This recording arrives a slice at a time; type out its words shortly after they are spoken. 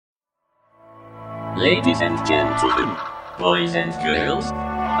Ladies and gentlemen, boys and girls,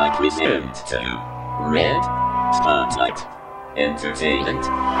 I present to you Red Spotlight Entertainment.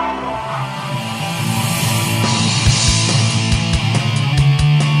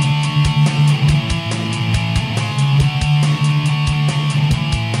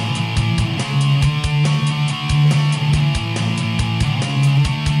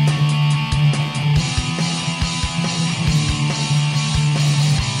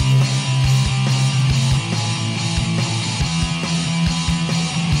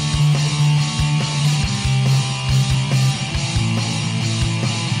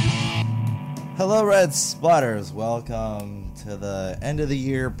 Hello, Red Spotters. Welcome to the end of the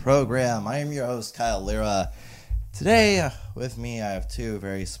year program. I am your host, Kyle Lira. Today, with me, I have two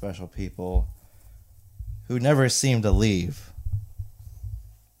very special people who never seem to leave.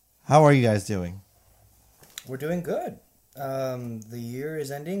 How are you guys doing? We're doing good. The year is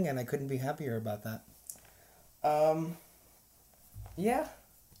ending, and I couldn't be happier about that. Yeah,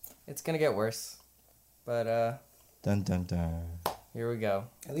 it's gonna get worse, but Dun dun dun. here we go.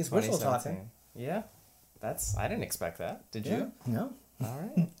 At least we're still 2017. talking. Yeah, I didn't expect that. Did Yeah. you? No. All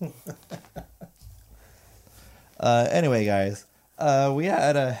right. Anyway, guys, we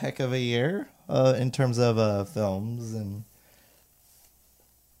had a heck of a year in terms of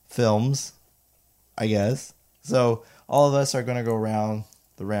films, I guess. So all of us are going to go around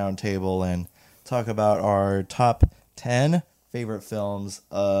the round table and talk about our top 10 favorite films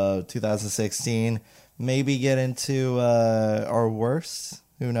of 2016. Maybe get into our worst.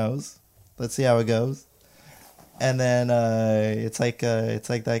 Who knows? Let's see how it goes. And then it's like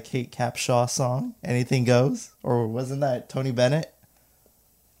that Kate Capshaw song, "Anything Goes," or wasn't that Tony Bennett?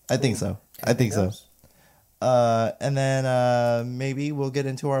 I think so. And then maybe we'll get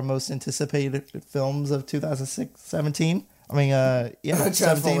into our most anticipated films of 2017. I mean, yeah, 17.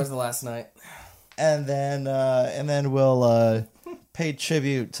 Transformers the last night. And then we'll pay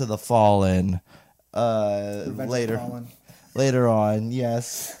tribute to the fallen later on.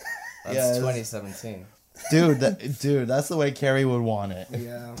 Yes. That's Yes. 2017. Dude, that's the way Carrie would want it.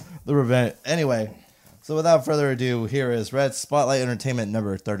 Yeah. The revenge. Anyway, so without further ado, here is Red Spotlight Entertainment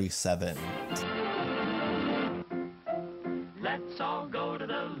number 37. Let's all go to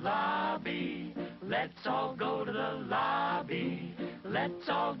the lobby. Let's all go to the lobby. Let's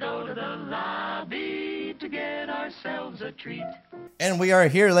all go to the lobby to get ourselves a treat. And we are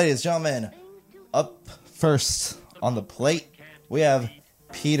here, ladies and gentlemen. Up first on the plate, we have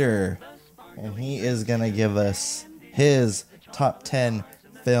Peter. And he is going to give us his top 10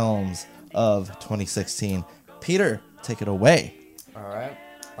 films of 2016. Peter, take it away. All right.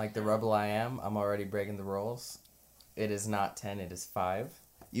 Like the rebel I am, I'm already breaking the rules. It is not 10, it is 5.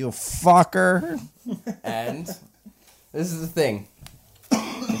 You fucker. And this is the thing.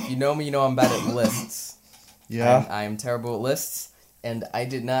 If you know me, you know I'm bad at lists. Yeah. I am terrible at lists. And I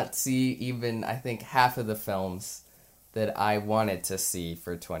did not see even, I think, half of the films that I wanted to see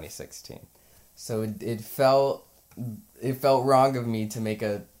for 2016. So it felt wrong of me to make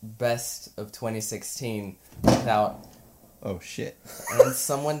a best of 2016 without... Oh, shit. And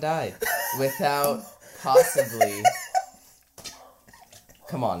someone died. Without possibly...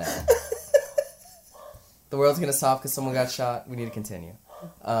 Come on now. The world's gonna stop because someone got shot. We need to continue.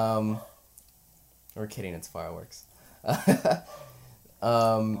 We're kidding, it's fireworks.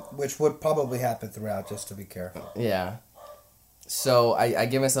 Which would probably happen throughout, just to be careful. Yeah. So I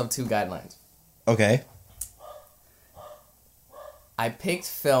give myself 2 guidelines. Okay. I picked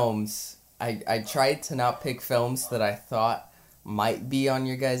films. I tried to not pick films that I thought might be on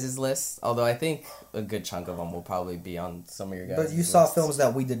your guys' list. Although I think a good chunk of them will probably be on some of your guys' lists. But you saw films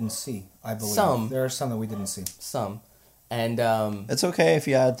that we didn't see, I believe. Some. There are some that we didn't see. Some. And, It's okay if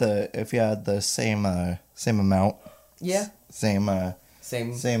you had the same amount. yeah.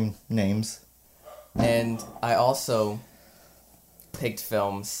 Same names. And I also picked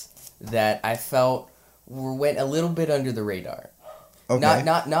films that I felt went a little bit under the radar. Okay.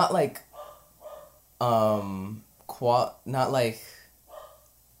 Not like not like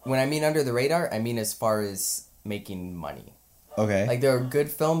when I mean under the radar, I mean as far as making money. Okay. Like they were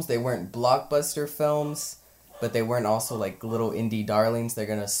good films, they weren't blockbuster films, but they weren't also like little indie darlings. They're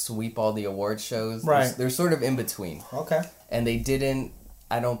gonna sweep all the award shows. Right. They're sort of in between. Okay. And they didn't,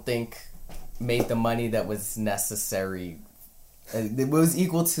 I don't think, make the money that was necessary. It was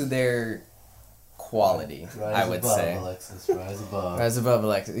equal to their quality, I would say. Alexis, rise above. Rise above,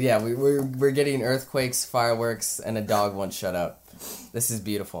 Alexis. Yeah, we're getting earthquakes, fireworks, and a dog won't shut up. This is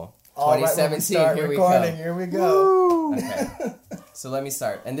beautiful. All 2017, right, here we recording, go. Here we go. Okay, so let me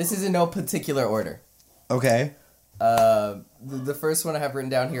start. And this is in no particular order. Okay. The first one I have written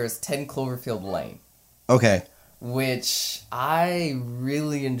down here is 10 Cloverfield Lane, Okay. which I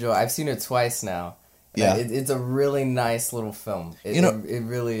really enjoy. I've seen it twice now. Yeah. It's a really nice little film. It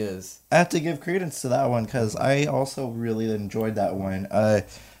really is. I have to give credence to that one because I also really enjoyed that one.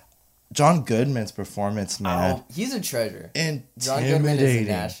 John Goodman's performance, man. Oh, he's a treasure. Intimidating. John Goodman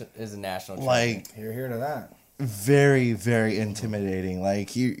is a national treasure. Like, Hear to that. very, very intimidating.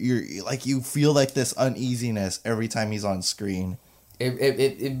 Like, you feel like this uneasiness every time he's on screen.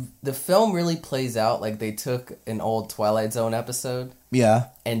 The film really plays out like they took an old Twilight Zone episode Yeah.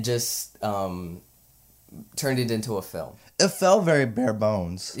 and just turned it into a film. It felt very bare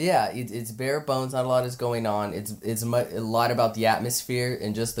bones. Yeah, it's bare bones. Not a lot is going on. It's a lot about the atmosphere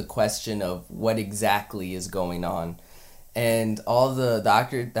and just the question of what exactly is going on. And all the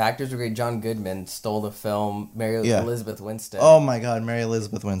actors were great. John Goodman stole the film. Elizabeth Winstead. Oh my God, Mary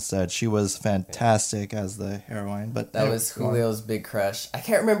Elizabeth Winstead. She was fantastic as the heroine. But that was Julio's big crush. I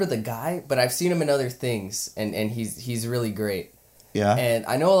can't remember the guy, but I've seen him in other things, and he's really great. Yeah. And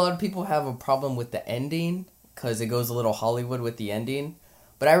I know a lot of people have a problem with the ending because it goes a little Hollywood with the ending,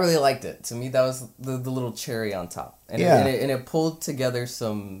 but I really liked it. To me, that was the little cherry on top, and it pulled together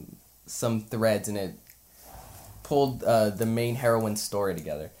some threads, and it pulled the main heroine's story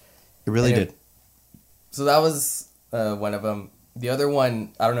together. It really did. So that was one of them. The other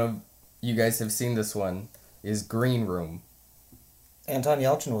one, I don't know if you guys have seen this one, is Green Room. Anton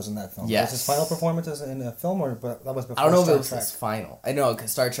Yelchin was in that film. Yes. Was his final performance in a film, or but that was before I don't know Star if it was Trek? his final. I know,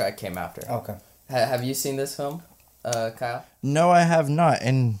 because Star Trek came after. Okay. Have you seen this film, Kyle? No, I have not.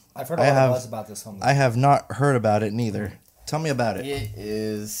 And I've heard a lot of buzz about this film. I have not heard about it neither. Tell me about it. It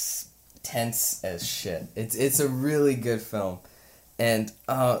is tense as shit. It's a really good film. And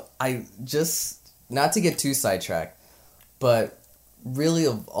I just, not to get too sidetracked, but really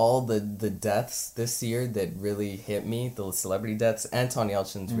of all the deaths this year that really hit me, the celebrity deaths, Anton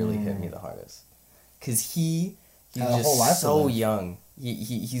Yelchin's really hit me the hardest. Because he's just so young.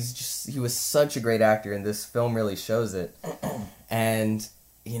 He was such a great actor, and this film really shows it. And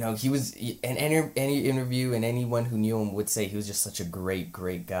he was in any interview, and anyone who knew him would say he was just such a great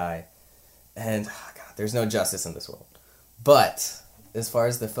guy. And God, there's no justice in this world. But as far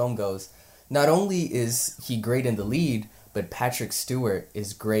as the film goes, not only is he great in the lead, but Patrick Stewart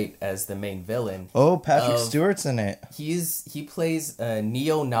is great as the main villain. Oh, Patrick Stewart's in it. He plays a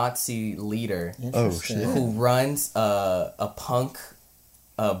neo-Nazi leader. Oh shit! Who runs a punk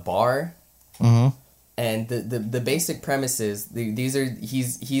bar. Mm-hmm. And the basic premise is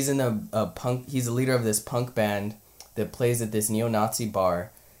he's in a punk. He's a leader of this punk band that plays at this neo-Nazi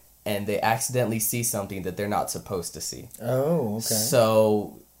bar, and they accidentally see something that they're not supposed to see. Oh, okay.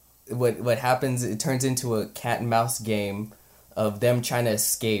 So what happens? It turns into a cat and mouse game of them trying to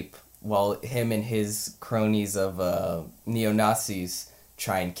escape while him and his cronies of neo-Nazis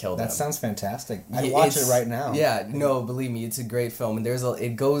try and kill them. That sounds fantastic. I'd watch it right now. Yeah, no, believe me, it's a great film, and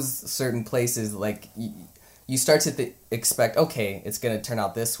it goes certain places like you start to expect, okay, it's gonna turn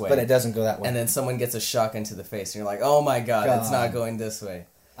out this way, but it doesn't go that way. And then someone gets a shotgun to the face, and you're like, oh my god, it's not going this way.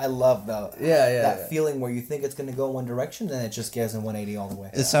 I love that. That feeling where you think it's going to go one direction, and it just goes in 180 all the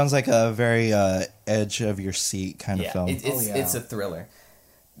way. It sounds like a very edge of your seat kind of film. It's a thriller,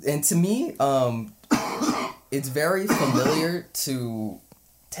 and to me, it's very familiar to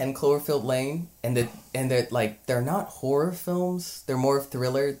 10 Cloverfield Lane, and that like they're not horror films; they're more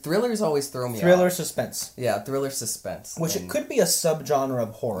thriller. Thrillers always throw me Thriller off. suspense. Yeah, thriller suspense. Which it could be a subgenre of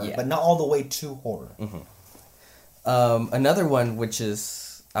horror, but not all the way to horror. Mm-hmm. Another one, which is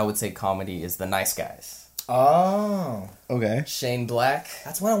I would say comedy, is The Nice Guys. Oh, okay. Shane Black.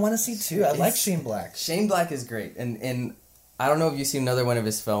 That's what I want to see too. I like Shane Black. Shane Black is great, and I don't know if you've seen another one of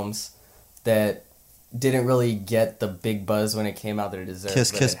his films that didn't really get the big buzz when it came out that it deserved.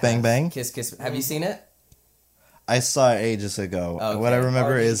 Kiss Kiss Bang Bang? Kiss Kiss. Have you seen it? I saw it ages ago. Okay. What I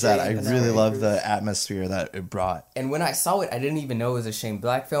remember is that I RDJ really loved the atmosphere that it brought. And when I saw it, I didn't even know it was a Shane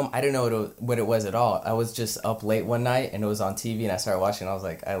Black film. I didn't know what it was at all. I was just up late one night, and it was on TV, and I started watching, and I was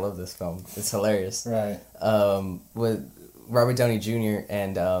like, I love this film. It's hilarious. Right. With Robert Downey Jr.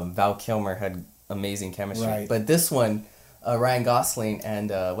 and Val Kilmer had amazing chemistry. Right. But this one, Ryan Gosling and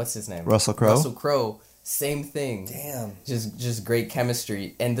what's his name? Russell Crowe? Russell Crowe. Same thing. Damn. Just great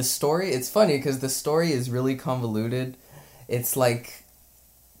chemistry. And the story, it's funny because the story is really convoluted. It's like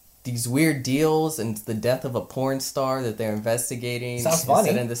these weird deals and the death of a porn star that they're investigating. Sounds funny.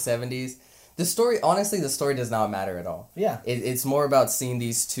 Set in the 70s. The story does not matter at all. Yeah. It's more about seeing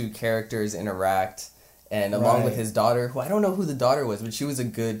these two characters interact, and along with his daughter, who I don't know who the daughter was, but she was a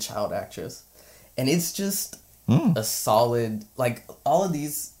good child actress. And it's just a solid, like, all of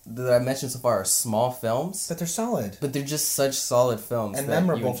these that I mentioned so far are small films, But they're solid. but they're just such solid films And that you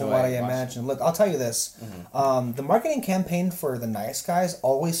memorable from what I enjoy watching. imagine. Look, I'll tell you this. The marketing campaign for The Nice Guys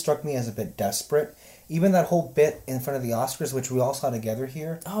always struck me as a bit desperate. Even that whole bit in front of the Oscars, which we all saw together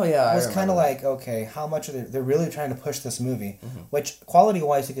here, Oh yeah, was kind of like, okay, how much are they're really trying to push this movie, which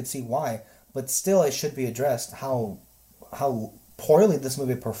quality-wise you could see why, but still it should be addressed how poorly this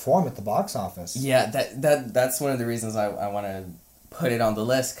movie performed at the box office. Yeah, that's one of the reasons I want to put it on the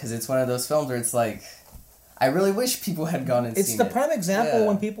list, because it's one of those films where it's like, I really wish people had gone and It's seen the it. prime example Yeah.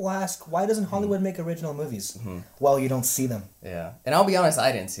 when people ask, why doesn't Hollywood make original movies? Well, you don't see them. Yeah, and I'll be honest,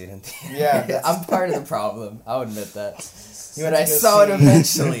 I didn't see it in theater. Yeah, that's- I'm part of the problem. I'll admit that. You But went I to go saw it see-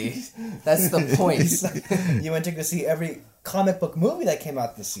 eventually. That's the point. You went to go see every comic book movie that came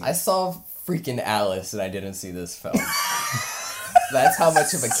out this year. I saw freaking Alice and I didn't see this film. That's how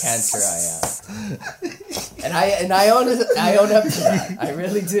much of a cancer I am. And I own up to that. I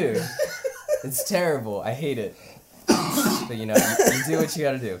really do. It's terrible. I hate it. But you do what you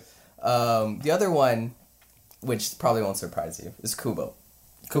gotta do. The other one, which probably won't surprise you, is Kubo.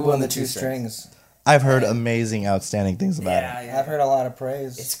 Kubo and the Two Strings. I've heard amazing, outstanding things about it. I've heard a lot of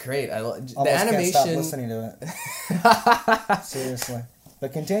praise. It's great. The Almost can't stop animation. listening to it. Seriously.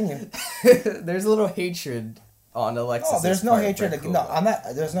 But continue. There's a little hatred on Alexis. Oh, there's no hatred.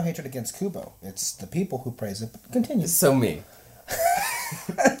 There's no hatred against Kubo. It's the people who praise it. But continue. So me.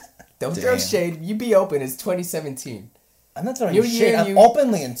 Don't throw Damn. shade. You be open. It's 2017. I'm not throwing New you year, shit. I'm new-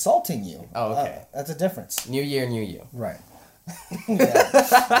 openly insulting you. Oh, okay. That's a difference. New year, new you. Right.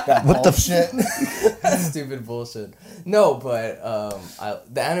 That What the bullshit. Stupid bullshit. No, but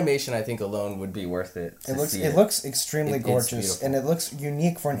the animation I think alone would be worth it. It looks extremely It's gorgeous, beautiful. and it looks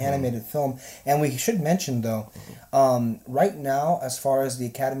unique for an animated film. And we should mention though, right now, as far as the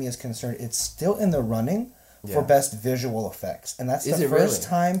Academy is concerned, it's still in the running for Yeah. best visual effects, and that's Is the it first really?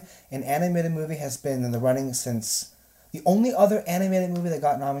 time an animated movie has been in the running since. The only other animated movie that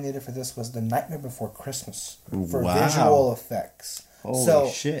got nominated for this was The Nightmare Before Christmas for Wow. visual effects. Holy so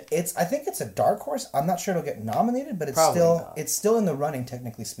shit. I think it's a dark horse. I'm not sure it'll get nominated, but Probably not. it's still in the running,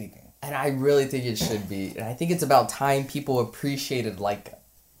 technically speaking. And I really think it should be. And I think it's about time people appreciated Laika.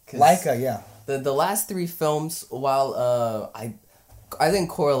 'Cause Laika, yeah. The last three films, while I think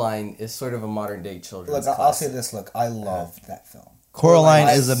Coraline is sort of a modern day children's Look, I'll say classic. this. Look, I loved that film. Coraline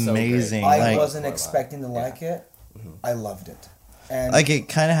I- is so great. amazing. I like, wasn't Coraline. expecting to like it. I loved it. And like it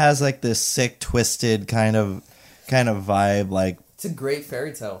kind of has like this sick, twisted kind of vibe. Like It's a great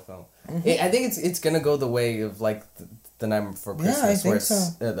fairy tale film. I think it's gonna go the way of like the Nightmare Before Yeah, I Christmas, where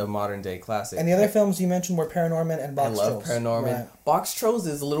think it's a modern day classic. and the other films you mentioned were Paranorman and I Box love Trolls. Paranorman. Right. Box Trolls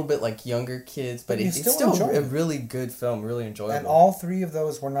is a little bit like younger kids, but But you it's still still enjoy a it. really good film, really enjoyable. And all three of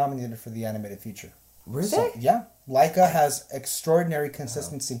those were nominated for the animated feature. Were So, they? yeah. Laika has extraordinary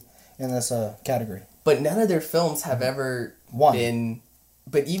consistency in this category. But none of their films have ever Won. been.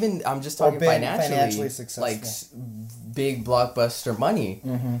 But even I'm just talking been financially, financially successful. like big blockbuster money,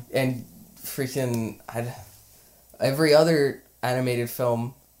 Mm-hmm. and freaking every other animated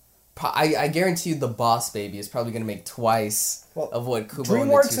film. I guarantee you, The Boss Baby is probably going to make twice Well, of what Kubo and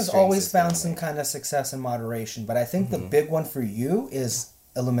the DreamWorks Two has Strings always is gonna found some make. kind of success in moderation, but I think the big one for you is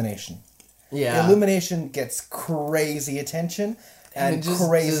Illumination. Yeah, Illumination gets crazy attention and it just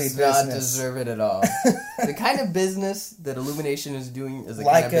crazy does not business. deserve it at all. The kind of business that Illumination is doing is the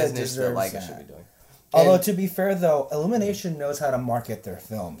Laika kind of business that deserves Laika that. should be doing. Although, And- to be fair, though, Illumination knows how to market their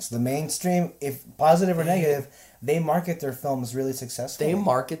films. The mainstream, if positive or negative, they market their films really successfully. they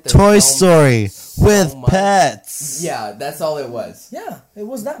market their Toy films Story with much. pets. Yeah, that's all it was. Yeah, it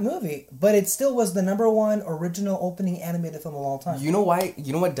was that movie, but it still was the #1 original opening animated film of all time. You know why?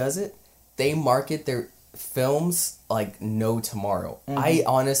 You know what does it? They market their films like no tomorrow. I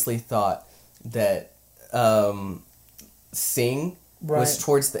honestly thought that Sing was Right.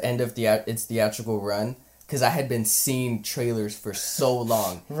 towards the end of its theatrical run because I had been seeing trailers for so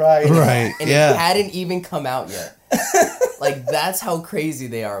long. Right. Right. And Yeah. it hadn't even come out yet. Like, that's how crazy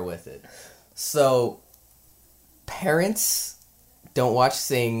they are with it. So, parents, don't watch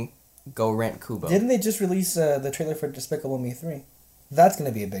Sing, go rent Kubo. Didn't they just release the trailer for Despicable Me 3? That's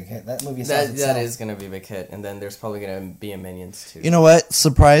going to be a big hit. That movie sells That itself. is going to be a big hit. And then there's probably going to be a Minions, too. You know what?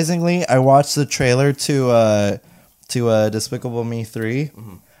 Surprisingly, I watched the trailer to Despicable Me 3.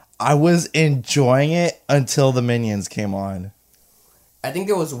 I was enjoying it until the Minions came on. I think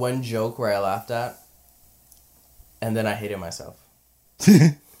there was one joke where I laughed at, and then I hated myself.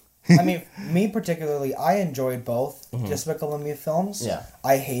 I mean, me particularly, I enjoyed both Despicable Me films. Yeah.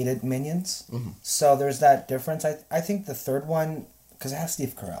 I hated Minions. So there's that difference. I think the third one, because it has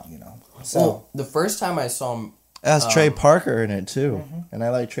Steve Carell, you know. So Well, the first time I saw It has Trey Parker in it too, and I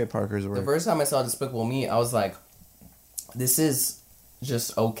like Trey Parker's work. The first time I saw Despicable Me, I was like, this is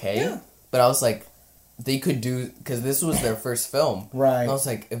just okay. Yeah. But I was like, they could do, because this was their first film. Right. And I was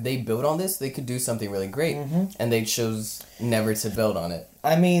like, if they build on this, they could do something really great. And they chose never to build on it.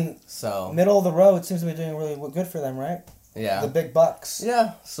 I mean, So middle of the road seems to be doing really good for them, right? yeah. The big bucks.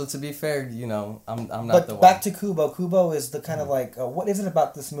 Yeah. So to be fair, you know, I'm not But the one. back to Kubo. Kubo is the kind of like, what is it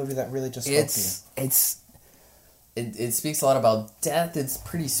about this movie that really just spoke to you? It speaks a lot about death. It's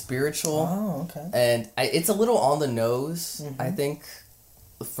pretty spiritual. Oh, okay. And it's a little on the nose, I think,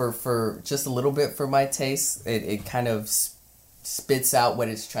 for just a little bit for my taste. It kind of spits out what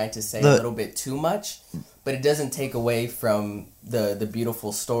it's trying to say a little bit too much, but it doesn't take away from the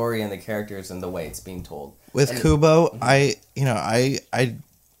beautiful story and the characters and the way it's being told. With Kubo, I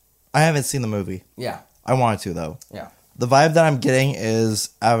haven't seen the movie. Yeah. I want to though. Yeah. The vibe that I'm getting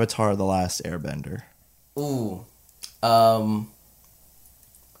is Avatar: The Last Airbender. Ooh. No.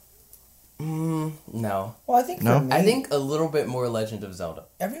 Well, I think No? for me, I think a little bit more Legend of Zelda.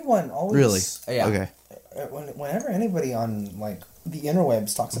 everyone always Really? Yeah. Okay. Whenever anybody on like the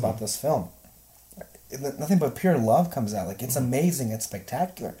interwebs talks about this film, nothing but pure love comes out. Like, it's amazing, it's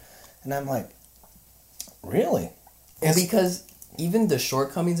spectacular, and I'm like, really? Well, because even the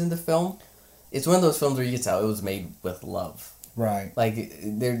shortcomings in the film, it's one of those films where you can tell it was made with love. Right. Like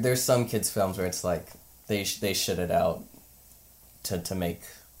there's some kids' films where it's like they shit it out to make,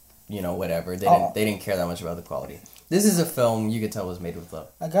 you know, whatever. They didn't care that much about the quality. This is a film you could tell was made with love.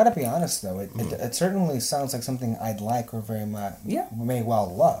 I gotta be honest though, it certainly sounds like something I'd like or very much may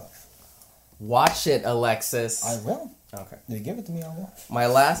well love. Watch it, Alexis. I will. Okay. You give it to me, I will. My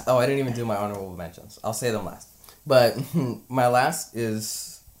last... Oh, I didn't even do my honorable mentions. I'll say them last. But my last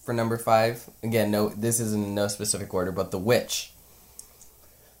is for number 5. Again, no, this isn't in no specific order, but The Witch.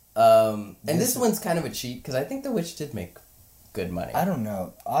 And this one's kind of a cheat, because I think The Witch did make good money. I don't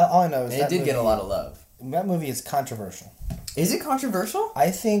know. All I know is And it did get a lot of love. That movie is controversial. Is it controversial? I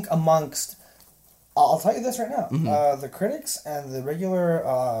think amongst... I'll tell you this right now. The critics and the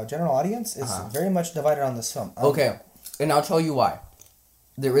regular general audience is very much divided on this film. Okay, and I'll tell you why.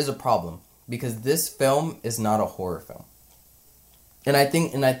 There is a problem, because this film is not a horror film. And I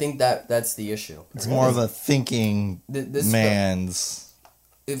think that's the issue. It's more of a thinking This man's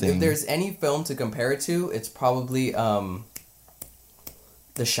If thing. there's any film to compare it to, it's probably The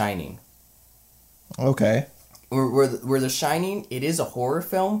Shining. Okay. Where The Shining, it is a horror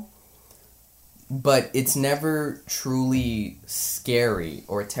film, but it's never truly scary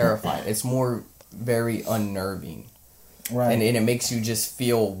or terrifying. It's more very unnerving. Right. And it makes you just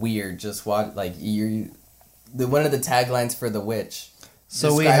feel weird. Just watch, like, one of the taglines for The Witch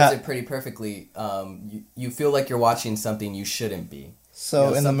describes it pretty perfectly. You feel like you're watching something you shouldn't be. So You know,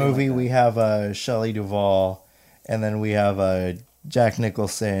 in the something like movie that. we have Shelley Duvall, and then we have Jack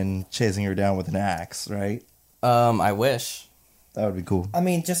Nicholson chasing her down with an axe, right? I wish. That would be cool. I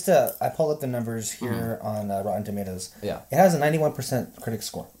mean, I pulled up the numbers here on Rotten Tomatoes. Yeah. It has a 91% critic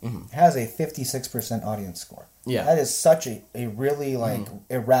score. It has a 56% audience score. Yeah. That is such a really,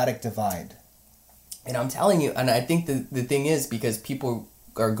 erratic divide. And I'm telling you, and I think the thing is, because people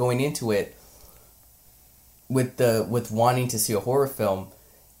are going into it with wanting to see a horror film,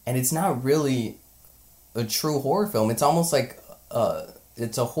 and it's not really a true horror film. It's almost like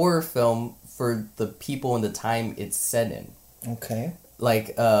it's a horror film for the people and the time it's set in. Okay.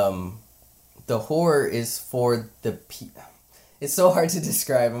 Like, the horror is for the It's so hard to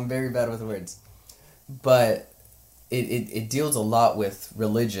describe. I'm very bad with words. But it deals a lot with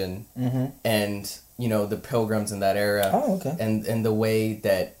religion and, you know, the pilgrims in that era. Oh, okay. And the way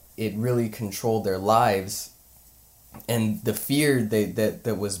that it really controlled their lives and the fear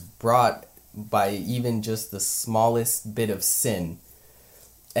that was brought by even just the smallest bit of sin.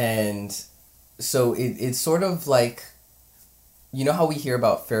 And so it's sort of like, you know how we hear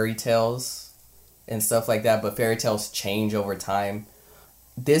about fairy tales and stuff like that, but fairy tales change over time?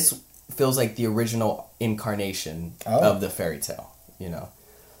 This feels like the original incarnation of the fairy tale, you know?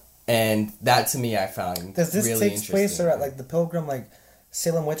 And that, to me, I found Does this really take place at, like, the Pilgrim, like,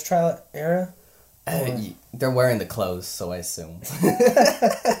 Salem witch trial era? They're wearing the clothes, so I assume.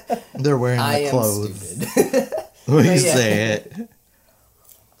 They're wearing the clothes. I am stupid. When you yeah. say it.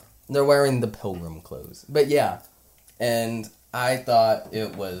 They're wearing the pilgrim clothes. But yeah, and I thought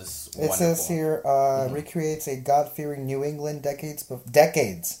it was wonderful. It says here, recreates a God-fearing New England decades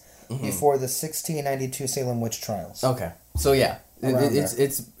before the 1692 Salem witch trials. Okay, so yeah,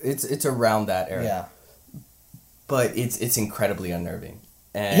 it's around that era. Yeah. But it's incredibly unnerving.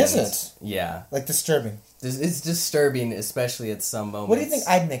 And Is it? Yeah. Like disturbing. It's disturbing, especially at some moments. What do you think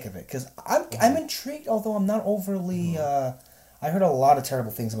I'd make of it? Because I'm intrigued, although I'm not overly. I heard a lot of terrible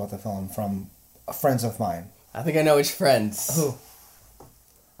things about the film from friends of mine. I think I know which friends. Who?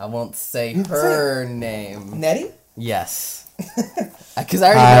 I won't say her name. Nettie? Yes. Because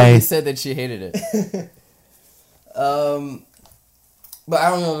I already know you said that she hated it. But I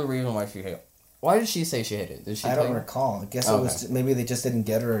don't know the reason why she hated it. Why did she say she hated it? Did she? I don't recall. I guess it was maybe they just didn't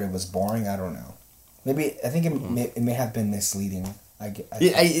get her and it was boring. I don't know. Maybe I think it may have been misleading. I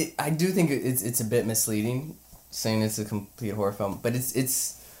do think it's a bit misleading, saying it's a complete horror film. But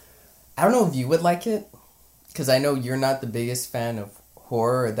it's I don't know if you would like it, because I know you're not the biggest fan of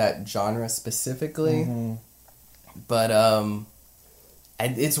horror or that genre specifically. Mm-hmm. But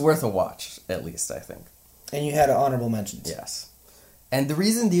it's worth a watch, at least, I think. And you had an honorable mentions. Yes. And the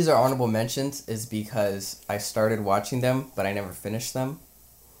reason these are honorable mentions is because I started watching them, but I never finished them.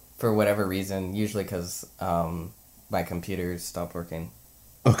 For whatever reason, usually because my computer stopped working.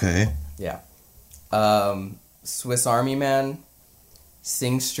 Okay. Yeah. Swiss Army Man,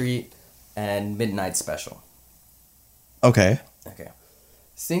 Sing Street, and Midnight Special. Okay.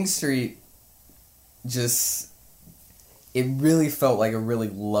 Sing Street it really felt like a really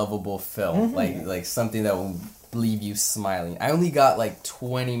lovable film. Mm-hmm. Like something that will leave you smiling. I only got like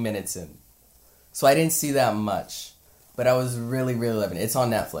 20 minutes in. So I didn't see that much. But I was really, really loving it. It's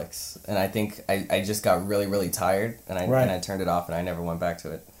on Netflix. And I think I just got really, really tired. And I turned it off and I never went back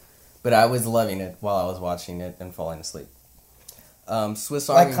to it. But I was loving it while I was watching it and falling asleep. Swiss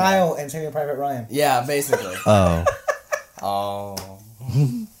Army like Kyle and Saving Private Ryan. Yeah, basically. Oh.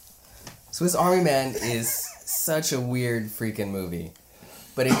 Swiss Army Man is such a weird freaking movie.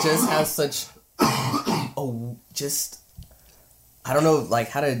 But it just has such... I don't know, like,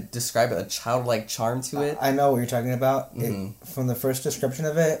 how to describe it, a childlike charm to it. I know what you're talking about. Mm-hmm. From the first description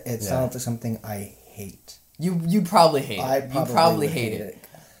of it, it sounds like something I hate. You'd probably hate it. You probably hate it.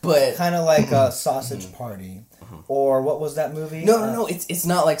 But kind of like a Sausage Party. Mm-hmm. Or what was that movie? No, it's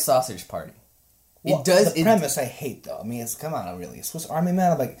not like Sausage Party. Well, the premise I hate, though. I mean, come on, really. Swiss Army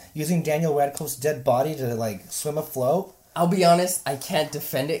Man, like, using Daniel Radcliffe's dead body to, like, swim afloat. I'll be honest, I can't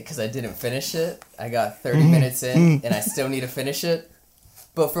defend it because I didn't finish it. I got 30 minutes in, and I still need to finish it.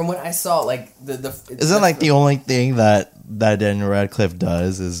 But from what I saw, like, Isn't, like, the only thing that Daniel Radcliffe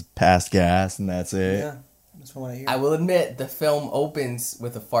does is pass gas, and that's it? Yeah, that's what I hear. I will admit, the film opens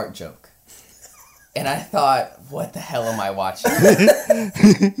with a fart joke. And I thought, what the hell am I watching?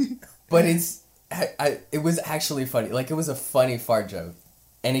 But it was actually funny. Like, it was a funny fart joke.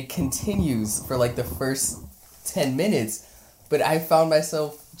 And it continues for, like, the first 10 minutes, but I found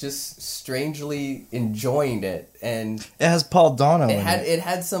myself just strangely enjoying it, and it has Paul Dano in it. It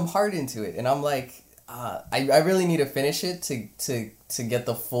had some heart into it, and I'm like, I really need to finish it to get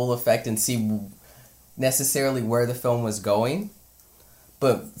the full effect and see necessarily where the film was going.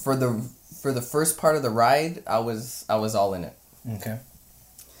 But for the first part of the ride, I was all in it. Okay.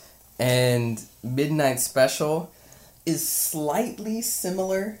 And Midnight Special is slightly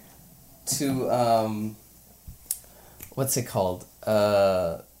similar to what's it called?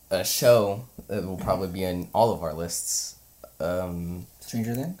 A show that will probably be in all of our lists.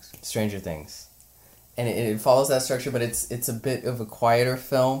 Stranger Things? Stranger Things. And it follows that structure, but it's a bit of a quieter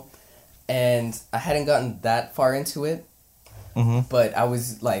film. And I hadn't gotten that far into it. Mm-hmm. But I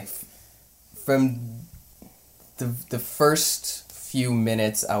was, like, from the first few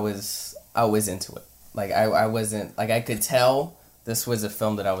minutes, I was into it. Like, I wasn't... Like, I could tell this was a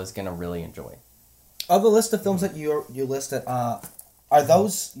film that I was going to really enjoy. Of the list of films that you listed, are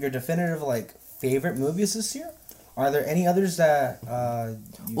those your definitive, like, favorite movies this year? Are there any others that...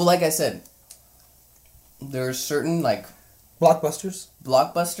 Well, like I said, there are certain, like... Blockbusters,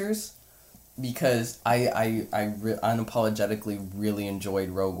 because I unapologetically really enjoyed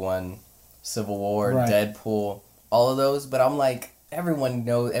Rogue One, Civil War, Deadpool, all of those, but I'm like... Everyone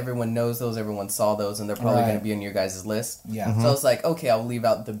knows those, everyone saw those, and they're probably going to be on your guys' list. Yeah. Mm-hmm. So I was like, okay, I'll leave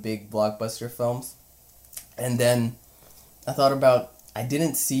out the big blockbuster films. And then I thought about, I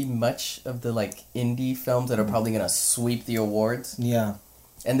didn't see much of the, like, indie films that are probably going to sweep the awards. Yeah.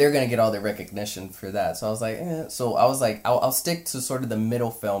 And they're going to get all the recognition for that. So I was like, I'll stick to sort of the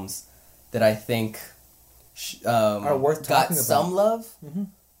middle films that I think are worth talking about. Got some love,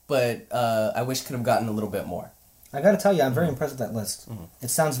 but I wish could have gotten a little bit more. I gotta tell you, I'm very impressed with that list. Mm-hmm. It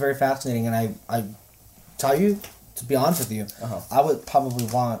sounds very fascinating, and I tell you, to be honest with you, I would probably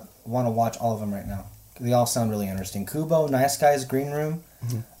want to watch all of them right now. They all sound really interesting. Kubo, Nice Guys, Green Room,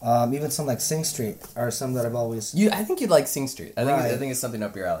 even some like Sing Street are some that I've always... I think you'd like Sing Street. I think it's something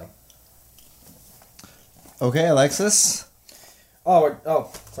up your alley. Okay, Alexis?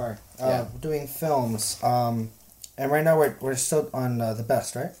 Sorry. Yeah. We're doing films. And right now we're still on the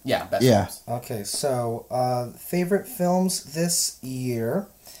best, right? Yeah, best Yeah. films. Okay, so favorite films this year.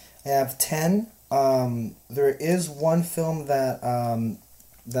 I have 10. There is one film that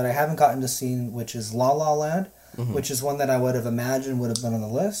that I haven't gotten to see, which is La La Land, which is one that I would have imagined would have been on the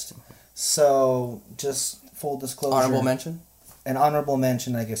list. So, just full disclosure. Honorable mention? An honorable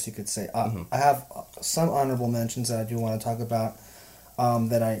mention, I guess you could say. I have some honorable mentions that I do want to talk about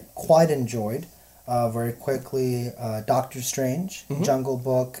that I quite enjoyed. Very quickly, Doctor Strange, Jungle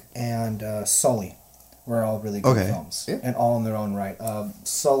Book, and Sully were all really good films. Yeah. And all in their own right.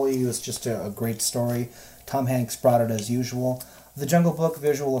 Sully was just a great story. Tom Hanks brought it as usual. The Jungle Book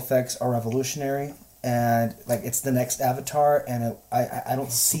visual effects are revolutionary. And like it's the next Avatar, and I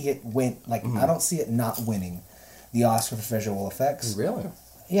don't see it win. Like I don't see it not winning the Oscar for visual effects. Really?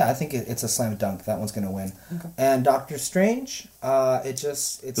 Yeah, I think it's a slam dunk. That one's gonna win. Okay. And Doctor Strange, it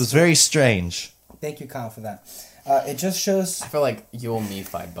was very strange. Thank you, Kyle, for that. It just shows. I feel like you owe me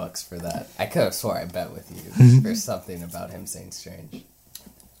 $5 for that. I could have swore I bet with you for something about him saying strange.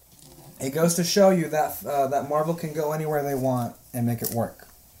 It goes to show you that that Marvel can go anywhere they want and make it work.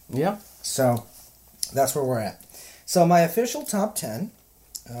 Yeah. So that's where we're at. So my official top 10.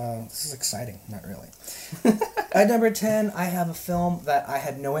 This is exciting. Not really. At number 10, I have a film that I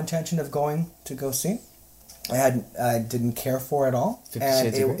had no intention of going to go see. I didn't care for at all. 50 And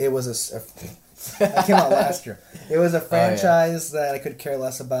Shades of Grey? it was that came out last year. It was a franchise that I could care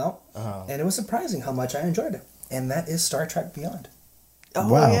less about. Oh. And it was surprising how much I enjoyed it. And that is Star Trek Beyond. Oh,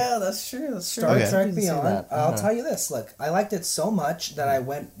 Wow. yeah, that's true. That's true. Star Okay. Trek I didn't see Beyond. that. I'll tell you this. Look, I liked it so much that I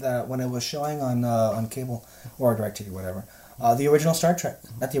went when it was showing on cable or DirecTV, whatever. The original Star Trek,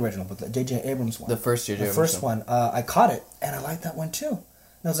 not the original, but the J.J. Abrams one. The first J.J. The Abrams first one. I caught it, and I liked that one too.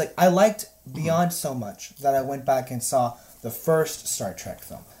 And I was like, I liked Beyond so much that I went back and saw the first Star Trek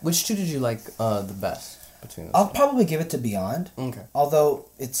film. Which two did you like the best between those? I'll probably give it to Beyond. Okay. Although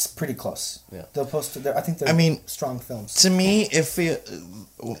it's pretty close. Yeah. I think they're strong films. To me,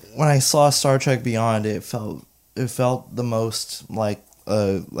 when I saw Star Trek Beyond, it felt the most like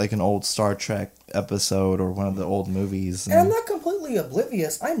an old Star Trek episode or one of the old movies. And I'm not completely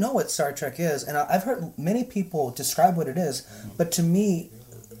oblivious. I know what Star Trek is, and I've heard many people describe what it is. But to me,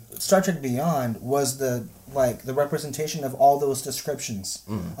 Star Trek Beyond was the representation of all those descriptions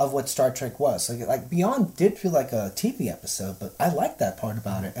of what Star Trek was. Like Beyond did feel like a TV episode, but I liked that part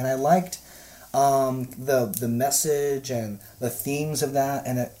about it, and I liked the message and the themes of that,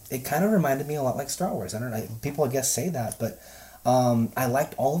 and it kind of reminded me a lot like Star Wars. I don't know, people I guess say that, but I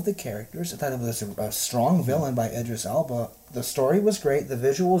liked all of the characters. I thought it was a strong villain by Idris Elba. The story was great, the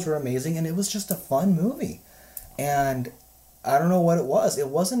visuals were amazing, and it was just a fun movie. And I don't know what it was. It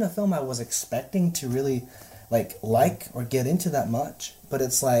wasn't a film I was expecting to really like or get into that much. But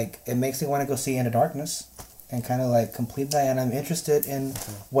it's like, it makes me want to go see Into Darkness and kind of like complete that. And I'm interested in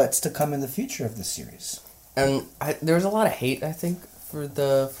what's to come in the future of this series. And there was a lot of hate, I think, for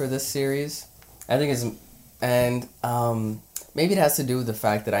this series. I think maybe it has to do with the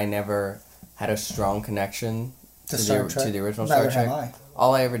fact that I never had a strong connection to the original Star Neither Trek. have I.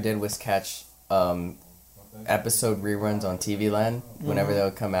 All I ever did was catch episode reruns on TV Land whenever they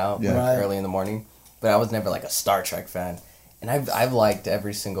would come out early in the morning. But I was never like a Star Trek fan, and I've liked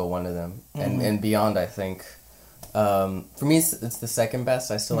every single one of them. And Beyond, I think, for me it's the second best.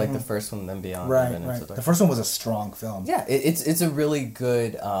 I still like the first one, then Beyond. Right, and then right. The first one was a strong film. Yeah, it's a really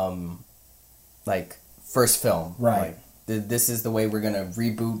good first film. Right. Like, this is the way we're gonna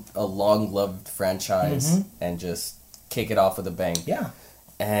reboot a long loved franchise and just kick it off with a bang. Yeah.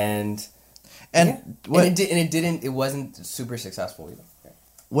 And it wasn't super successful either.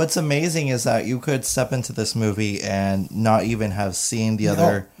 What's amazing is that you could step into this movie and not even have seen the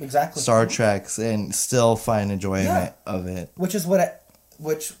other Star Treks and still find enjoyment of it. Which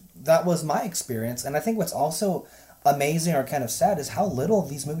that was my experience, and I think what's also amazing or kind of sad is how little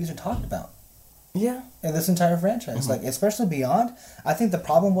these movies are talked about. Yeah. In this entire franchise, like especially Beyond, I think the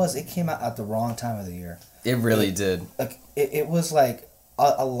problem was it came out at the wrong time of the year. It really did. Like it was like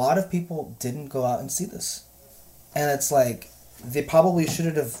a lot of people didn't go out and see this, and it's like they probably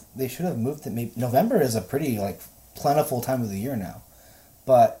should have moved it. Maybe November is a pretty like plentiful time of the year now,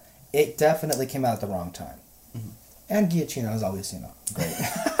 but it definitely came out at the wrong time. And Giacchino is always great.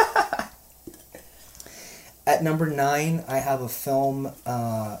 At number 9, I have a film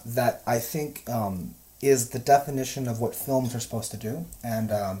that I think is the definition of what films are supposed to do,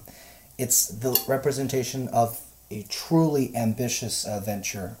 and it's the representation of a truly ambitious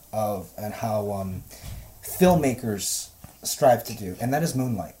venture and how filmmakers strive to do, and that is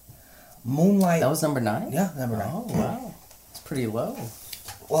Moonlight. Moonlight. That was number 9? Yeah, number 9. Oh, wow. pretty low.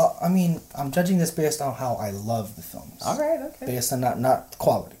 Well, I mean, I'm judging this based on how I love the films. All right, okay. Based on not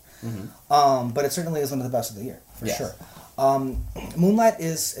quality. Mm-hmm. But it certainly is one of the best of the year, for Yes. sure. Moonlight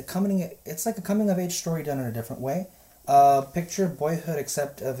is it's like a coming of age story done in a different way. Picture boyhood,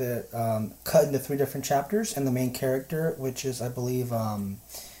 except of it cut into 3 different chapters, and the main character, which is, I believe,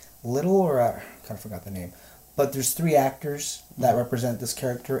 Little, or I kind of forgot the name. But there's 3 actors that represent this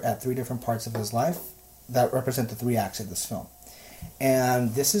character at 3 different parts of his life that represent the 3 acts of this film.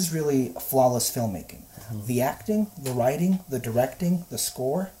 And this is really flawless filmmaking. The acting, the writing, the directing, the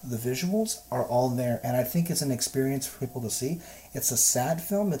score, the visuals are all there. And I think it's an experience for people to see. It's a sad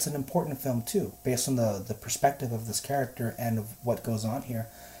film. It's an important film, too, based on the perspective of this character and of what goes on here.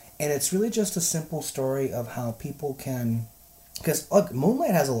 And it's really just a simple story of how people can... Because, look,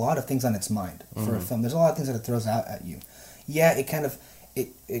 Moonlight has a lot of things on its mind for a film. There's a lot of things that it throws out at you. Yeah, it kind of...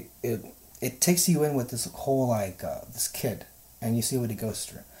 It takes you in with this whole, like, this kid, and you see what he goes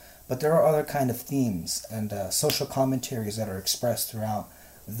through. But there are other kind of themes and social commentaries that are expressed throughout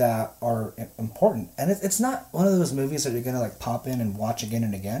that are important. And it's not one of those movies that you're going to, like, pop in and watch again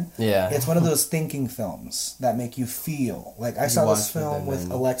and again. Yeah. It's one of those thinking films that make you feel. Like, I saw this film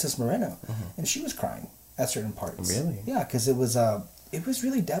with Alexis Moreno, and she was crying at certain parts. Really? Yeah, because it was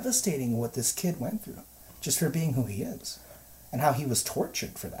really devastating what this kid went through, just for being who he is, and how he was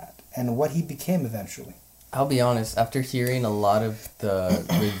tortured for that, and what he became eventually. I'll be honest, after hearing a lot of the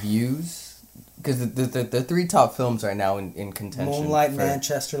reviews, because the 3 top films right now in contention. Moonlight,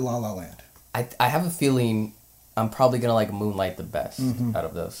 Manchester, La La Land. I have a feeling I'm probably going to like Moonlight the best out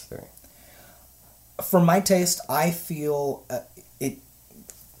of those 3. For my taste, I feel it,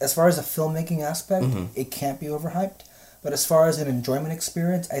 as far as a filmmaking aspect, it can't be overhyped. But as far as an enjoyment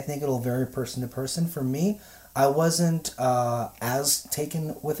experience, I think it'll vary person to person. For me, I wasn't as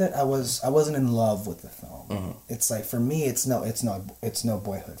taken with it. I wasn't in love with the film. It's like, for me, it's no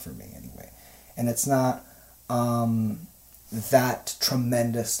Boyhood for me anyway, and it's not that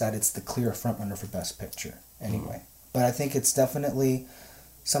tremendous that it's the clear frontrunner for Best Picture anyway. But I think it's definitely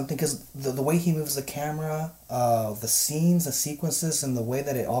something, because the way he moves the camera, the scenes, the sequences, and the way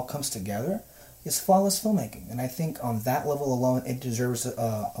that it all comes together is flawless filmmaking. And I think on that level alone, it deserves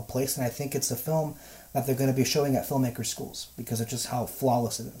a place. And I think it's a film that they're going to be showing at filmmaker schools because of just how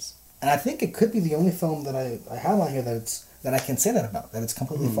flawless it is. And I think it could be the only film that I have on here that I can say that about, that it's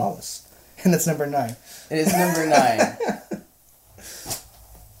completely flawless. And it's number 9. It is number 9.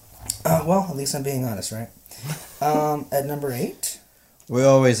 Well, at least I'm being honest, right? At number 8... We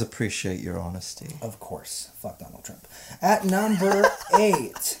always appreciate your honesty. Of course. Fuck Donald Trump. At number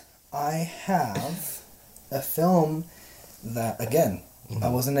 8, I have a film that, again, I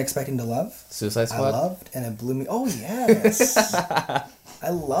wasn't expecting to love. Suicide Squad? I loved, and it blew me... Oh, yes! I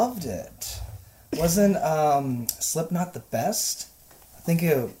loved it. Wasn't Slipknot the best? I think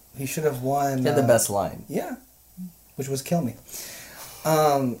he should have won... He had the best line. Yeah. Which was Kill Me.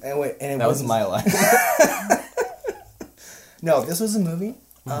 That was my line. No, this was a movie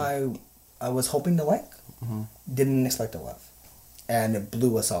I was hoping to like, didn't expect to love, and it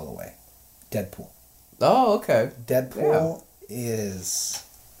blew us all away. Deadpool. Oh, okay. Deadpool is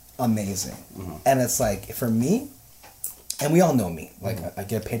amazing, and it's like, for me, and we all know me, like I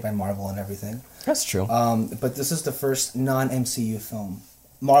get paid by Marvel and everything. That's true. But this is the first non-MCU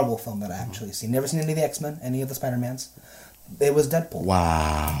Marvel film that I actually seen. Never seen any of the X-Men, any of the Spider-Mans. It was Deadpool.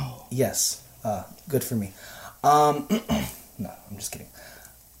 Wow. Yes. Good for me. No, I'm just kidding.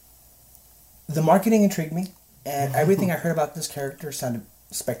 The marketing intrigued me, and everything I heard about this character sounded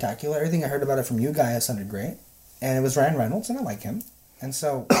spectacular. Everything I heard about it from you guys sounded great. And it was Ryan Reynolds, and I like him. And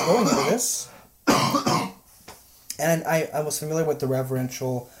so, going into this, and I was familiar with the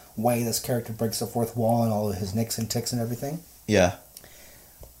reverential way this character breaks the fourth wall and all of his nicks and ticks and everything. Yeah.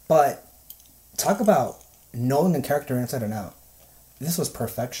 But, talk about knowing the character inside and out. This was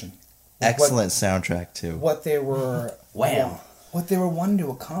perfection. Excellent soundtrack, too. What they were... Wham! What they were wanting to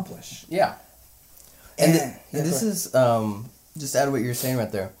accomplish. Yeah. And this is, just add what you're saying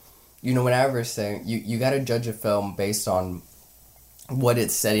right there. You know, whenever I say, you got to judge a film based on what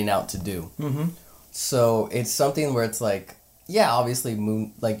it's setting out to do. Mm-hmm. So it's something where it's like, yeah, obviously,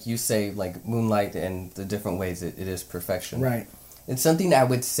 like you say, like Moonlight and the different ways it is perfection. Right. It's something I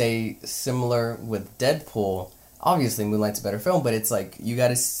would say similar with Deadpool. Obviously, Moonlight's a better film, but it's like, you got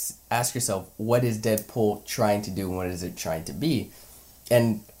to ask yourself, what is Deadpool trying to do and what is it trying to be?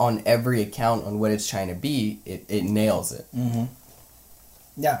 And on every account on what it's trying to be, it nails it. Mm-hmm.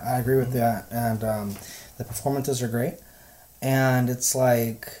 Yeah, I agree with that. And the performances are great. And it's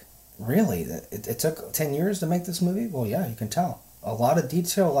like, really, it took 10 years to make this movie? Well, yeah, you can tell. A lot of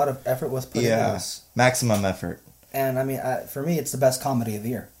detail, a lot of effort was put into this. Maximum effort. And I mean, for me, it's the best comedy of the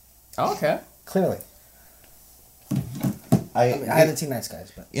year. Oh, okay. Clearly. I haven't seen Nice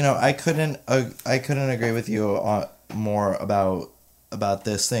Guys, but I couldn't agree with you more about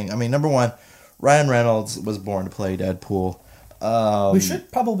this thing. I mean, number one, Ryan Reynolds was born to play Deadpool. We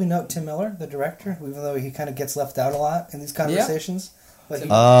should probably note Tim Miller, the director, even though he kind of gets left out a lot in these conversations. But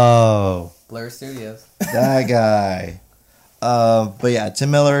Blur Studios. That guy. But yeah, Tim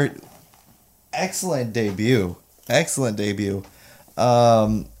Miller, excellent debut. Also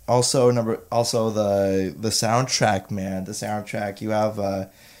the soundtrack, man. The soundtrack. You have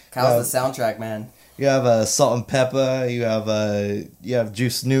Kyle's the soundtrack man. You have Salt and Pepper. You have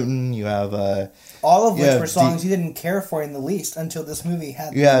Juice Newton. You have all of which were songs you didn't care for in the least until this movie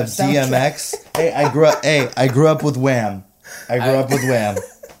had. You have DMX. Hey, I grew up with Wham. You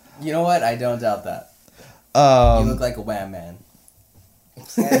know what? I don't doubt that. You look like a Wham man.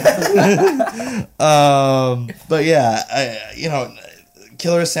 But yeah,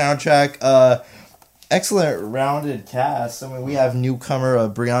 killer soundtrack. Excellent rounded cast. I mean, we have newcomer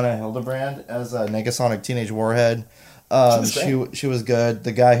Brianna Hildebrand as Negasonic Teenage Warhead. She was good.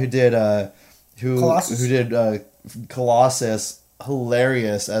 The guy who did Colossus,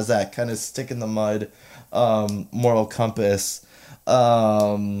 hilarious as that kind of stick in the mud, moral compass.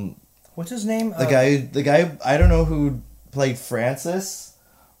 What's his name? The guy I don't know who played Francis,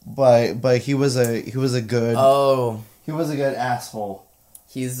 but he was a good asshole.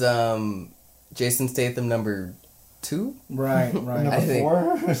 He's Jason Statham number 2? Right. Number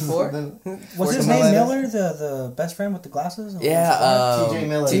 4? What's his name? Miller, the best friend with the glasses? Yeah, T.J.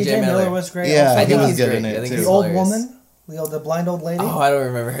 Miller. T.J. Miller was great. Yeah, I think he was he's good great. in it too. The old woman, the blind old lady. Oh, I don't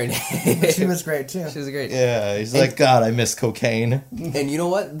remember her name. She was great too. She was great. Yeah, he's like, God, I miss cocaine. And you know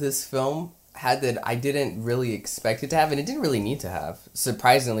what? This film had that I didn't really expect it to have, and it didn't really need to have.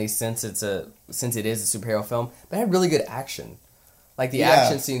 Surprisingly, since it is a superhero film, but it had really good action. Like the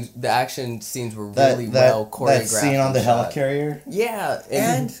action scenes were really well choreographed. That scene on the helicarrier. Yeah,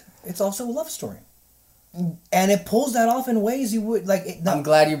 and it's also a love story, and it pulls that off in ways you would like. I'm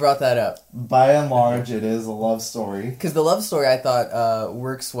glad you brought that up. By and large, it is a love story. Because the love story I thought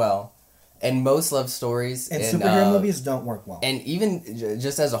works well, and most love stories and superhero movies don't work well. And even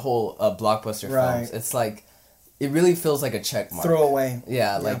just as a whole, blockbuster films, it's like it really feels like a check mark. Throwaway.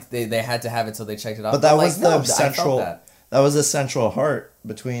 Yeah, like they had to have it so they checked it off. But that was the central. That was the central heart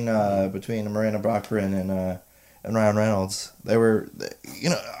between Miranda Bachman and Ryan Reynolds. They were,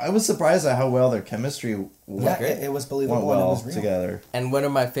 I was surprised at how well their chemistry it was believable. Went well and it was real. together. And one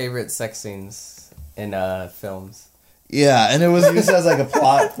of my favorite sex scenes in films. Yeah, and it was used as like a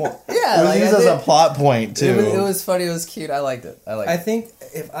plot point. Yeah, it was used as a plot point too. It was funny. It was cute. I liked it. I think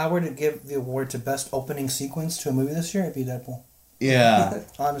if I were to give the award to best opening sequence to a movie this year, it'd be Deadpool. Yeah,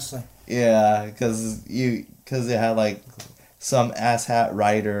 honestly. Yeah, because it had like some asshat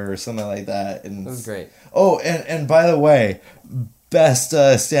writer or something like that, and it was great. Oh, and by the way, best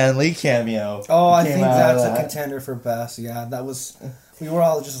Stan Lee cameo. Oh, I think that's a contender for best. Yeah, that was. We were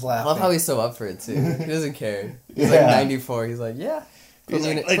all just laughing. I love how he's so up for it too. He doesn't care. He's like 94. He's like, yeah, put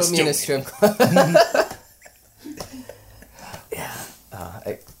me in a strip club. Yeah.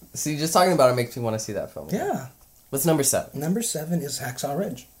 See, just talking about it makes me want to see that film. Yeah. What's number 7? Number 7 is Hacksaw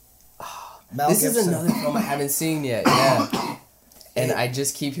Ridge. This is another film I haven't seen yet. Yeah. And I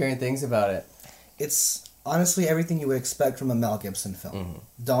just keep hearing things about it. It's honestly everything you would expect from a Mel Gibson film. Mm-hmm.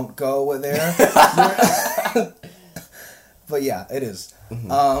 Don't go there. But yeah, it is.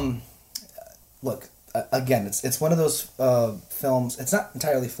 Mm-hmm. Look, again, it's one of those films. It's not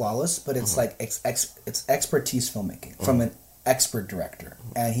entirely flawless, but it's like it's expertise filmmaking from an expert director,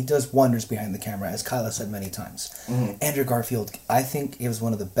 and he does wonders behind the camera, as Kyla said many times. Andrew Garfield, I think it was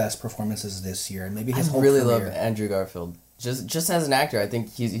one of the best performances this year, and maybe his whole career. Love Andrew Garfield. Just as an actor, I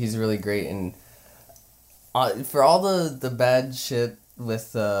think he's really great, and for all the bad shit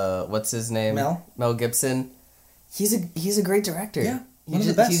with what's his name, Mel Gibson. He's a great director. Yeah, he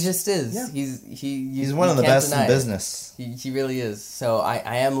just is. Yeah. He's one of the best in business. He really is. So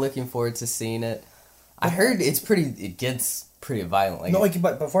I am looking forward to seeing it. I heard it gets pretty violent. Like,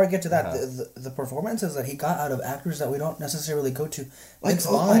 but before I get to that, the performances that he got out of actors that we don't necessarily go to. Vince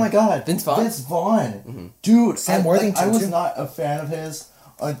Vaughn. Oh my God, Vince Vaughn. Mm-hmm. Dude, Sam Worthington. I was not a fan of his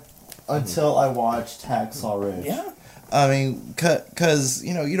until I watched Hacksaw Ridge. Yeah. I mean, because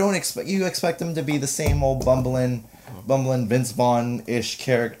you don't expect him to be the same old bumbling Vince Vaughn-ish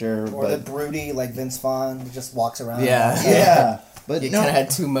character, or the broody like Vince Vaughn who just walks around. Yeah. But he kind of had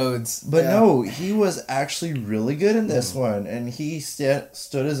two modes. But no, he was actually really good in this one, and he stood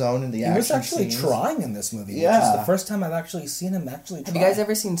his own in the action. He was actually trying in this movie. Yeah, which is the first time I've actually seen him actually. Have you guys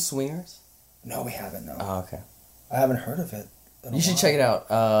ever seen Swingers? No, we haven't. No. Oh, okay. I haven't heard of it. You should check it out.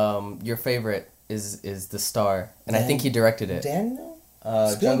 Your favorite is The Star, and I think he directed it. Daniel?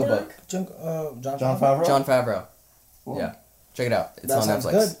 Jungle Book. John Jon Favreau? John Favreau. Cool. Yeah, check it out. It's That on sounds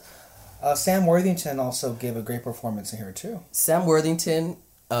Netflix. good. Sam Worthington also gave a great performance in here too. Sam Worthington.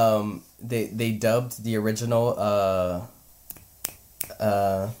 They dubbed the original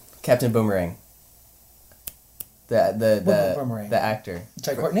Captain Boomerang. Boomerang. The actor.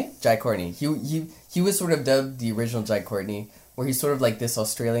 Jai Courtney? Jai Courtney. He was sort of dubbed the original Jai Courtney, where he's sort of like this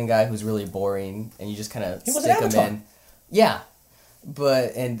Australian guy who's really boring, and you just kind of He was stick in him Avatar. in. Yeah,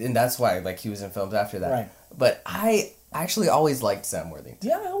 but and that's why like he was in films after that. Right. But I actually always liked Sam Worthington.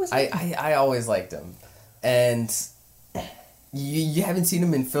 Yeah, I always liked him. I always liked him, and you haven't seen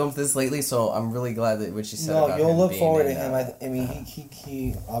him in films this lately, so I'm really glad that what you said No, about you'll him look being forward to in, him. I mean,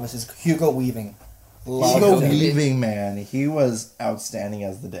 he obviously is Hugo Weaving. Hugo Loved him. Weaving, man, he was outstanding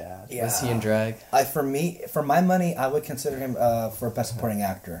as the dad. Yeah. Was he in drag? For my money, I would consider him for best supporting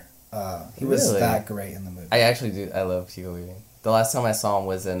actor. He was Really? that great in the movie. I actually do. I love Hugo Weaving. The last time I saw him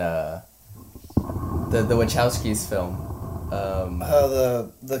was in the Wachowskis film,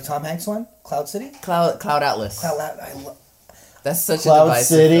 the Tom Hanks one, Cloud City. Cloud Atlas. Cloud. That's such Cloud a divisive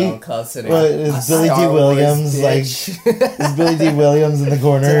City? film. Cloud City. What, is A Billy D. Star Williams Wars, like? bitch. Is Billy D. Williams in the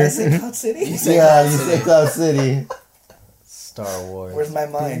corner? Did I say Cloud City? Yeah, you said Cloud City. Star Wars. Where's my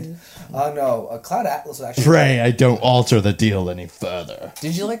mind? Oh no, Cloud Atlas was actually. Pray I don't alter the deal any further.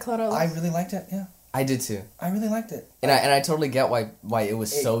 Did you like Cloud Atlas? I really liked it. Yeah, I did too, I really liked it. and I totally get why it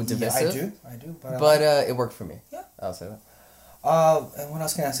was so divisive. Yeah, I do. But it worked for me. Yeah. I'll say that. And what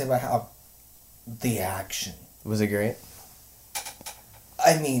else can I say about how the action? Was it great?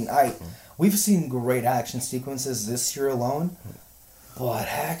 I mean, we've seen great action sequences this year alone, but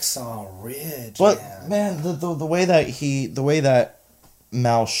Hacksaw Ridge, But man. man, the way that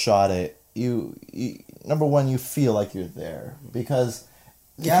Mal shot it, you number one, you feel like you're there because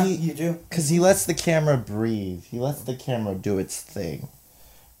You do. because he lets the camera breathe. He lets the camera do its thing,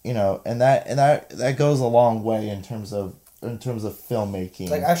 and that goes a long way in terms of filmmaking.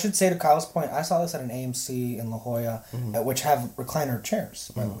 Like I should say to Kyle's point, I saw this at an AMC in La Jolla, which have recliner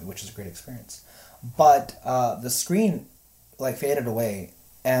chairs, by the way, which is a great experience. But the screen like faded away,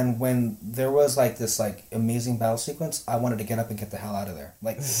 and when there was like this like amazing battle sequence, I wanted to get up and get the hell out of there.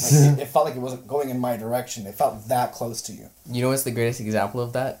 Like it felt like it wasn't going in my direction. It felt that close to you. You know what's the greatest example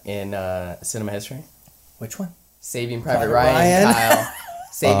of that in cinema history? Which one? Saving Private Private Ryan. Ryan. Kyle.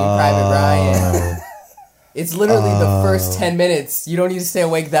 Saving Private Ryan. It's literally the first 10 minutes. You don't need to stay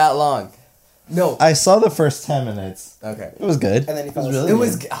awake that long. No. I saw the first 10 minutes. Okay. It was good. And then he it was fell really asleep. It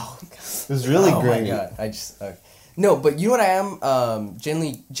was. good. Oh, God. It was really Oh great. my God. I just. Okay. No, but you know what I am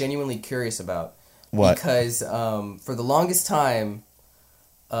genuinely curious about? What? Because for the longest time,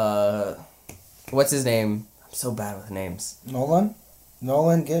 what's his name? I'm so bad with names.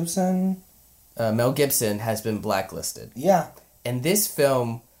 Nolan Gibson. Mel Gibson has been blacklisted. Yeah. And this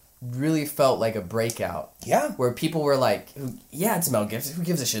film really felt like a breakout. Yeah. Where people were like, yeah, it's Mel Gibson. Who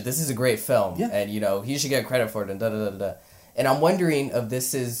gives a shit? This is a great film. Yeah. And, he should get credit for it and da-da-da-da. And I'm wondering if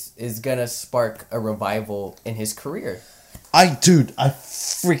this is going to spark a revival in his career. I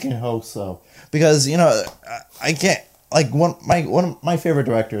freaking hope so. Because, I can't, like, one of my favorite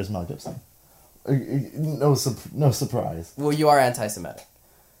directors is Mel Gibson. No surprise. Well, you are anti-Semitic.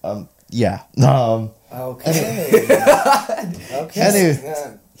 Yeah. Okay. Okay.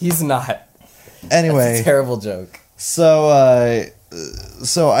 Anyway. He's not. Anyway. That's a terrible joke. So I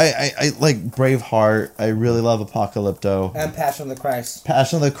like Braveheart. I really love Apocalypto. And Passion of the Christ.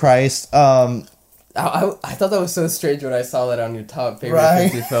 Passion of the Christ. I thought that was so strange when I saw that on your top favorite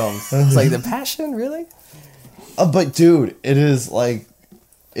Right. 50 films. It's like, The Passion? Really? But dude, it is like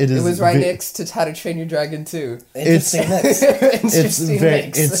it is. It was right next to How to Train Your Dragon 2. Interesting mix. Interesting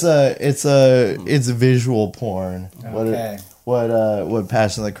mix. It's visual porn. Okay. What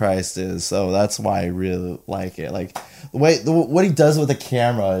Passion of the Christ is. So that's why I really like it. Like what he does with the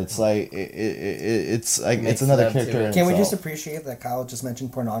camera. It's like it's like it's Makes another love to character. it. In Can we itself. just appreciate that Kyle just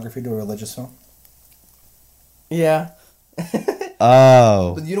mentioned pornography to a religious film? Yeah.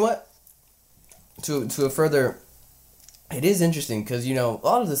 Oh. But you know what? To a further, it is interesting because a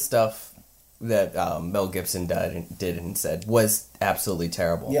lot of the stuff that Mel Gibson did and said was absolutely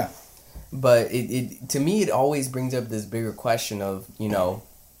terrible. Yeah. But it to me it always brings up this bigger question of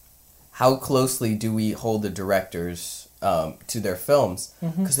how closely do we hold the directors to their films?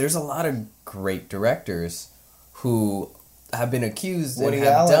 Because there's a lot of great directors who have been accused Woody and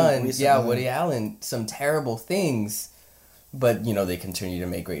have Allen done recently. Woody Allen some terrible things, but they continue to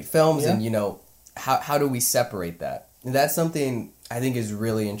make great films. Yeah. And how do we separate that? And that's something I think is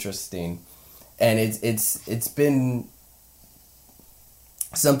really interesting. and it's been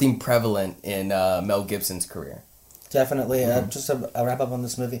something prevalent in Mel Gibson's career. Definitely. Just a wrap up on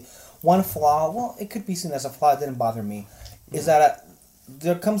this movie. One flaw, well, it could be seen as a flaw. It didn't bother me. Is that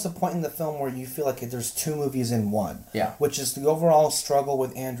there comes a point in the film where you feel like there's two movies in one. Yeah. Which is the overall struggle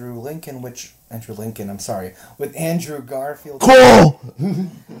with with Andrew Garfield. Coral!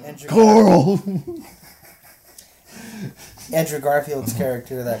 Coral! Andrew Garfield's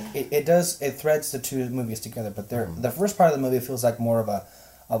character, that it threads the two movies together, but the first part of the movie feels like more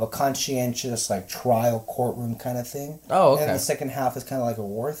of a conscientious, like, trial courtroom kind of thing. Oh, okay. And the second half is kind of like a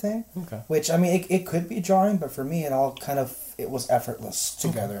war thing. Okay. Which, I mean, it could be jarring, but for me, it was effortless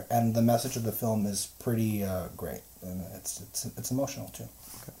together. Okay. And the message of the film is pretty great. And it's emotional, too.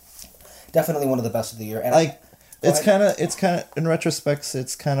 Okay. Definitely one of the best of the year. And it's kind of, in retrospect,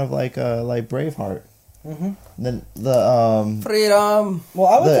 it's kind of like Braveheart. Mm-hmm. Then Freedom! Well,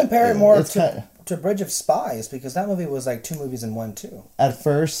 I would compare it more to Bridge of Spies, because that movie was like two movies in one too. At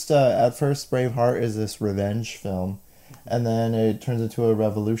first, Braveheart is this revenge film, and then it turns into a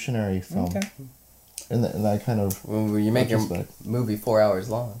revolutionary film. Okay. And that kind of... Well, you make your movie 4 hours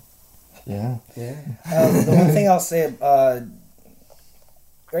long. Yeah. Yeah. The one thing I'll say,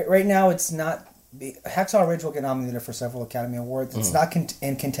 right now it's not... Hacksaw Ridge will get nominated for several Academy Awards. It's not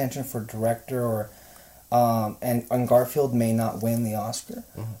in contention for director or... and Garfield may not win the Oscar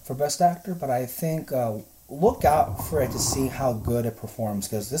for Best Actor, but I think look out for it to see how good it performs,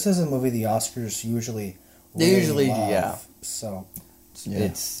 because this is a movie the Oscars usually love. Yeah. So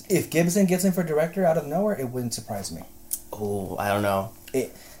it's if Gibson gets in for director out of nowhere, it wouldn't surprise me. Oh, I don't know.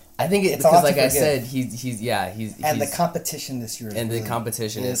 I think it's because, like I said, he's the competition this year is the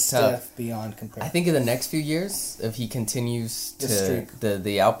competition is tough tough beyond compare. I think in the next few years, if he continues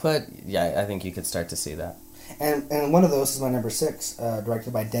the output, I think you could start to see that. And one of those is my number 6,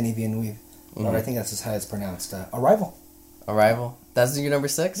 directed by Denis Villeneuve. Or I think that's how it's pronounced. Arrival. Arrival. That's your number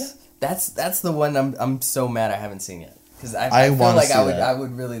 6. Yeah. That's the one I'm so mad I haven't seen yet, because I feel like I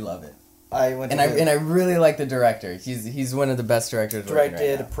would really love it. I really like the director. He's one of the best directors.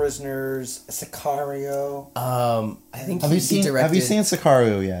 Directed right Prisoners, Sicario. I think Have you seen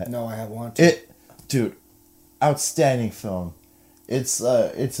Sicario yet? No, I haven't wanted to. Dude, outstanding film. It's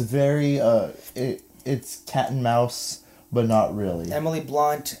very it's cat and mouse, but not really. Emily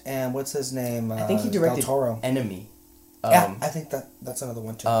Blunt and what's his name? I think he directed Del Toro. Enemy. Yeah, I think that's another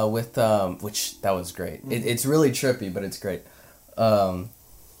one too. With which that was great. Mm-hmm. It's really trippy, but it's great.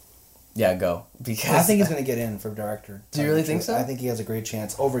 Yeah, go. Because I think he's going to get in for director. Do you really think so? I think he has a great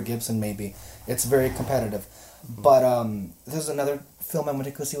chance. Over Gibson, maybe. It's very competitive. Mm-hmm. But there's another film I went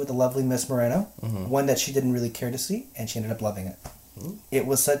to go see with the lovely Miss Moreno. Mm-hmm. One that she didn't really care to see, and she ended up loving it. Mm-hmm. It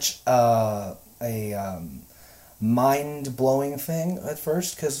was such a mind-blowing thing at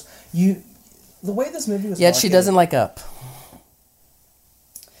first, because the way this movie was marketed... she doesn't like Up.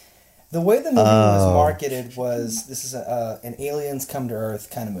 The way the movie was marketed was, this is an aliens come to Earth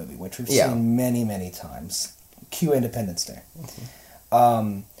kind of movie, which we've seen many, many times. Cue Independence Day.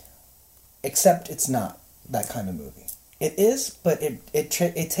 Mm-hmm. Except it's not that kind of movie. It is, but it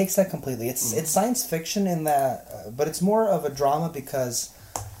takes that completely. It's science fiction in that, but it's more of a drama, because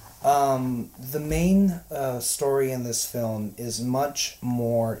the main story in this film is much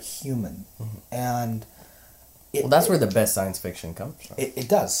more human. Mm-hmm. And... that's where the best science fiction comes from. It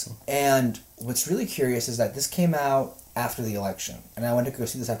does. And what's really curious is that this came out after the election. And I went to go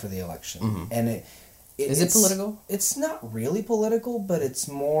see this after the election. Mm-hmm. And is it political? It's not really political, but it's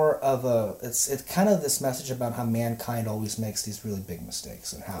more of it's kind of this message about how mankind always makes these really big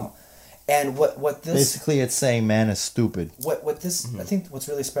mistakes, and how... And what this... Basically, it's saying man is stupid. What this... Mm-hmm. I think what's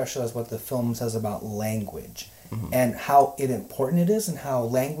really special is what the film says about language. Mm-hmm. And how important it is, and how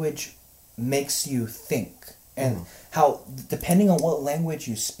language makes you think. And how, depending on what language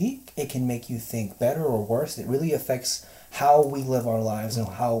you speak, it can make you think better or worse. It really affects how we live our lives and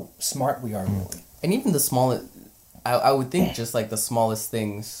how smart we are, really. And even the smallest... I would think just like the smallest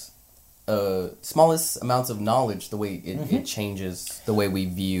things... smallest amounts of knowledge, the way it changes the way we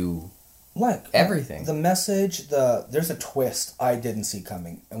view... everything. The message, there's a twist I didn't see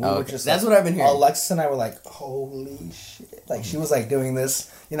coming. And we were just that's what I've been hearing. Alexis and I were like, holy shit. Like, she was like doing this,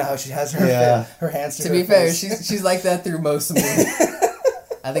 you know how she has her hands to her be fair, she's like that through most of the movie.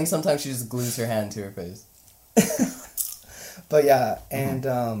 I think sometimes she just glues her hand to her face. But yeah, and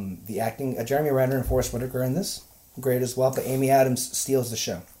the acting, Jeremy Renner and Forrest Whitaker in this, great as well, but Amy Adams steals the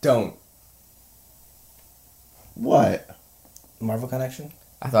show. Don't. What? Marvel Connection?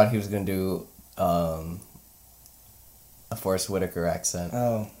 I thought he was going to do a Forrest Whitaker accent.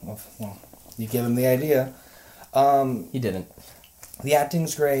 Oh, well, you give him the idea. He didn't. The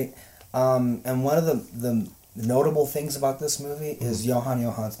acting's great. And one of the notable things about this movie is Johan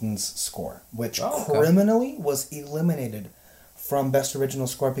Johansson's score, which criminally was eliminated from Best Original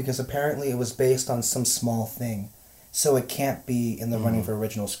Score because apparently it was based on some small thing. So it can't be in the running for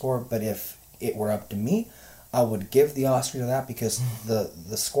original score, but if it were up to me, I would give the Oscar to that because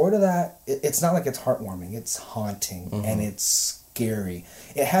the score to that, it's not like it's heartwarming, it's haunting and it's scary.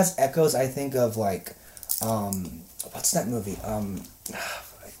 It has echoes, I think, of like, what's that movie?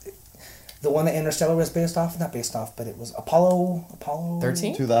 The one that Interstellar was based off, not based off, but it was Apollo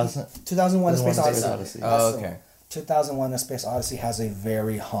 13? 2001 A Space Odyssey. Oh, okay. 2001 A Space Odyssey has a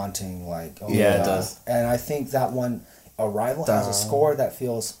very haunting, like... Oh yeah, it does. And I think that one, Arrival, has a score that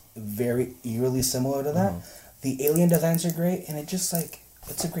feels very eerily similar to that. The alien designs are great, and it just, like,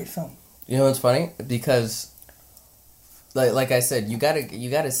 it's a great film. You know what's funny? Because, like I said, you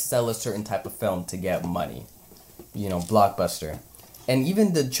gotta sell a certain type of film to get money. You know, blockbuster. And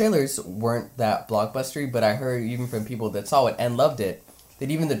even the trailers weren't that blockbustery, but I heard even from people that saw it and loved it, that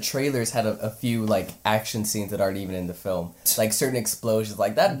even the trailers had a few, like, action scenes that aren't even in the film. Like, certain explosions.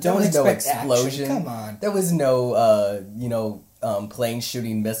 Like, there was no explosion. Action. Come on. There was no, planes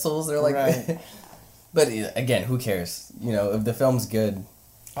shooting missiles. Or like, right. But, again, who cares? You know, if the film's good.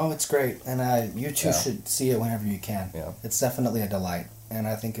 Oh, it's great. And you two should see it whenever you can. Yeah. It's definitely a delight. And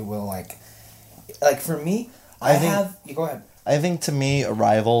I think it will, like for me, you go ahead. I think, to me,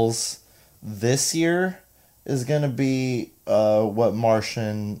 Arrivals this year is going to be what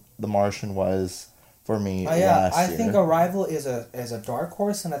The Martian was for me last year. I think Arrival is a dark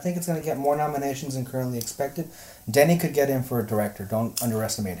horse, and I think it's going to get more nominations than currently expected. Denny could get in for a director. Don't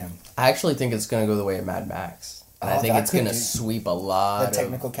underestimate him. I actually think it's going to go the way of Mad Max. And I think it's going to sweep a lot of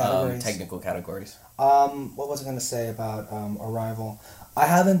technical categories. What was I going to say about Arrival? I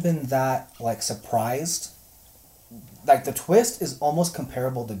haven't been that, like, surprised. Like, the twist is almost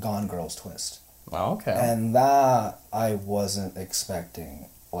comparable to Gone Girl's twist. Oh, okay. And that I wasn't expecting.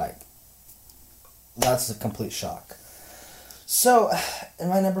 Like, that's a complete shock. So, and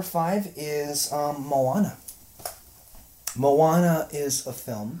my number 5 is Moana. Moana is a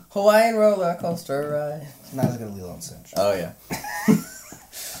film. Hawaiian roller coaster ride. Not as good as Lilo and Stitch. Oh, yeah.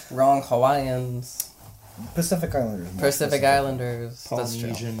 Wrong Hawaiians. Pacific Islanders. Pacific Islanders.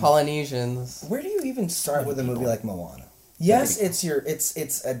 Polynesians. Where do you even start with a movie like Moana? Yes, it's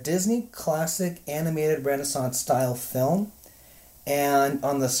a Disney classic animated Renaissance style film, and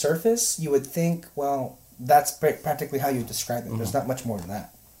on the surface you would think, well, that's practically how you describe it. There's not much more than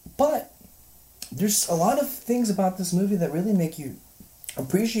that. But there's a lot of things about this movie that really make you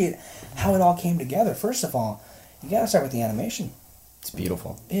appreciate how it all came together. First of all, you gotta start with the animation. It's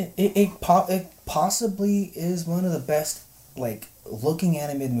beautiful. It possibly is one of the best, like, looking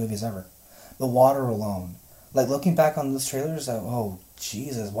animated movies ever. The water alone. Like, looking back on those trailers, oh,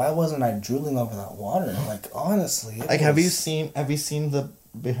 Jesus, why wasn't I drooling over that water? Like, honestly. Have you seen the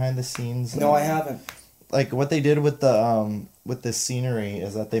behind the scenes? No, I haven't. Like, what they did with the scenery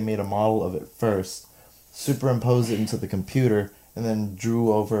is that they made a model of it first, superimposed it into the computer, and then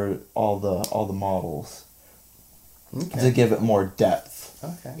drew over all the models. Okay. To give it more depth.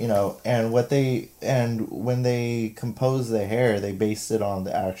 Okay. You know, and when they composed the hair, they based it on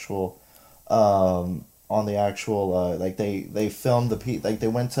the actual like they filmed they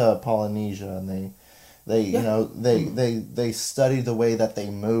went to Polynesia and they studied the way that they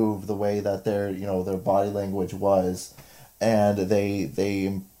move, the way that their body language was, and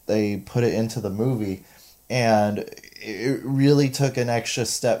they put it into the movie, and it really took an extra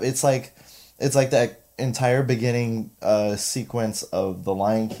step. It's like that entire beginning sequence of The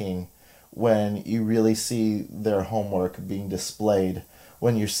Lion King, when you really see their homework being displayed,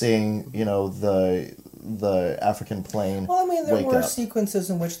 when you're seeing the African plane. Well, I mean, there were sequences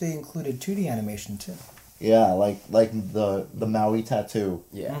in which they included 2D animation too. Yeah, like the Maui tattoo.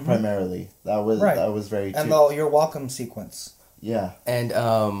 Yeah, primarily that was very. And the You're Welcome sequence. Yeah, and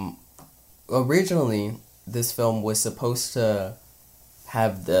originally this film was supposed to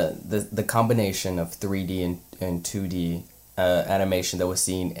have the combination of 3D and 2D animation that was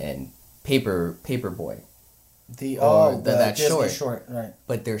seen in Paperboy. That Disney short, right?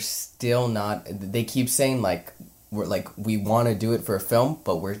 But they're still not. They keep saying we want to do it for a film,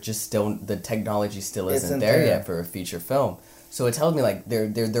 but we're just still, the technology still isn't there yet for a feature film. So it tells me like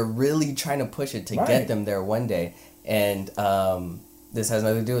they're really trying to push it to get them there one day, and this has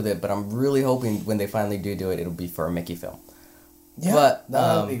nothing to do with it. But I'm really hoping when they finally do it, it'll be for a Mickey film. Yeah, but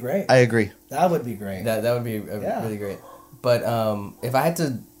that would be great. I agree. That would be great. That would be really great. But if I had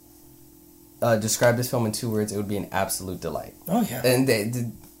to describe this film in 2 words, it would be an absolute delight. Oh yeah. And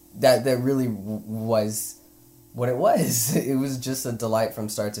that really was what it was. It was just a delight from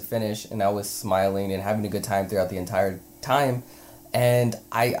start to finish, and I was smiling and having a good time throughout the entire time. And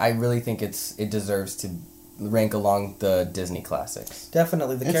I really think it deserves to rank along the Disney classics.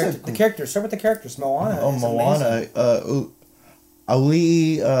 Definitely the characters. Start with the characters. Moana. Oh, is Moana. amazing.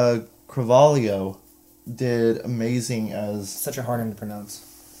 Ali Carvalho did amazing as Such a hard name to pronounce.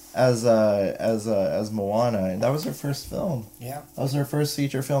 as Moana, and that was her first film. Yeah. That was her first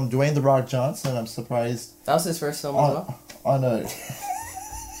feature film. Dwayne The Rock Johnson, I'm surprised That was his first film as well? on a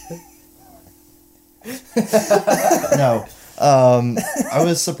no. I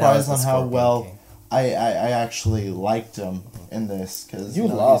was surprised on how well I actually liked him in this because You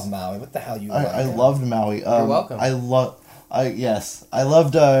love Maui. What the hell you love? I loved Maui. You're welcome. I loved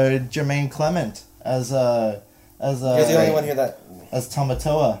Jermaine Clement as You're the only one here that as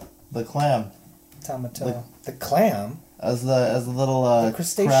Tamatoa the clam Tamatoa. The clam. as the little The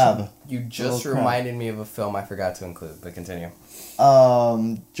crustacean. crab. You just Little crab. reminded me of a film I forgot to include, but continue.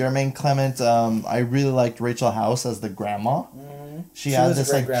 Jermaine Clement. I really liked Rachel House as the grandma. She had was a this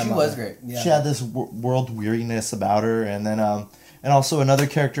great like grandma. She was great. Yeah. she had this world weariness about her, and then and also another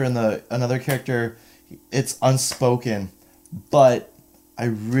character. It's unspoken, but I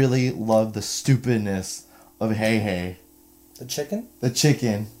really love the stupidness of Hey Hey, The chicken. the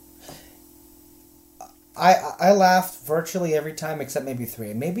chicken. I laughed virtually every time except maybe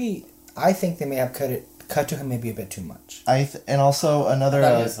 3. Maybe I think they may have cut to him maybe a bit too much. And also another.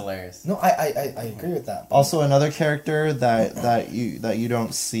 That was hilarious. No, I agree with that. Also, another character that you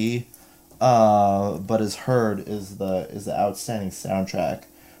don't see, but is heard is the outstanding soundtrack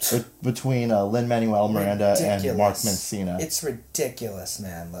between Lin-Manuel Miranda and Mark Mencina. It's ridiculous,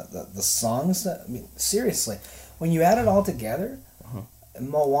 man. The songs. I mean, seriously, when you add it all together,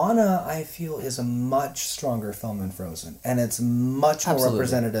 Moana, I feel, is a much stronger film than Frozen, and it's much more Absolutely.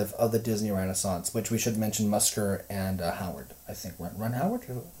 representative of the Disney Renaissance, which we should mention Musker and Howard. I think Ron Howard.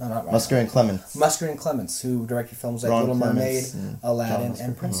 No, not Ron. Musker and Clements. Musker and Clements, who directed films like Ron Little Clements Mermaid, and Aladdin, John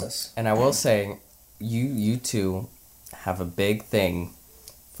and Musker. Princess. And I will say, you two have a big thing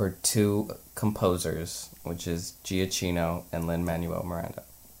for 2 composers, which is Giacchino and Lin-Manuel Miranda.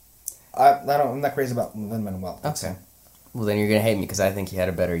 I'm not crazy about Lin-Manuel. Okay. Well, then you're going to hate me because I think he had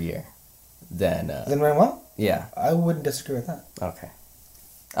a better year than... Lin-Manuel? yeah. I wouldn't disagree with that. Okay.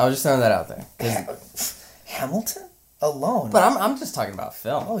 I was just throwing that out there. 'Cause- Hamilton alone. But I'm just talking about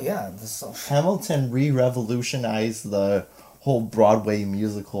film. Oh yeah, Hamilton re-revolutionized the whole Broadway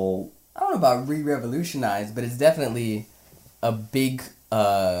musical. I don't know about re-revolutionized, but it's definitely a big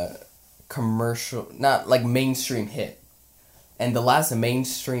commercial, not like mainstream hit. And the last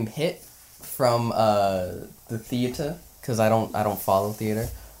mainstream hit from the theater, because I don't follow theater,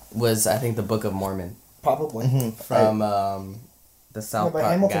 was I think the Book of Mormon probably. from the South Yeah, but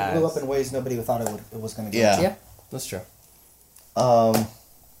Park Hamilton guys. blew up in ways nobody thought it was going to get. Yeah. Yeah, that's true.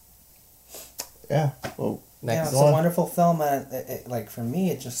 Yeah. Well, Yeah, Next it's a wonderful film, and like for me,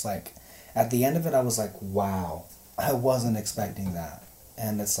 it just like at the end of it, I was like, wow, I wasn't expecting that,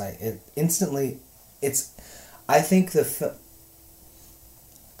 and it's like it instantly, it's, I think collect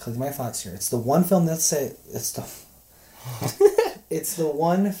my thoughts here. It's the one film it's the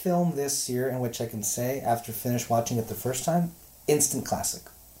one film this year in which I can say after finish watching it the first time, instant classic.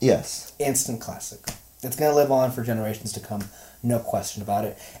 yes. Instant classic. It's going to live on for generations to come, no question about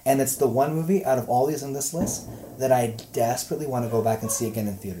it. And it's the one movie out of all these on this list that I desperately want to go back and see again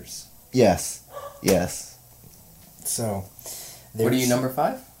in theaters. Yes. Yes. So, What are you, number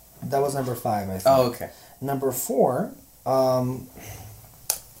 5? That was number 5, I think. Oh, okay. Number 4,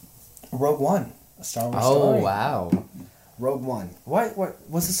 Rogue One, a Star Wars Oh, story. wow. Rogue One. What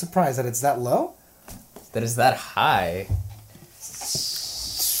was the surprise that it's that low? That is that high.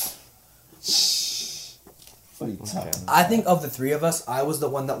 What are you talking about? I think of the 3 of us, I was the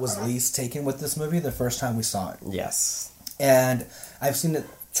one that was least taken with this movie the first time we saw it. Yes. And I've seen it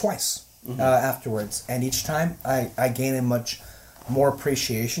twice afterwards, and each time I gain a much more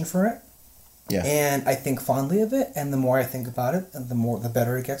appreciation for it. Yeah. And I think fondly of it, and the more I think about it, the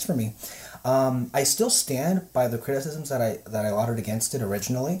better it gets for me. I still stand by the criticisms that I lauded against it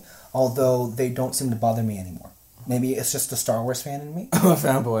originally, although they don't seem to bother me anymore. Maybe it's just a Star Wars fan in me. I'm a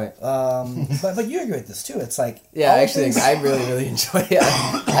fanboy. But you agree with this too. It's like Yeah, all actually, things- I really enjoy it.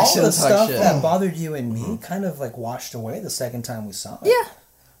 I all shouldn't the talk stuff shit. that bothered you and me kind of like washed away the second time we saw it. Yeah,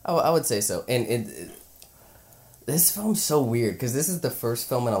 I would say so. And this film's so weird because this is the first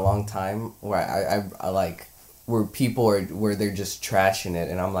film in a long time where I like where people are where they're just trashing it,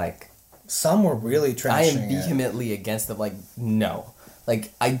 and I'm like, Some were really trashing I am it. vehemently against them. Like, no,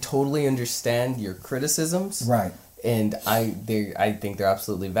 like I totally understand your criticisms, Right. and I think they're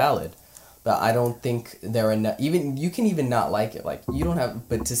absolutely valid, but I don't think there are enough. Even you can even not like it. Like you don't have,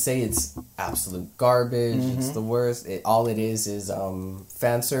 but to say it's absolute garbage, it's the worst. All it is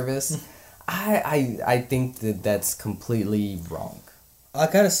fan service. I think that's completely wrong. I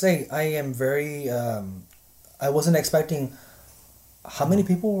gotta say, I am very. I wasn't expecting how many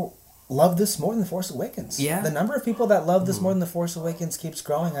people love this more than The Force Awakens. Yeah. The number of people that love this more than The Force Awakens keeps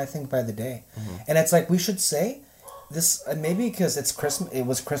growing, I think, by the day. And it's like, we should say this, maybe because it's Christmas, it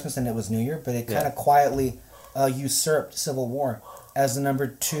was Christmas and it was New Year, but it kind of quietly usurped Civil War as the number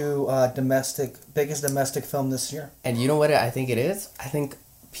 2 biggest domestic film this year. And you know what I think it is? I think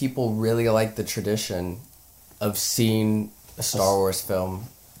people really like the tradition of seeing a Star Wars film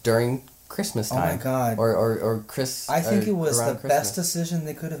during Christmas time. Oh my God. Or Chris. I think it was the Christmas. best decision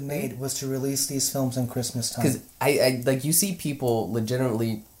they could have made was to release these films in Christmas time. Because I like you see people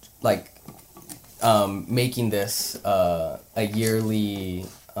legitimately like making this a yearly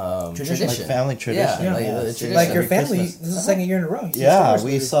tradition. Like family tradition. Yeah, Yeah. the tradition. Like your family, Christmas. this is the second year in a row. Yeah,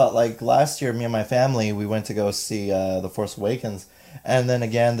 we saw, like, last year, me and my family, we went to go see The Force Awakens, and then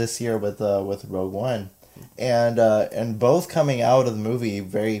again this year with Rogue One, and both coming out of the movie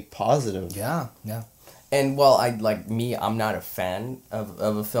very positive. Yeah. And while I'm not a fan of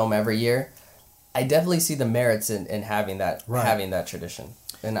a film every year, I definitely see the merits in having that tradition,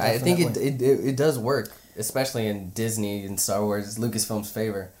 and Definitely. I think it does work, especially in Disney and Star Wars, Lucasfilm's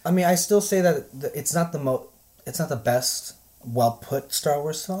favor. I mean, I still say that it's not the best well put Star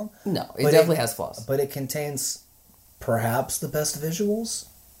Wars film. No, it But definitely has flaws. But it contains perhaps the best visuals,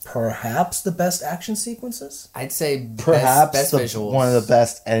 perhaps the best action sequences. I'd say Perhaps best visuals, one of the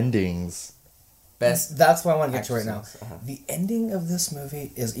best endings. best. That's what I want to get to right now. action scenes. The ending of this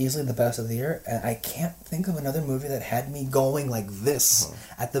movie is easily the best of the year, and I can't think of another movie that had me going like this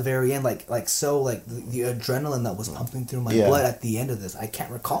at the very end, like the adrenaline that was pumping through my blood at the end of this. I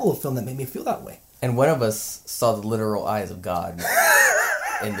can't recall a film that made me feel that way. And one of us saw the literal eyes of God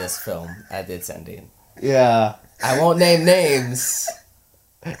in this film at its ending. Yeah. I won't name names.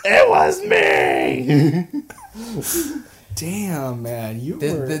 It was me! Damn, man,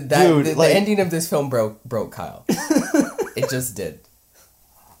 The ending of this film broke Kyle. It just did.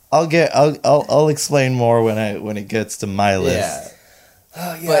 I'll explain more when it gets to my list. Yeah.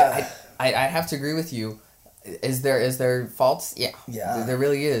 Oh yeah. But I have to agree with you. Is there faults? Yeah. Yeah. There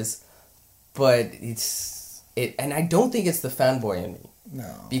really is. But and I don't think it's the fanboy in me. No.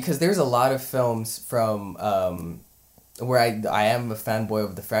 Because there's a lot of films from where I am a fanboy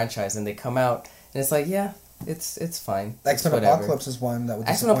of the franchise, and they come out and it's like, yeah, it's fine. X-Men Apocalypse is one that would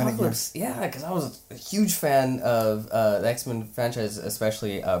X-Men disappoint Apocalypse, yeah, because I was a huge fan of the X-Men franchise,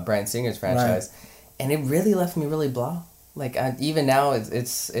 especially Bryan Singer's franchise, and it really left me really blah. Like even now,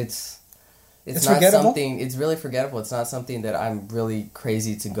 it's not forgettable? something. It's really forgettable. It's not something that I'm really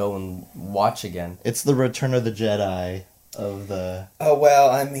crazy to go and watch again. It's the Return of the Jedi of the... Oh well,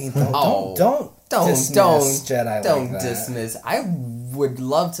 I mean, don't dismiss Jedi. Don't like that. dismiss. I would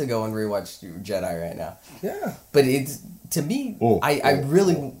love to go and rewatch Jedi right now. Yeah. But it's to me, I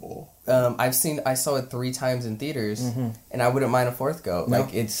saw it 3 times in theaters, and I wouldn't mind a 4th go. No.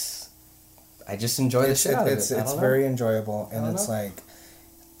 Like I just enjoy the shit out of it. It's very enjoyable, and it's like,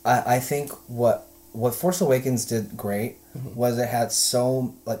 I think what Force Awakens did great was it had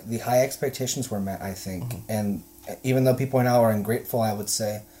the high expectations were met. I think, and even though people now are ungrateful, I would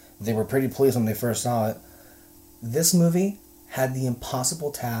say they were pretty pleased when they first saw it. This movie had the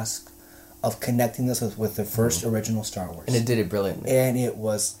impossible task of connecting this with the first original Star Wars. And it did it brilliantly. And it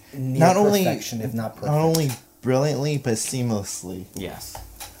was near perfection, if not perfect. Not only brilliantly, but seamlessly. Yes.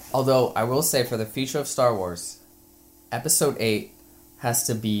 Although, I will say, for the future of Star Wars, Episode 8 has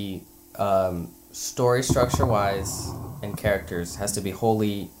to be, story structure-wise and characters, has to be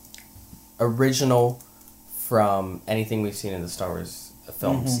wholly original from anything we've seen in the Star Wars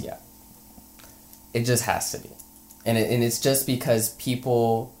films yet. It just has to be. And it's just because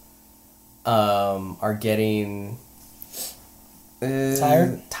people are getting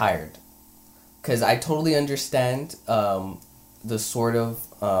tired. Because I totally understand the sort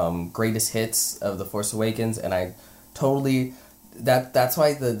of greatest hits of The Force Awakens, and I totally... That's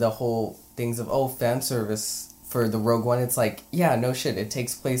why the whole things of, fan service for the Rogue One, it's like, yeah, no shit, it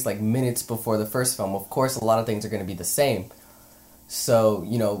takes place like minutes before the first film. Of course, a lot of things are going to be the same. So,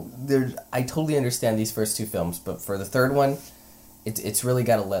 I totally understand these first 2 films, but for the third one, it's really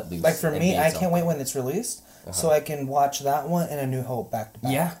got to let loose. Like for me, I can't wait when it's released, so I can watch that one and A New Hope back to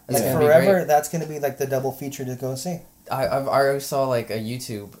back. Yeah, like forever. That's going to be like the double feature to go see. I already saw like a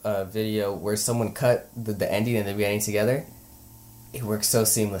YouTube video where someone cut the ending and the beginning together. It works so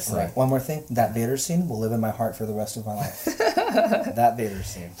seamlessly. Right. One more thing. That Vader scene will live in my heart for the rest of my life. That Vader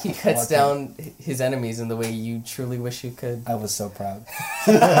scene. He cuts down his enemies in the way you truly wish you could. I was so proud.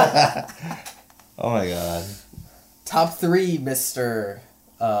 Oh my god. Top 3, Mr.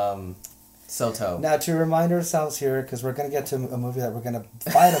 Soto. Now, to remind ourselves here, because we're going to get to a movie that we're going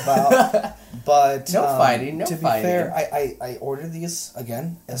to fight about, but No fighting, no to be fighting. fair, I ordered these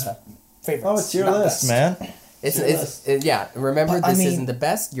again as favorites. Oh, it's your not list, best. man. Yeah, remember, But, I this mean, isn't the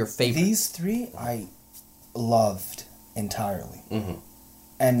best, your favorite. These 3 I loved entirely. Mm-hmm.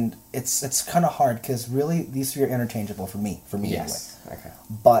 And it's kind of hard, because really, these 3 are interchangeable for me Yes. anyway. Okay.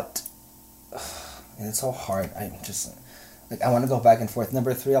 But it's so hard. I just... Like, I want to go back and forth.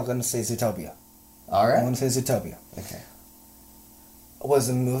 Number 3, I'm going to say Zootopia. All right. I'm going to say Zootopia. Okay. Was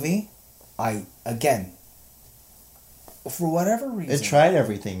a movie, again, for whatever reason... It tried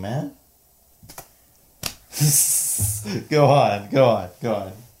everything, man. Go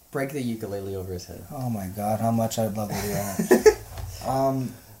on. Break the ukulele over his head. Oh my god, how much I'd love to do that.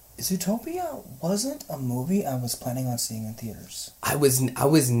 Zootopia wasn't a movie I was planning on seeing in theaters. I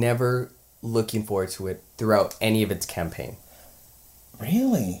was never looking forward to it throughout any of its campaign.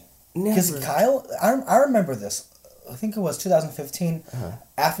 Really? Because Never. Kyle, I remember this. I think it was 2015,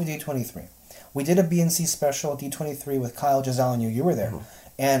 after D23. We did a BNC special D23 with Kyle, Giselle, and you. You were there.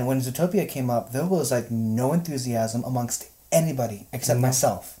 And when Zootopia came up, there was like no enthusiasm amongst anybody except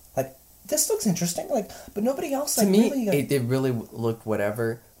myself. Like, this looks interesting. Like, but nobody else. To Like, me, really, it really looked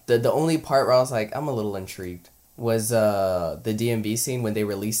whatever. The only part where I was like, I'm a little intrigued was the DMV scene when they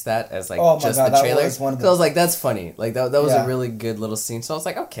released that as like Oh my just God, the that trailer. was one of So the- I was like, that's funny. Like that was Yeah. a really good little scene. So I was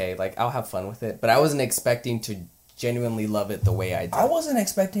like, okay, like I'll have fun with it. But I wasn't expecting to genuinely love it the way I did. I wasn't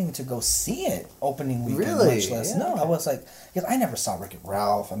expecting to go see it opening weekend. Really? Much less. Yeah. No, I was like, because I never saw Wreck-It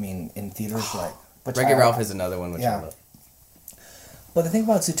Ralph. I mean, in theaters, like. But Wreck-It Ralph is another one which I Yeah. love. But the thing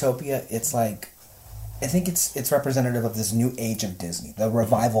about Zootopia, it's like, I think it's representative of this new age of Disney, the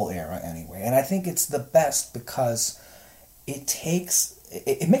revival era anyway. And I think it's the best because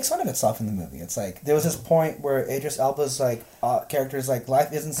it makes fun of itself in the movie. It's like, there was this point where Idris Elba's like, character is like,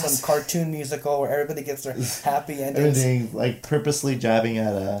 life isn't some cartoon musical where everybody gets their happy endings. Everything like purposely jabbing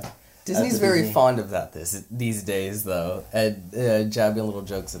at Disney's at the very Disney. fond of that these days, though, at jabbing little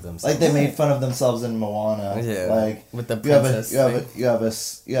jokes at themselves. Like they made fun of themselves in Moana. Yeah, Like with the you have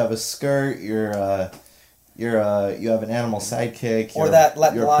princess you have a skirt. You have an animal sidekick. Or you're- that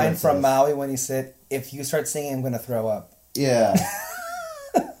you're a line princess. from Maui when he said, if you start singing, I'm going to throw up. Yeah.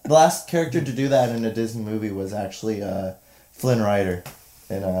 The last character to do that in a Disney movie was actually Flynn Rider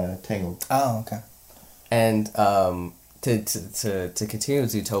in Tangled. Oh, okay. And to continue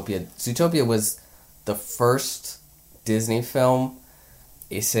with Zootopia was the first Disney film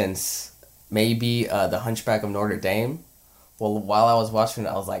since maybe The Hunchback of Notre Dame. Well, while I was watching it,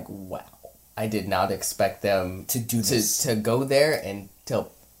 I was like, wow, I did not expect them To do this. to go there and to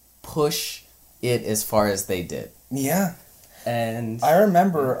push it as far as they did. Yeah. And I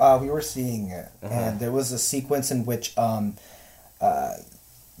remember we were seeing it, and there was a sequence in which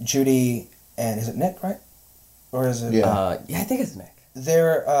Judy and is it Nick, right? Or is it? Yeah. I think it's Nick.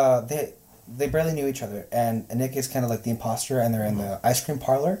 They barely knew each other, and Nick is kind of like the imposter, and they're in the ice cream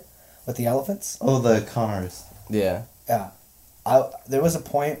parlor with the elephants. Oh, the Connors. Yeah. Yeah, there was a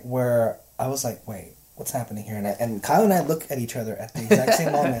point where I was like, wait, what's happening here? And Kyle and I look at each other at the exact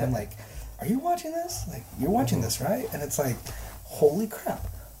same moment. I'm like, are you watching this? Like, you're watching this, right? And it's like, holy crap.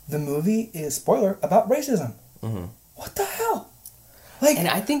 The movie is, spoiler, about racism. Mm-hmm. What the hell? Like, And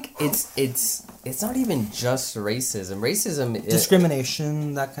I think it's not even just racism. Racism is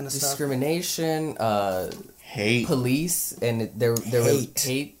discrimination, that kind of stuff. discrimination, Hate. police, and there Hate.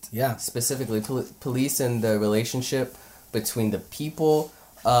 hate. Yeah. Specifically, police and the relationship between the people.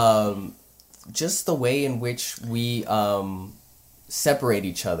 Just the way in which we separate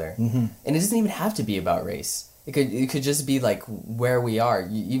each other, and it doesn't even have to be about race. It could just be like where we are.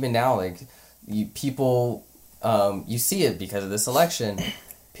 Even now, like people, you see it because of this election.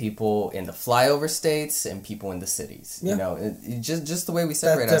 People in the flyover states and people in the cities. Yeah. You know, it just the way we that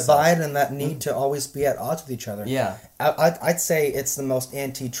separate divide ourselves. and that need to always be at odds with each other. Yeah. I'd say it's the most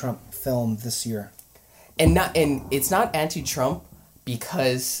anti-Trump film this year. And it's not anti-Trump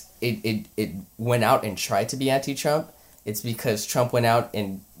because it went out and tried to be anti-Trump. It's because Trump went out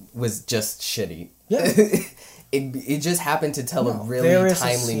and was just shitty. Yeah. It just happened to tell a There really is a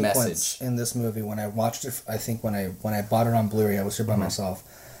timely sequence message. in this movie when I watched it. I think when I bought it on Blu-ray, I was here by myself,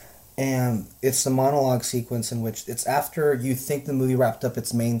 and it's the monologue sequence in which it's after you think the movie wrapped up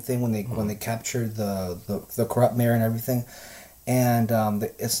its main thing when they captured the corrupt mayor and everything, and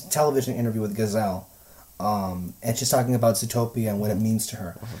it's a television interview with Gazelle. and she's talking about Zootopia and what it means to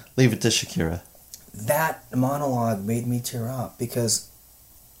her. Leave it to Shakira. That monologue made me tear up because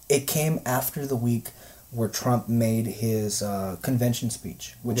it came after the week where Trump made his convention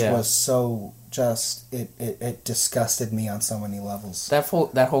speech, which was so just it disgusted me on so many levels. That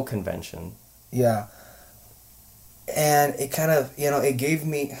whole convention. Yeah, and it kind of it gave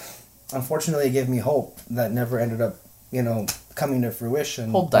me, unfortunately, it gave me hope that never ended up coming to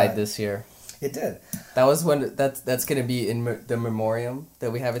fruition. Hope died this year. It did. That was when that's gonna be in the memoriam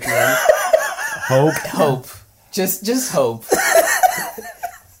that we have at the end. Hope. Just hope.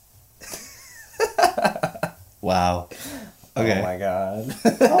 Wow. Okay. Oh my god.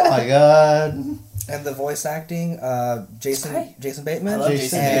 Oh my god. And the voice acting, Jason Bateman, I love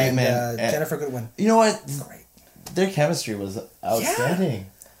Jason and Bateman. Jennifer Goodwin. You know what? Great. Their chemistry was outstanding.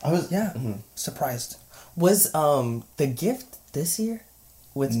 I was Surprised. Was The Gift this year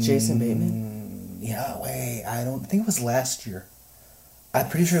with Jason Bateman? Yeah, wait, I don't think it was last year. I'm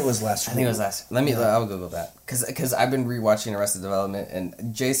pretty sure it was last year. I think it was last. I'll Google that because I've been rewatching Arrested Development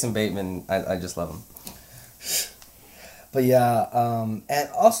and Jason Bateman. I just love him. But yeah, and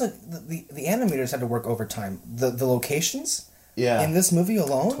also the animators had to work overtime. The locations in this movie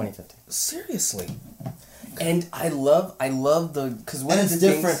alone, 2015. Seriously. And I love the because one and of it's the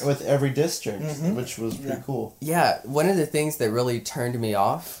different things, with every district, which was pretty cool. Yeah, one of the things that really turned me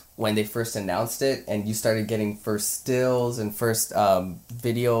off when they first announced it, and you started getting first stills and first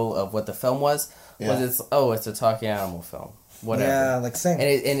video of what the film was it's a talking animal film, whatever. Yeah, like Sing. And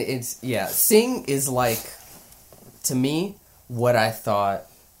it's Sing is like, to me, what I thought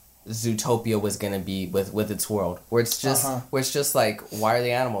Zootopia was gonna be with its world, where it's just like, why are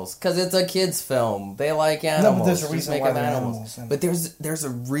the animals? Because it's a kids' film. They like animals. No, but there's a Just reason make why them they're animals. But there's a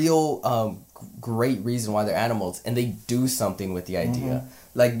real great reason why they're animals, and they do something with the idea.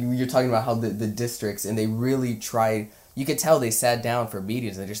 Like you're talking about how the districts, and they really tried. You could tell they sat down for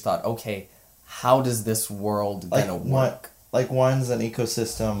meetings and they just thought, okay, how does this world gonna work? Like one's an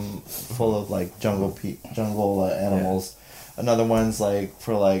ecosystem full of like jungle animals. Yeah. Another one's like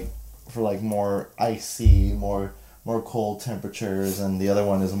for more icy, more cold temperatures, and the other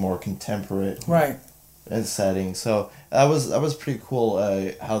one is a more contemporary setting. So that was pretty cool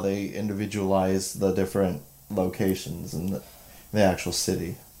how they individualized the different locations and the actual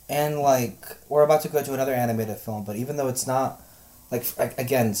city. And like we're about to go to another animated film, but even though it's not like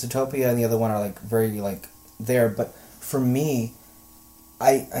again, Zootopia and the other one are like very like there, but for me,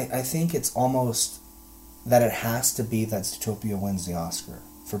 I think it's almost that it has to be that Zootopia wins the Oscar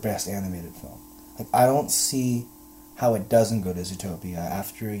for Best Animated Film. Like I don't see how it doesn't go to Zootopia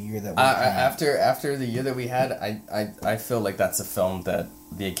after a year that we had. After the year that we had, I feel like that's a film that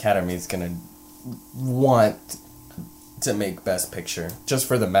the Academy is gonna want to make Best Picture just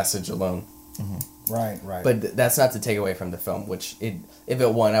for the message alone. Right. But that's not to take away from the film, which if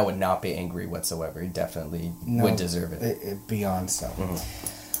it won, I would not be angry whatsoever. It definitely would deserve it. Beyond so.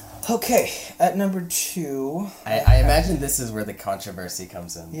 Okay, at number 2... I imagine this is where the controversy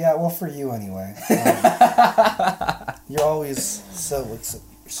comes in. Yeah, well, for you anyway. You're always so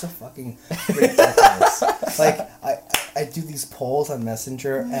fucking ridiculous. Like, I do these polls on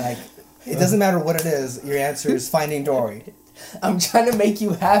Messenger, and it doesn't matter what it is, your answer is Finding Dory. I'm trying to make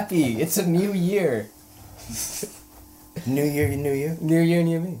you happy. It's a new year. New year, new you? New year,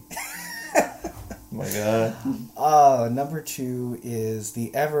 new me. Oh my god. Number 2 is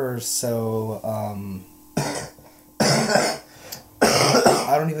the ever so,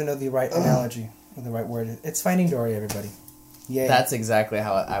 I don't even know the right analogy, or the right word. It's Finding Dory, everybody. Yay. That's exactly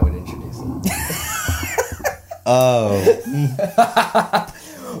how I would introduce it. Oh.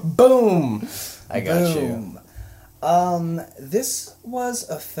 Boom! I got you. This was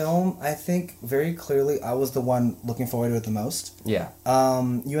a film, I think, very clearly, I was the one looking forward to it the most. Yeah.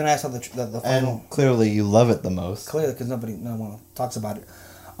 You and I saw the final... And clearly you love it the most. Clearly, because no one talks about it.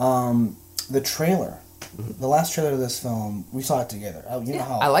 The trailer. The last trailer of this film, we saw it together. You know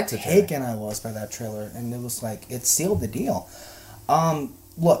how I liked the trailer. taken I was by that trailer, and it was like, it sealed the deal.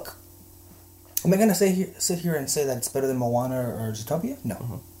 Look, am I going to sit here and say that it's better than Moana or Zootopia?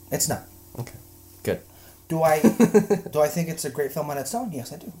 No, it's not. Okay, good. Do I think it's a great film on its own?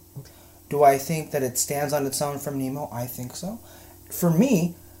 Yes, I do. Do I think that it stands on its own from Nemo? I think so. For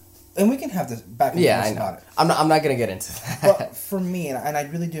me, and we can have this back and forth about it. I'm not gonna get into that. But for me, and I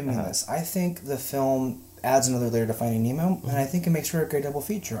really do mean this, I think the film adds another layer to Finding Nemo, and I think it makes for a great double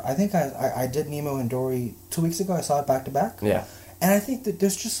feature. I think I did Nemo and Dory 2 weeks ago. I saw it back to back. Yeah. And I think that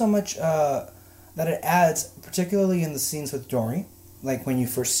there's just so much that it adds, particularly in the scenes with Dory. Like when you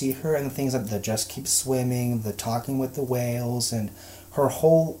first see her and the things that just keep swimming, the talking with the whales, and her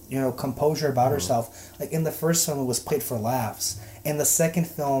whole, composure about herself. Like in the first film, it was played for laughs. In the second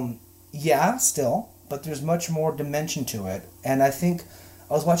film, yeah, still, but there's much more dimension to it. And I think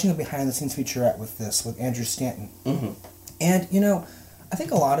I was watching a behind-the-scenes featurette with Andrew Stanton. Mm-hmm. And, I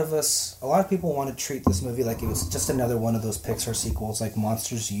think a lot of people want to treat this movie like it was just another one of those Pixar sequels like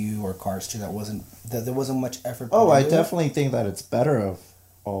Monsters U or Cars 2 that there wasn't much effort put I into it. definitely think that it's better of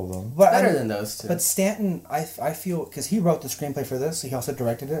all of them. But Better than those two. But Stanton, I feel, because he wrote the screenplay for this, he also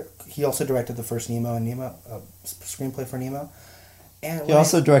directed it. He also directed the first Nemo screenplay for Nemo. And He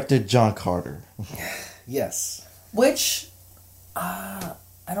also directed John Carter. yes, Which, I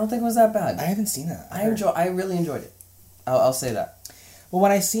don't think was that bad. I haven't seen that. I really enjoyed it. I'll say that. But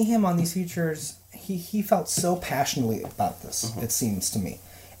when I see him on these features, he felt so passionately about this. Mm-hmm. It seems to me,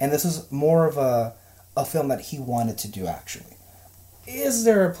 and this is more of a film that he wanted to do. Actually, is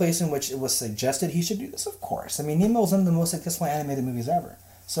there a place in which it was suggested he should do this? Of course. I mean, Nemo was one of the most successful animated movies ever,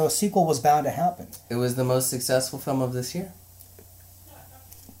 so a sequel was bound to happen. It was the most successful film of this year.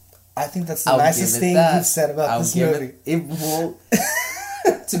 I think that's the I'll nicest give it thing that. you've said about this movie. It will.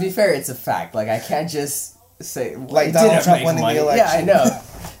 To be fair, it's a fact. Like I can't just say Like it Donald didn't Trump make winning the money. election. Yeah, I know.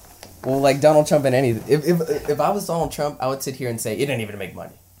 Well, like Donald Trump and anything. If I was Donald Trump, I would sit here and say it didn't even make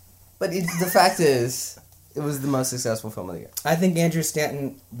money. But the fact is, it was the most successful film of the year. I think Andrew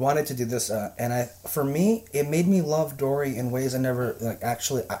Stanton wanted to do this, and for me, it made me love Dory in ways I never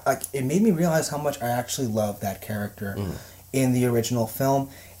actually. It made me realize how much I actually love that character in the original film,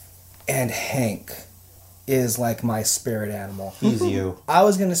 and Hank is like my spirit animal. He's you. I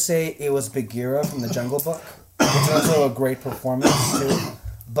was gonna say it was Bagheera from the Jungle Book, which is also a great performance too.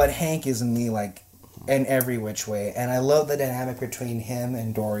 But Hank is me like in every which way, and I love the dynamic between him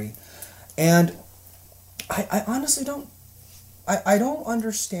and Dory, and I honestly don't. I don't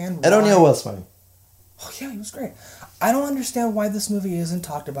understand. Ed O'Neill was funny. Oh yeah, he was great. I don't understand why this movie isn't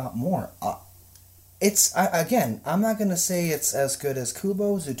talked about more. Again, I'm not gonna say it's as good as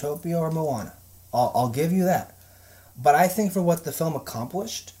Kubo, Zootopia, or Moana. I'll give you that, but I think for what the film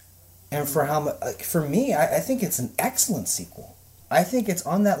accomplished, and for how much, for me, I think it's an excellent sequel. I think it's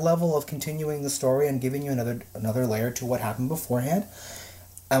on that level of continuing the story and giving you another layer to what happened beforehand.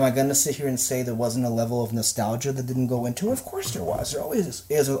 Am I going to sit here and say there wasn't a level of nostalgia that didn't go into it? Of course there was. There always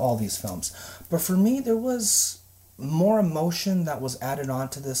is with all these films. But for me, there was more emotion that was added on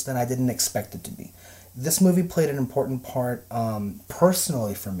to this than I didn't expect it to be. This movie played an important part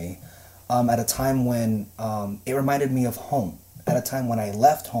personally for me at a time when it reminded me of home. At a time when I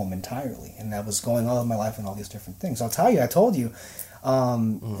left home entirely, and I was going all of my life and all these different things. I'll tell you, I told you,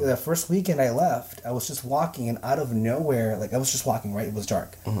 the first weekend I left, I was just walking, and out of nowhere, I was just walking, right? It was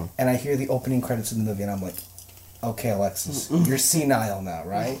dark. And I hear the opening credits of the movie, and I'm like, okay, Alexis, you're senile now,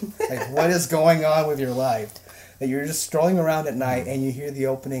 right? What is going on with your life? That you're just strolling around at night, and you hear the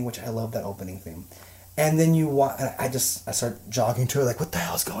opening, which I love that opening theme. And then you walk, and I start jogging to it, what the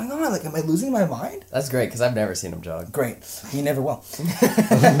hell's going on? Am I losing my mind? That's great, because I've never seen him jog. Great. You never will.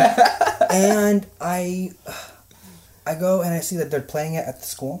 And I go and I see that they're playing it at the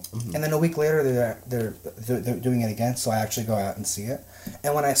school, and then a week later they're doing it again. So I actually go out and see it.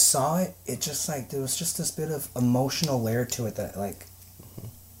 And when I saw it, it just there was just this bit of emotional layer to it that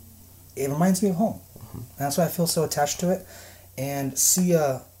it reminds me of home. And that's why I feel so attached to it. And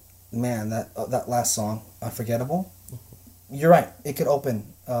Sia, man, that last song, Unforgettable. You're right. It could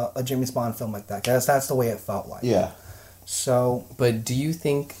open a James Bond film like that. That's the way it felt like. Yeah. So, but do you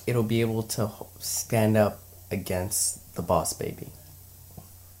think it'll be able to stand up against The Boss Baby?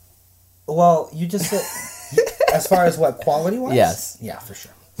 Well, you just said, as far as what, quality-wise? Yes. Yeah, for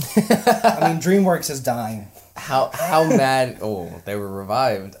sure. I mean, DreamWorks is dying. How mad? Oh, they were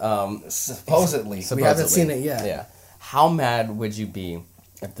revived. Supposedly. We haven't seen it yet. Yeah. How mad would you be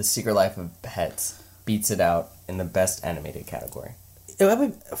if The Secret Life of Pets beats it out in the best animated category? It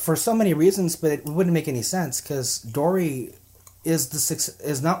would, for so many reasons, but it wouldn't make any sense because Dory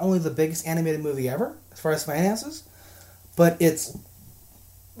is not only the biggest animated movie ever as far as finances, but it's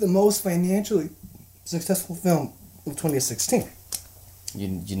the most financially successful film of 2016.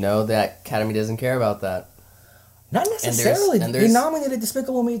 You know that Academy doesn't care about that. Not necessarily. And They nominated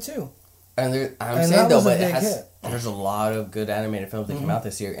Despicable Me too. I'm And saying that though, was a but big hit. there's a lot of good animated films that came out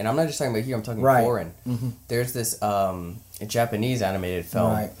this year, and I'm not just talking about here. I'm talking Right. foreign. There's this Japanese animated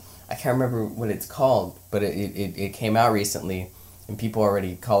film. Right. I can't remember what it's called, but it came out recently, and people are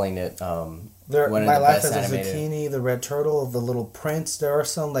already calling it one of My the Life best as a animated. Zucchini, The Red Turtle, The Little Prince. There are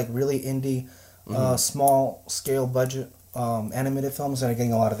some really indie, small scale budget animated films that are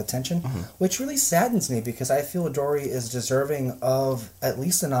getting a lot of attention, which really saddens me because I feel Dory is deserving of at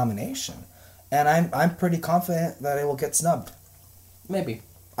least a nomination, and I'm pretty confident that it will get snubbed. Maybe.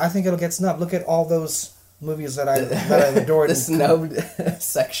 I think it'll get snubbed. Look at all those movies that I adored. The snubbed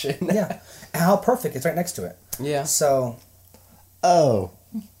section. Yeah, and how perfect it's right next to it. Yeah. So, Oh.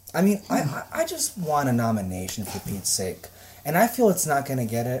 I mean, I just want a nomination for Pete's sake, and I feel it's not going to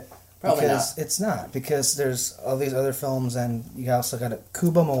get it. Probably because not. It's not, because there's all these other films, and you also got it.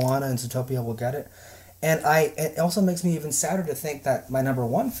 Cuba, Moana, and Zootopia will get it. And it also makes me even sadder to think that my number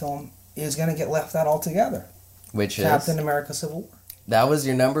one film is going to get left out altogether. Which Captain is? America Civil War. That was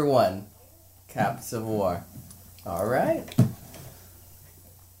your number one. Captain Civil War. All right.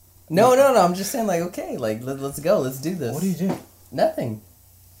 No. I'm just saying, like, okay, like, let's go. Let's do this. What do you do? Nothing.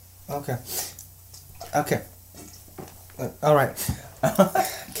 Okay. All right.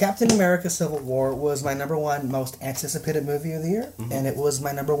 Captain America Civil War was my number one most anticipated movie of the year, and it was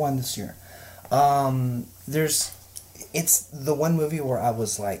my number one this year. It's the one movie where I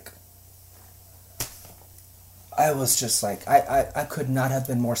was just like, I could not have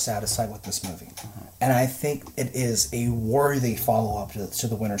been more satisfied with this movie. And I think it is a worthy follow-up to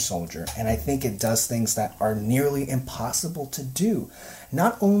The Winter Soldier. And I think it does things that are nearly impossible to do.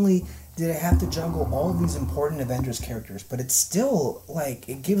 Not only did it have to juggle all of these important Avengers characters, but it's still, like,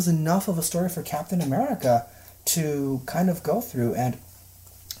 it gives enough of a story for Captain America to kind of go through. And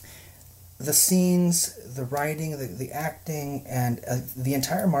the scenes, the writing, the acting, and the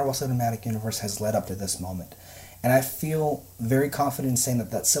entire Marvel Cinematic Universe has led up to this moment. And I feel very confident in saying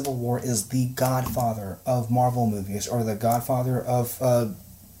that Civil War is the godfather of Marvel movies, or the godfather of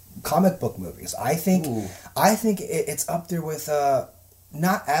comic book movies. I think it's up there with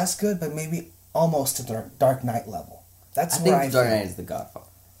not as good, but maybe almost to Dark Knight level. I think Dark Knight is the godfather.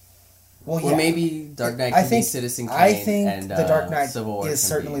 Well, yeah. Or maybe Dark Knight could be Citizen Kane. I think and, The Dark Knight Civil War is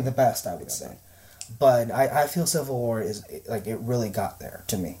certainly the best, I would say. But I feel Civil War is, like, it really got there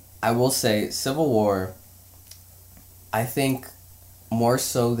to me. I will say, Civil War, I think more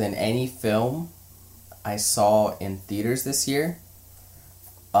so than any film I saw in theaters this year,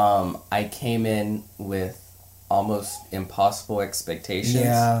 I came in with almost impossible expectations.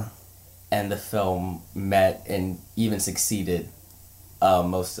 Yeah. And the film met and even succeeded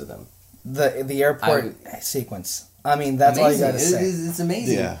most of them. The airport sequence. I mean, that's amazing. all you gotta say. It's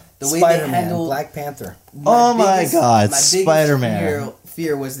amazing. Yeah. The way Spider-Man, they handled Black Panther. Oh my God, my biggest Spider-Man.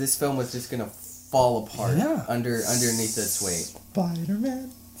 fear was this film was just gonna fall apart underneath its weight.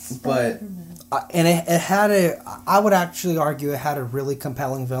 Spider-Man. But And it had I would actually argue it had a really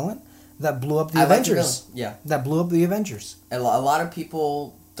compelling villain that blew up the Avengers. Yeah. That blew up the Avengers. A lot of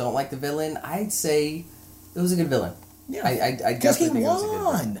people don't like the villain. I'd say it was a good villain. Yeah. I Because he definitely think it was a good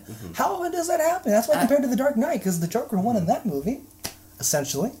won. villain. Mm-hmm. How often does that happen? That's why compared to The Dark Knight, because the Joker won in that movie,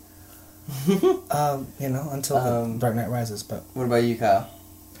 essentially. Until The Dark Knight Rises. But What about you, Kyle?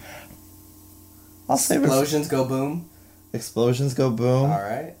 I'll say Explosions go boom. Explosions go boom. All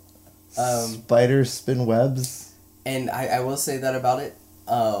right. Spiders spin webs. And I will say that about it.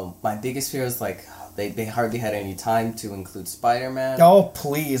 My biggest fear is, like, they hardly had any time to include Spider-Man. oh,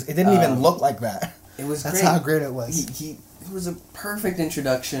 please. It didn't even look like that. It was That's great. how great it was. It was a perfect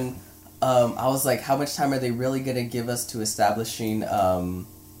introduction. I was like, how much time are they really going to give us to establishing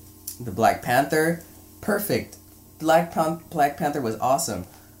the Black Panther? Perfect. Black Panther was awesome.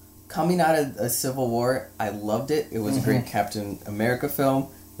 Coming out of a Civil War, I loved it. It was a great Captain America film.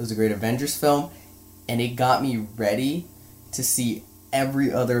 It was a great Avengers film. And it got me ready to see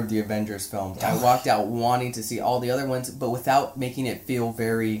every other of the Avengers films. I walked out wanting to see all the other ones, but without making it feel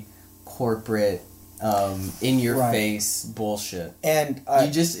very corporate, in your face bullshit. And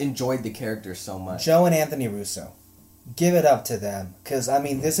you just enjoyed the characters so much. Joe and Anthony Russo, give it up to them, because I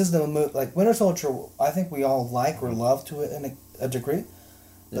mean, this is the movie. Like Winter Soldier, I think we all like or love to it in a degree,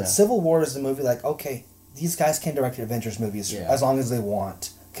 but Civil War is the movie. Like, okay, these guys can direct Avengers movies as long as they want,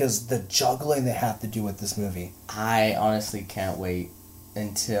 because the juggling they have to do with this movie. I honestly can't wait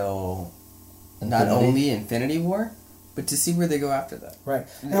until not only Infinity War, but to see where they go after that. Right,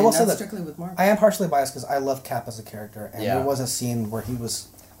 and I will say that's that strictly with Marvel. I am partially biased because I love Cap as a character, and there was a scene where he was,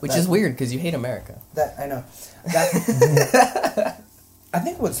 which is weird because you hate America. That I know. That I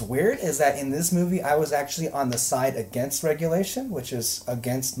think what's weird is that in this movie I was actually on the side against regulation, which is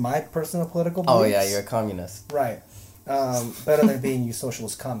against my personal political beliefs. Oh yeah, you're a communist. Right. Better than being you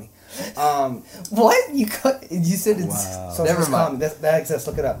socialist commie. What? You said it's... Wow. Socialist Never mind. commie. That exists.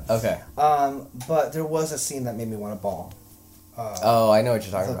 Look it up. Okay. But there was a scene that made me want to bawl. I know what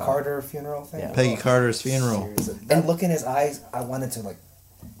you're talking The about. Carter funeral thing. Yeah. Peggy Carter's funeral. That look in his eyes, I wanted to, like...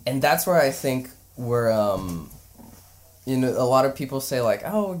 And that's where I think we're, a lot of people say, like,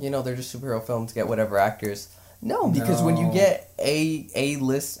 oh, they're just superhero films, get whatever actors. No, because when you get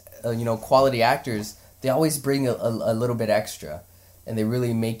A-list, quality actors, they always bring a little bit extra. and they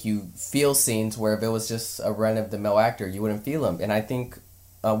really make you feel scenes where if it was just a run-of-the-mill actor, you wouldn't feel them. And I think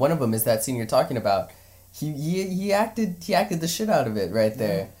one of them is that scene you're talking about. He acted the shit out of it right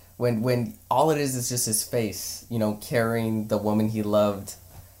there. When all it is just his face, carrying the woman he loved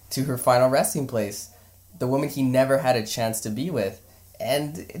to her final resting place, the woman he never had a chance to be with,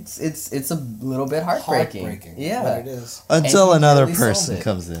 and it's a little bit heartbreaking. Yeah, what it is. Until another really sold person it.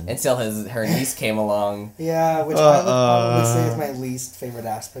 comes in. Until her niece came along. Yeah, which I would probably say is my least favorite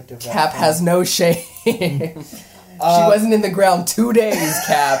aspect of that. Cap film. has no shame. She wasn't in the ground 2 days,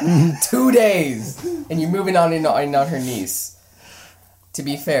 Cap. 2 days, and you're moving on her niece. To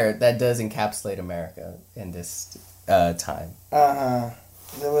be fair, that does encapsulate America in this time.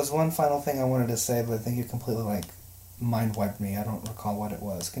 There was one final thing I wanted to say, but I think you completely mind wiped me. I don't recall what it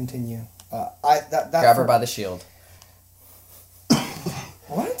was. Continue. Grab her by the shield.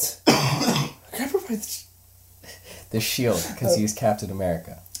 What? Grab her by The shield, because he's Captain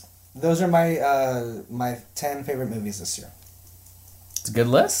America. Those are my 10 favorite movies this year. It's a good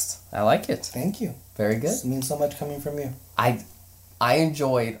list. I like it. Thank you. Very good. This means so much coming from you. I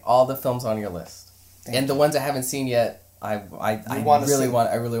enjoyed all the films on your list, and the ones I haven't seen yet. I really want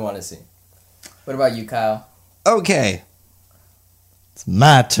to see. What about you, Kyle? Okay. It's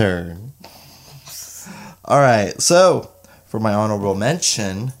my turn. All right. So, for my honorable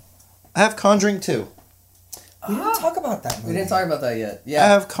mention, I have Conjuring 2. We didn't talk about that movie. We didn't talk about that yet. I Yeah.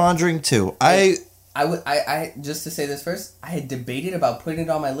 have Conjuring 2. I just to say this first, I had debated about putting it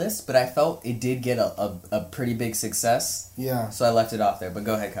on my list, but I felt it did get a pretty big success. Yeah. So I left it off there. But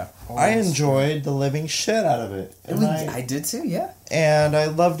go ahead, Kyle. I enjoyed the living shit out of it. I did too, yeah. And I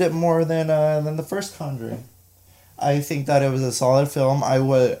loved it more than the first Conjuring. I think that it was a solid film. I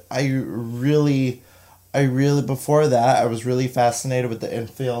really before that I was really fascinated with the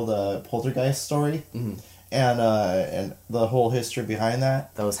Enfield poltergeist story, and the whole history behind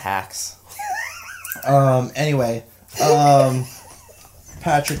that. Those hacks. Anyway,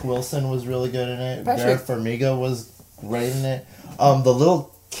 Patrick Wilson was really good in it. Vera Farmiga was great in it. The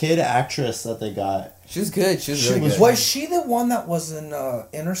little kid actress that they got. She was good. She was really good. Was she the one that was in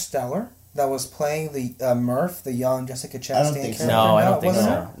Interstellar? That was playing the Murph, the young Jessica Chastain I don't think so. character? No, I don't think wasn't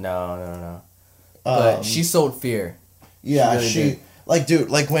so. her? No. But she sold fear. Yeah, she really did.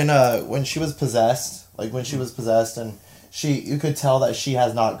 When she was possessed, and you could tell that she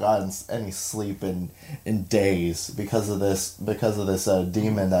has not gotten any sleep in days because of this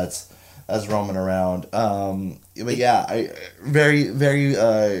demon that's roaming around. But yeah, very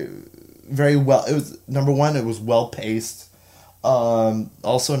well. It was number one. It was well paced.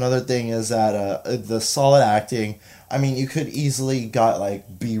 Also another thing is that the solid acting. I mean, you could easily got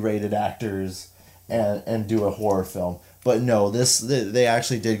B-rated actors and do a horror film, but no, they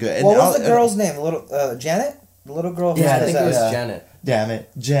actually did good. And what was the girl's name? The little Janet, the little girl. Yeah, I think it was Janet. Damn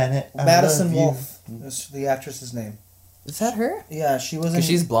it, Janet. Madison Wolfe is the actress's name. Is that her? Yeah, she was. Because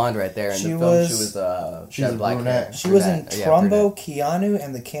she's blonde right there in the film. She was black brunette. hair. She was in Yeah, Trumbo, brunette. Keanu,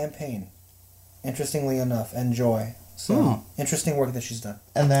 and The Campaign. Interestingly enough, and Joy. So interesting work that she's done.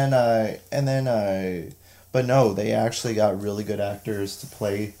 But no, they actually got really good actors to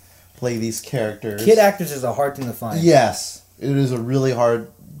play these characters. Kid actors is a hard thing to find. Yes, it is a really hard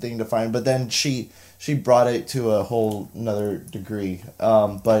thing to find. But then she brought it to a whole another degree.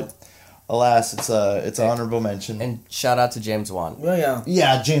 But alas, it's an honorable mention. And shout out to James Wan. Oh yeah.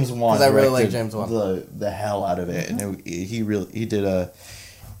 Yeah, James Wan. 'Cause I really like directed James Wan. The hell out of it, and he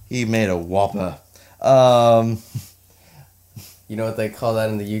made a whopper. You know what they call that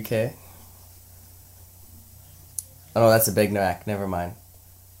in the UK? Oh, that's a Big Mac. Never mind.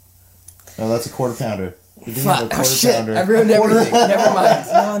 No, that's a quarter pounder. We didn't have a Fuck. Oh, quarter shit. pounder. I ruined everything. Never mind.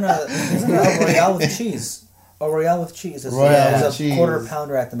 No, isn't it a Royale with cheese? A Royale with cheese is Royale a with cheese. quarter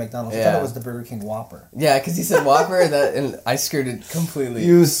pounder at the McDonald's. I Yeah. thought it was the Burger King Whopper. Yeah, because he said Whopper, and I screwed it completely.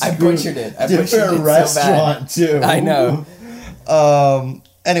 I screwed butchered it. I butchered it different so restaurant bad. too. I know.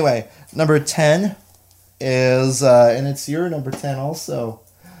 Anyway, number 10 is and it's your number 10 also.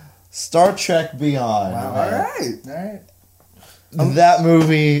 Star Trek Beyond. Wow. man. All right. That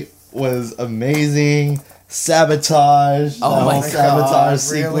movie was amazing. Sabotage. Oh the my whole God,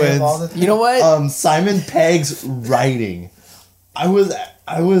 sabotage Really, of all sequence. the You know what? Simon Pegg's writing. I was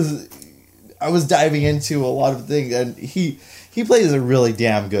diving into a lot of things, and he plays a really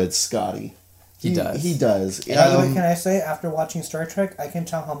damn good Scotty. He does. He does. By the way, can I say, after watching Star Trek, I can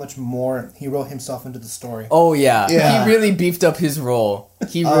tell how much more he wrote himself into the story. Oh, yeah. Yeah. He really beefed up his role.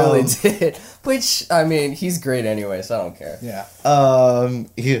 He really did. Which, I mean, he's great anyway, so I don't care. Yeah.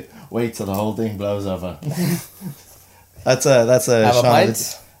 Wait till the whole thing blows over. that's a Have a Shaun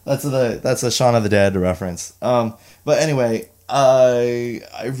pint? of the, that's a Shaun of the Dead reference. But anyway,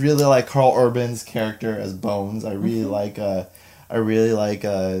 I really like Carl Urban's character as Bones. I really like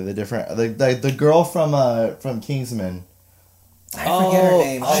the different the girl from Kingsman. I forget her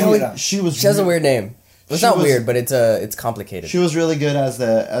name. She has a weird name. It's she not was- weird, but it's complicated. She was really good as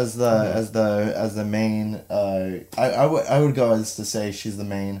the main. I would go as to say she's the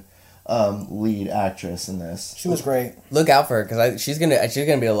main lead actress in this. She was great. Look out for her because she's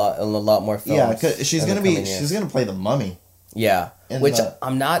gonna be a lot more films. Yeah, 'cause she's in the gonna be coming years. she's gonna play the mummy. Yeah, in which the-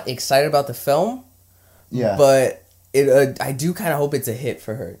 I'm not excited about the film. Yeah, But I do kind of hope it's a hit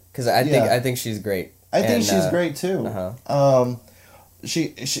for her because I think she's great. I think And, she's great too. Uh-huh.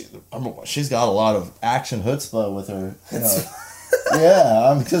 She's got a lot of action chutzpah with her. You know. Yeah,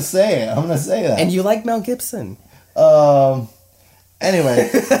 I'm just saying. I'm gonna say that. And you like Mel Gibson?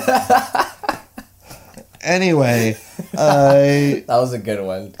 Anyway. That was a good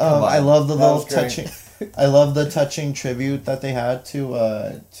one. I love the little was great. touching. I love the touching tribute that they had to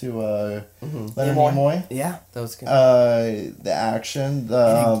Leonard Nimoy. Yeah, that was good. The action,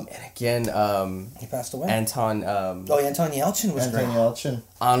 and again, He passed away. Anton. Anton Yelchin was Anthony great. Yelchin.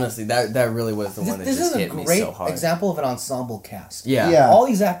 Honestly, that really was the one that This just is a hit me great so hard. example of an ensemble cast. Yeah. All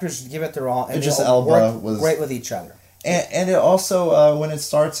these actors give it their all, and Idris they Elba work was- great with each other. And it also when it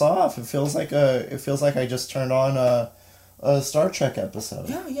starts off, it feels like I just turned on a Star Trek episode.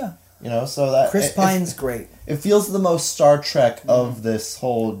 Yeah. You know, so that Chris Pine's great. It feels the most Star Trek of this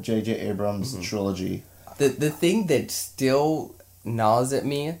whole J.J. Abrams trilogy. The thing that still gnaws at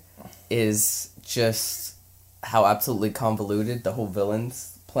me is just how absolutely convoluted the whole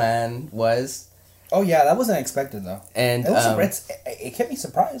villain's plan was. Oh yeah, that wasn't expected though. And It kept me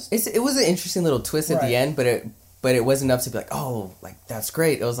surprised. it was an interesting little twist at Right. the end, but it wasn't enough to be like, oh, like that's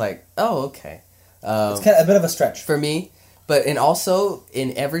great. It was like, oh, okay. It's kind of a bit of a stretch. For me. But and also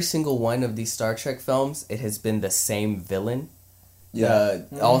in every single one of these Star Trek films, it has been the same villain. Yeah.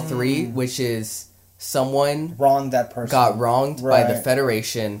 All three, which is someone Wronged that person. got wronged by the Right.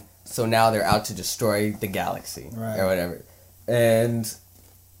 Federation, so now they're out to destroy the galaxy Right. or whatever. And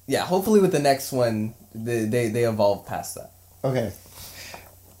yeah, hopefully with the next one, they evolve past that. Okay.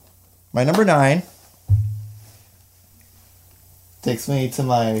 My number 9 takes me to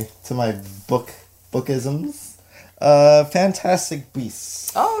my bookisms. Fantastic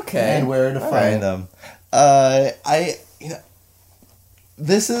Beasts. Oh, okay. And where to All find right. them.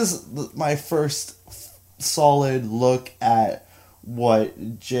 This is my first solid look at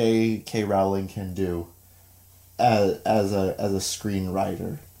what J.K. Rowling can do as a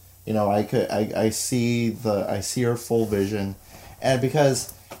screenwriter. You know, I see her full vision, and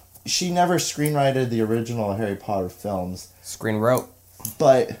because she never screenwrited the original Harry Potter films, Screen wrote.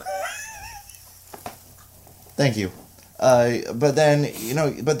 but thank you. But then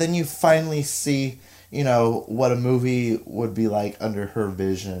you finally see, you know, what a movie would be like under her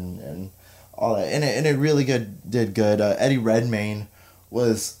vision and all that, and it really did good. Eddie Redmayne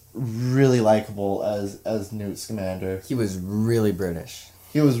was really likable as Newt Scamander. He was really British.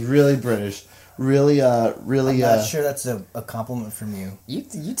 He was really British, really. I'm not sure that's a compliment from you.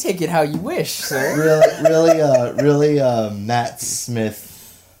 You take it how you wish, sir. really Matt Smith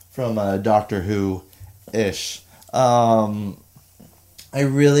from Doctor Who ish. I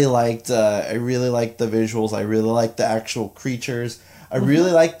really liked the visuals. I really liked the actual creatures. I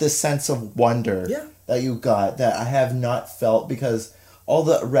really liked the sense of wonder that you got that I have not felt, because all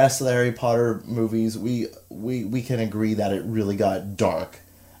the rest of the Harry Potter movies, we can agree that it really got dark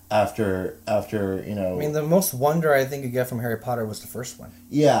after you know. I mean, the most wonder I think you get from Harry Potter was the first one.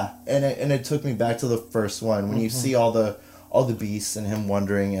 Yeah, and it took me back to the first one when you see all the beasts and him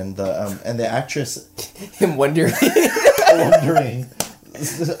wondering, and the actress Him wondering. wondering.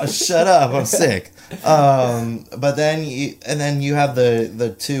 Shut up! I'm sick. But then you have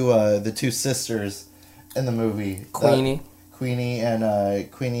the two sisters in the movie, Queenie and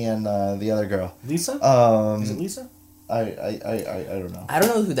the other girl. Lisa? Is it Lisa? I don't know. I don't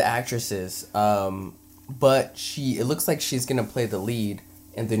know who the actress is, but it looks like she's gonna play the lead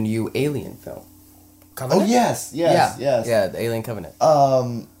in the new Alien film. Covenant? Oh yes. Yeah, the Alien Covenant.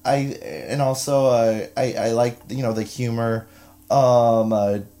 I like, you know, the humor.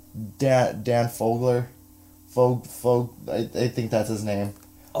 Dan Fogler, I think that's his name.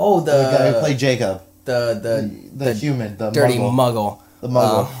 Oh, The guy who played Jacob. the human, the dirty muggle. muggle. The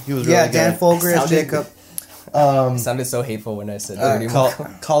muggle. He was really good. Dan Folger as Sounded- Jacob. It sounded so hateful when I said dirty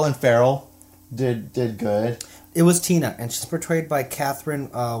muggle. Colin Farrell did good. It was Tina, and she's portrayed by Catherine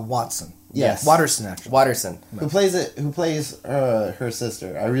Watson. Yes. Watterson, actually. Watterson. Who plays her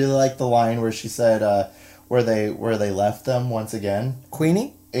sister? I really like the line where she said, "where they left them once again."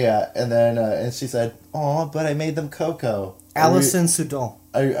 Queenie? Yeah, and then and she said, "Oh, but I made them cocoa." Alison Sudol.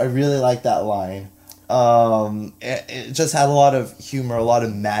 I really like that line. It just had a lot of humor, a lot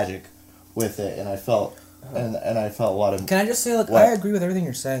of magic with it, and I felt and I felt a lot of. Can I just say, like, What? I agree with everything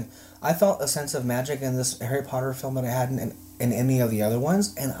you're saying. I felt a sense of magic in this Harry Potter film that I hadn't in any of the other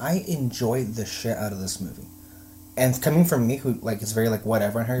ones, and I enjoyed the shit out of this movie. And coming from me, who like is very like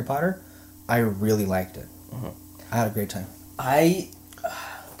whatever on Harry Potter, I really liked it. I had a great time.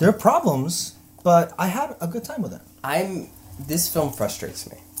 There are problems, but I had a good time with it. This film frustrates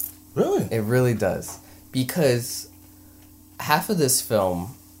me. Really? It really does. Because half of this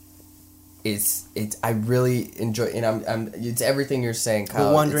film I really enjoy, and it's everything you're saying,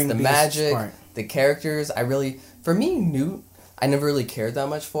 Kyle. Wandering it's the Beasts magic, part. the characters. For me, Newt, I never really cared that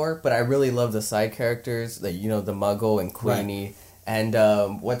much for, but I really love the side characters, like, the Muggle and Queenie, and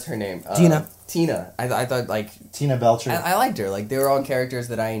what's her name? Tina. Tina. I thought, like, Tina Belcher. I liked her. Like, they were all characters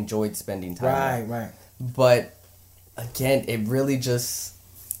that I enjoyed spending time with. Right. But again, it really just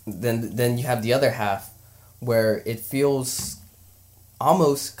then you have the other half where it feels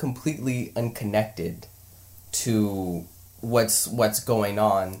almost completely unconnected to what's going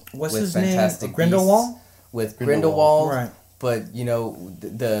on What's with his Fantastic name? Grindelwald? Beasts, with Grindelwald, Right. But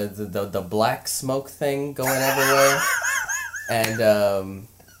the black smoke thing going everywhere, and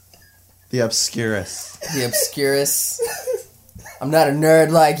the Obscurus. the Obscurus. I'm not a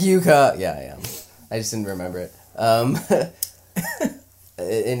nerd like you, Yeah, I am. I just didn't remember it.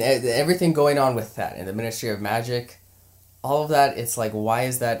 And everything going on with that, and the Ministry of Magic, all of that, it's like, why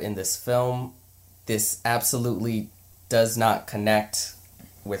is that in this film? This absolutely does not connect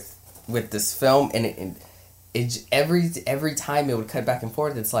with this film, and every time it would cut back and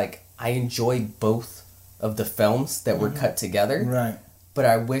forth, it's like, I enjoyed both of the films that were cut together, Right. but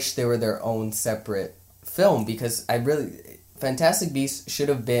I wish they were their own separate film, because Fantastic Beasts should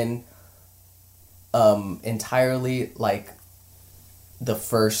have been entirely like the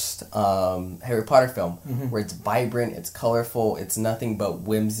first Harry Potter film, where it's vibrant, it's colorful, it's nothing but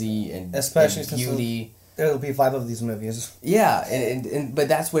whimsy and Especially and since beauty. It'll be 5 of these movies. Yeah, and but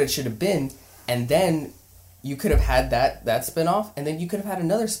that's what it should have been. And then you could have had that spin-off, and then you could have had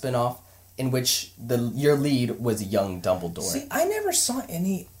another spin-off in which your lead was young Dumbledore. See, I never saw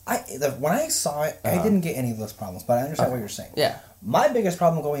any. When I saw it, I didn't get any of those problems, but I understand what you're saying. Yeah. My biggest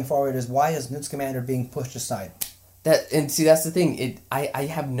problem going forward is, why is Newt Scamander being pushed aside? That's the thing. I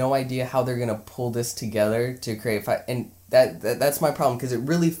have no idea how they're gonna pull this together to create fight, and that's my problem, because it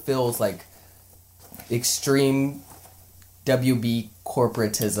really feels like extreme WB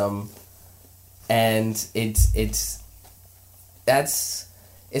corporatism, and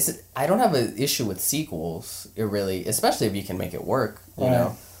I don't have an issue with sequels, especially if you can make it work, you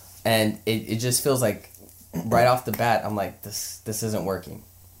know, and it just feels like right off the bat, I'm like, this isn't working.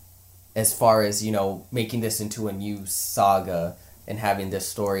 As far as, making this into a new saga and having this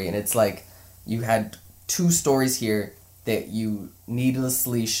story. And it's like, you had 2 stories here that you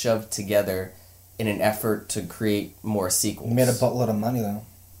needlessly shoved together in an effort to create more sequels. It made a buttload of money, though.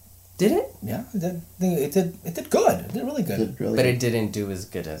 Did it? Yeah, it did. It did good. It did really good. But it didn't do as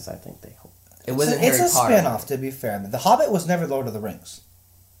good as I think they hoped. It wasn't Harry It's a Potter. spin-off, to be fair. The Hobbit was never Lord of the Rings.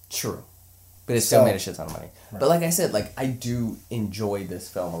 True. But it still made a shit ton of money. Right. But like I said, I do enjoy this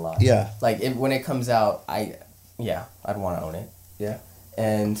film a lot. Yeah. When it comes out, I'd want to own it. Yeah.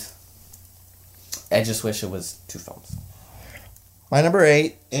 And I just wish it was 2 films. My number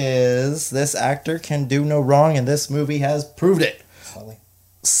 8 is, this actor can do no wrong, and this movie has proved it.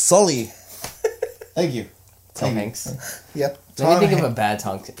 Sully. Thank you. Tom Hanks. Yep. Let me think of a bad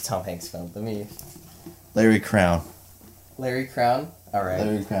Tom Hanks film. Larry Crown. Larry Crown? All right.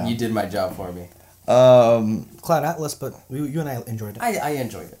 Larry Crown. You did my job for me. Cloud Atlas, but you and I enjoyed it. I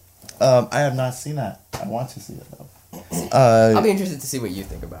enjoyed it. I have not seen that. I want to see it, though. Uh, I'll be interested to see what you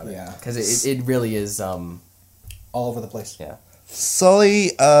think about it. Yeah. Because it really is... all over the place. Yeah.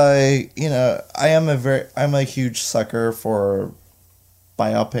 Sully, I'm a huge sucker for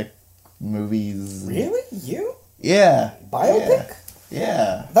biopic movies. Really? You? Yeah. Biopic?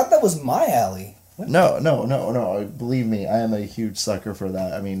 Yeah. I thought that was my alley. What? No. Believe me, I am a huge sucker for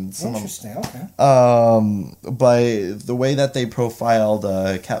that. I mean, Interesting. Okay. But the way that they profiled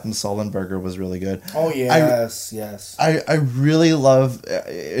Captain Sullenberger was really good. Oh yes, yes. I really love.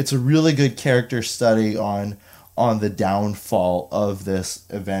 It's a really good character study on the downfall of this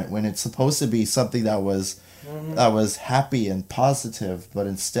event, when it's supposed to be something that was happy and positive, but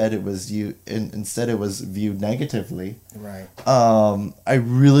instead it was viewed negatively. Right. I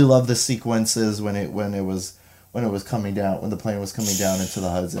really love the sequences when it was coming down, when the plane was coming down into the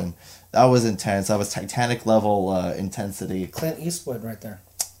Hudson. That was intense. That was Titanic level intensity. Clint Eastwood right there.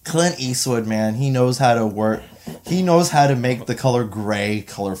 Clint Eastwood, man, he knows how to work. He knows how to make the color gray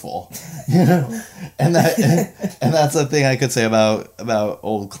colorful, you know, and that's the thing I could say about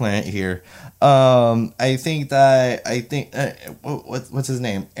old Clint here. I think what's his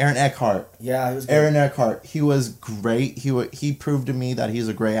name? Aaron Eckhart. Yeah, he was good. Aaron Eckhart. He was great. He proved to me that he's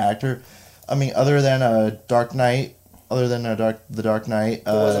a great actor. I mean, other than Dark Knight, the Dark Knight.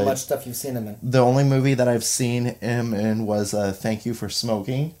 There wasn't much stuff you've seen him in. The only movie that I've seen him in was Thank You for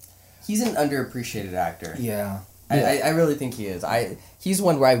Smoking. He's an underappreciated actor. Yeah. I really think he is. He's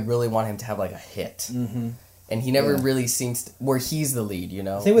one where I really want him to have like a hit. Mm-hmm. And he never really seems where he's the lead, you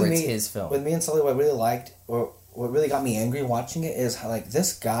know, where it's his film. With me and Sully, what I really liked, or what really got me angry watching it, is how, like,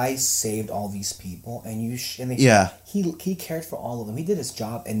 this guy saved all these people, and he cared for all of them. He did his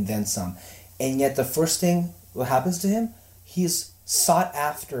job and then some, and yet the first thing what happens to him, he's sought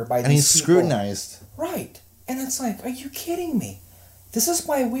after by these people. And he's scrutinized. Right, and it's like, are you kidding me? This is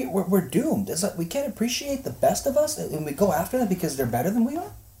why we're doomed. It's like we can't appreciate the best of us, and we go after them because they're better than we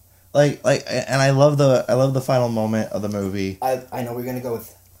are. And I love the final moment of the movie. I know we're gonna go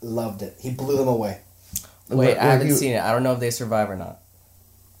with loved it. He blew them away. Wait, I haven't seen it. I don't know if they survive or not.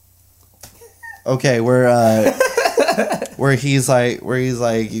 Okay, where he's like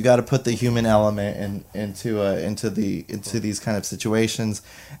you got to put the human element into these kind of situations,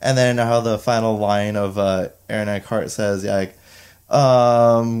 and then how the final line of Aaron Eckhart says like,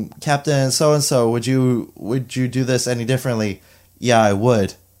 Captain so and so, would you do this any differently? Yeah, I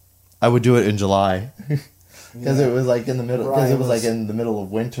would. I would do it in July because it was like in the middle. Because it was like in the middle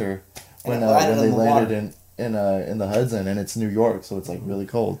of winter when they landed in the Hudson, and it's New York, so it's like really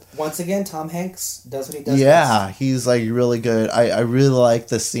cold. Once again, Tom Hanks does what he does. Yeah, he's like really good. I really like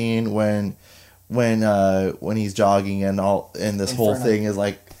the scene when he's jogging and this whole thing is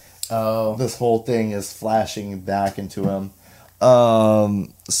like, this whole thing is flashing back into him.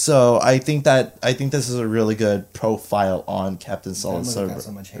 So I think this is a really good profile on Captain Solid Silver. Got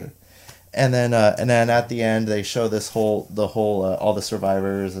so much hate. And then at the end they show all the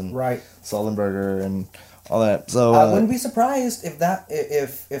survivors and Sullenberger and all that. So I wouldn't be surprised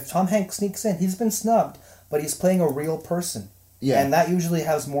if Tom Hanks sneaks in. He's been snubbed, but he's playing a real person. Yeah, and that usually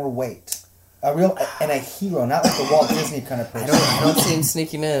has more weight. A real and a hero, not like a Walt Disney kind of person. I don't see him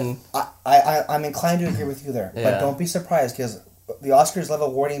sneaking in. I'm inclined to agree with you there, but don't be surprised because the Oscars love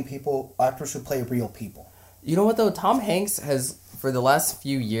awarding actors who play real people. You know what though? Tom Hanks has, for the last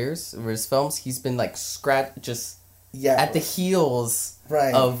few years of his films, he's been like at the heels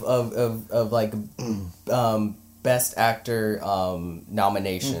of like best actor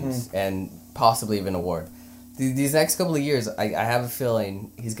nominations and possibly even award. These next couple of years, I have a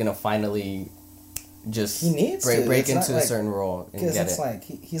feeling he's gonna finally just break into a certain role and get it. Because it's like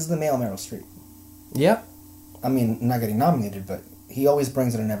he's the male Meryl Streep. Yeah. I mean, not getting nominated, but he always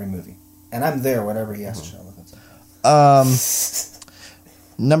brings it in every movie, and I'm there whatever he has to show.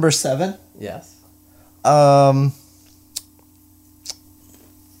 Number 7. Yes. It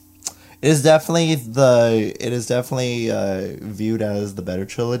is definitely viewed as the better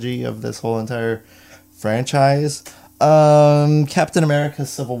trilogy of this whole entire franchise. Captain America: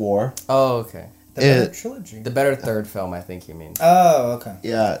 Civil War. Oh, okay. The better trilogy. The better third film, I think you mean. Oh, okay.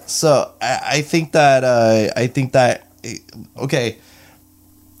 Yeah. So I think that okay.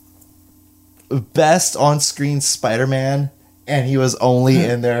 Best on-screen Spider-Man, and he was only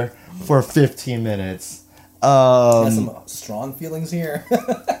in there for 15 minutes. Got some strong feelings here.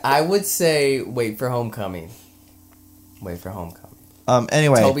 I would say Wait for Homecoming.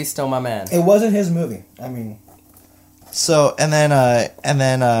 Anyway, Toby's still my man. It wasn't his movie. I mean, so and then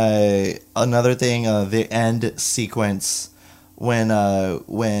another thing, the end sequence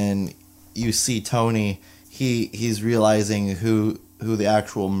when you see Tony, he's realizing who the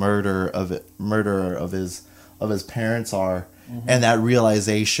actual murderer of his parents are, and that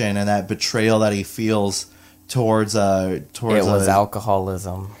realization and that betrayal that he feels towards it was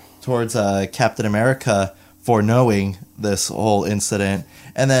alcoholism towards Captain America for knowing this whole incident,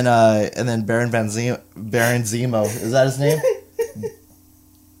 and then Baron Zemo, is that his name?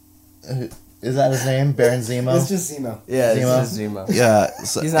 Is that his name, Baron Zemo? It's just Zemo. Yeah, it's just Zemo. Yeah,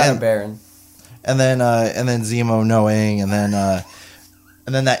 so, he's not a Baron. And then Zemo knowing, and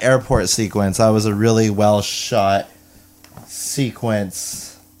then that airport sequence. That was a really well shot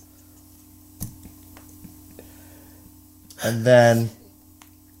sequence. And then,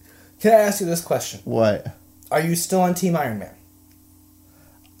 can I ask you this question? What? Are you still on Team Iron Man?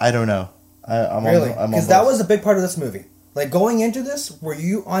 I don't know. I'm really? Because that was a big part of this movie. Like going into this, were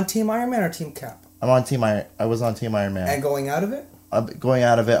you on Team Iron Man or Team Cap? I was on Team Iron Man. And going out of it?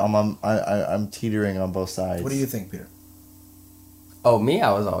 I'm teetering on both sides. What do you think, Peter? Oh, me,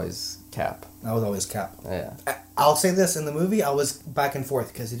 I was always Cap. I was always Cap. Yeah. I'll say this, in the movie, I was back and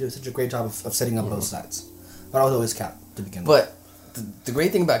forth because he did such a great job of setting up both sides. But I was always Cap to begin with. But the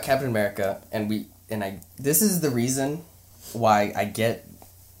great thing about Captain America, this is the reason why I get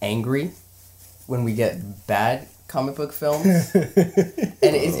angry when we get bad comic book films. And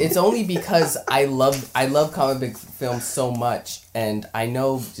it's only because I love comic book films so much, and I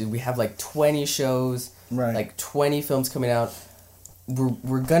know we have like 20 shows, right, like 20 films coming out.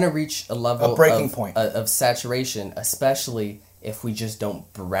 We're gonna reach a level, a breaking point of saturation, especially if we just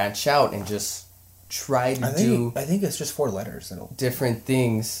don't branch out and just try to do. I think it's just 4 letters. Different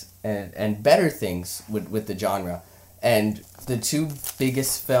things and better things with the genre. And the 2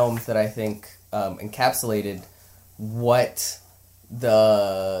 biggest films that I think encapsulated what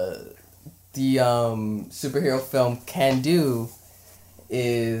the superhero film can do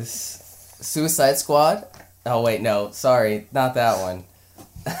is Suicide Squad. Oh wait, no, sorry, not that one.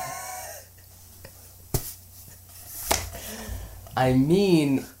 I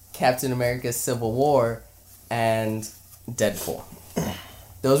mean Captain America: Civil War and Deadpool.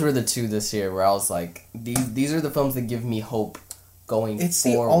 Those were the 2 this year where I was like, these are the films that give me hope going forward. It's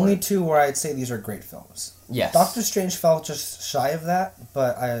the only 2 where I'd say these are great films. Yes. Doctor Strange felt just shy of that,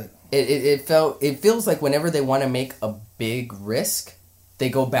 but It feels like whenever they want to make a big risk, they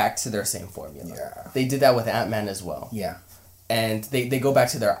go back to their same formula. Yeah. They did that with Ant-Man as well. Yeah. And they go back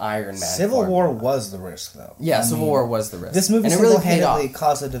to their Iron Man. Civil War was the risk, though. Yeah, Civil War was the risk. This movie and it really paid single-handedly off.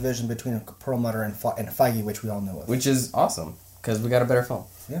 caused a division between Perlmutter and Feige, which we all know of. Which is awesome, because we got a better film.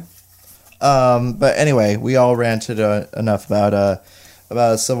 Yeah. But anyway, we all ranted enough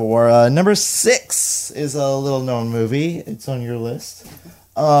about Civil War. Number 6 is a little-known movie. It's on your list.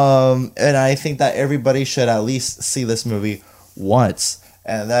 And I think that everybody should at least see this movie once.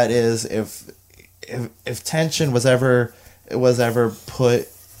 And that is if tension was ever put,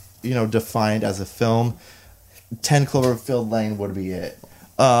 defined as a film, 10 Cloverfield Lane would be it.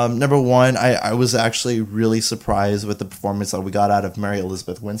 Number 1, I was actually really surprised with the performance that we got out of Mary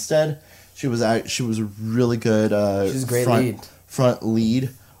Elizabeth Winstead. She was really good. She's a great front lead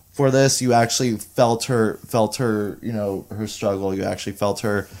for this. You actually felt her, her struggle. You actually felt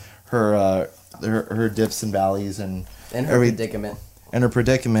her dips and valleys and her predicament. And her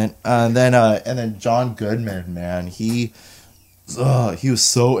predicament. And then John Goodman, man, he was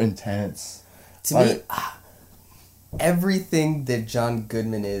so intense. To me, everything that John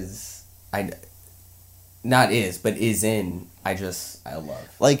Goodman is in, I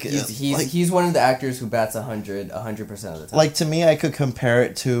love. Like he's one of the actors who bats 100% of the time. Like, to me, I could compare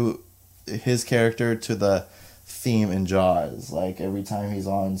it to his character to the theme in Jaws. Like, every time he's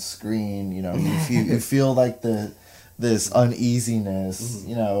on screen, you feel like this uneasiness,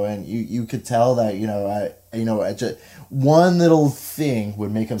 and you could tell that, just one little thing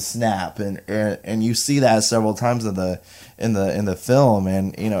would make him snap, and you see that several times in the film,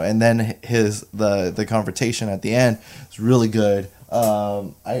 and then the confrontation at the end is really good.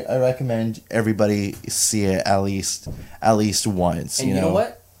 I recommend everybody see it at least once. And you know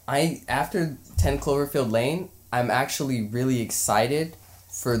what? After 10 Cloverfield Lane, I'm actually really excited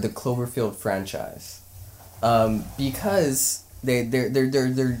for the Cloverfield franchise. Because they're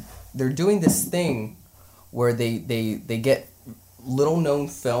doing this thing where they get little known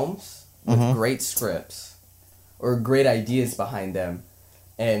films with great scripts or great ideas behind them,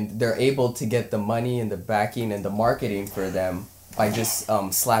 and they're able to get the money and the backing and the marketing for them by just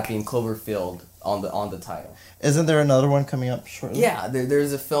slapping Cloverfield on the title. Isn't there another one coming up shortly? Yeah,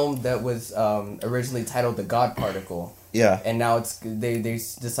 there's a film that was originally titled The God Particle. Yeah. And now they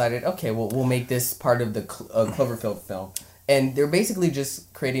decided, okay, well, we'll make this part of the Cloverfield film. And they're basically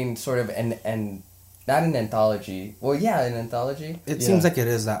just creating sort of not an anthology. Well, yeah, an anthology. It seems like it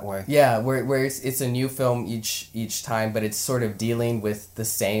is that way. Yeah, where it's a new film each time, but it's sort of dealing with the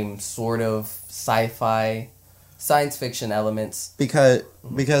same sort of sci-fi, science fiction elements. Because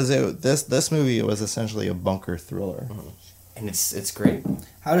this movie was essentially a bunker thriller. And it's great.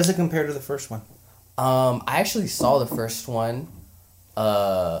 How does it compare to the first one? I actually saw the first one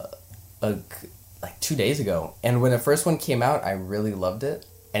like 2 days ago. And when the first one came out, I really loved it.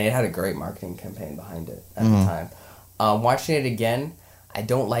 And it had a great marketing campaign behind it at the time. Watching it again, I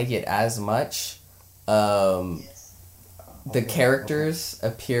don't like it as much. The characters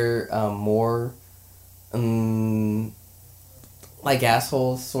appear more like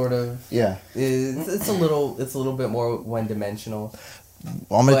assholes, sort of. Yeah. It's a little bit more one-dimensional.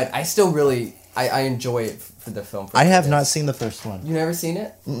 But I still really... I enjoy it for the film. I have not seen the first one. You never seen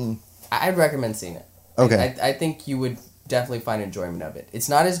it? Mm-mm. I'd recommend seeing it. Okay. I think you would definitely find enjoyment of it. It's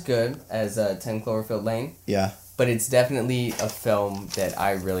not as good as 10 Cloverfield Lane. Yeah. but it's definitely a film that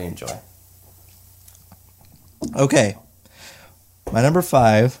I really enjoy. Okay. My number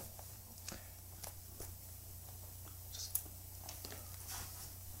 5.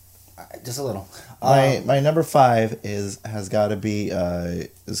 Just a little. My number 5 has got to be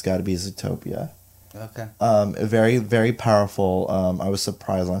Zootopia. Okay. Very, very powerful. I was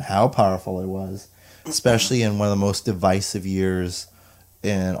surprised on how powerful it was, especially in one of the most divisive years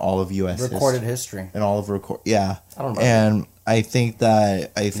in all of U.S. Recorded history. In all of yeah. I don't know. And I think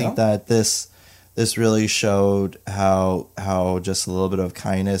that No? that this really showed how just a little bit of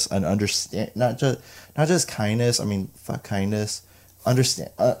kindness and not just kindness. I mean, fuck kindness.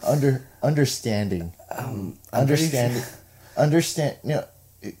 Understanding. Understanding. Understand. You know,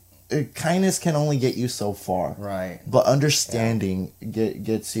 kindness can only get you so far. Right. But understanding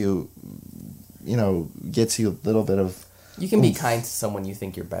gets you. You know, gets you a little bit of. You can be kind to someone you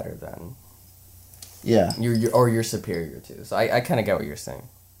think you're better than. Yeah. You're superior to. So I kind of get what you're saying.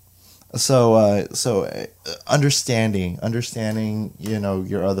 So understanding, you know,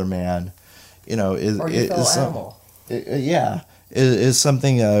 your other man, you know, is Or your fellow is animal. is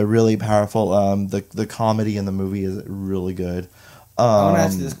something really powerful. The comedy in the movie is really good. I want to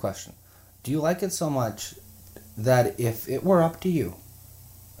ask you this question: do you like it so much that if it were up to you,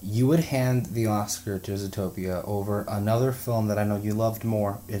 you would hand the Oscar to Zootopia over another film that I know you loved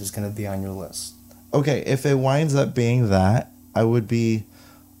more? It is going to be on your list. Okay, if it winds up being that, I would be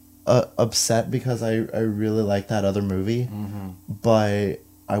upset because I really like that other movie, but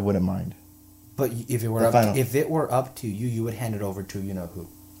I wouldn't mind. But if it were if it were up to you, you would hand it over to you know who.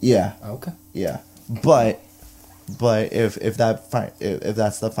 Yeah. Okay. Yeah. But if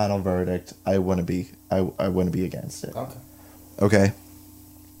that's the final verdict, I wouldn't be against it. Okay. Okay.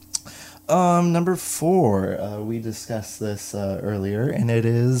 Number 4, we discussed this earlier, and it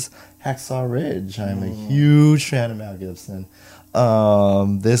is Hacksaw Ridge. I'm a huge fan of Mel Gibson.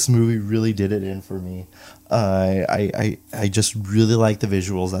 This movie really did it in for me. I just really liked the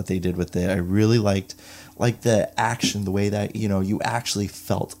visuals that they did with it. I really liked the action, the way that, you know, you actually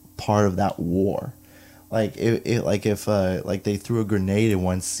felt part of that war. Like if they threw a grenade in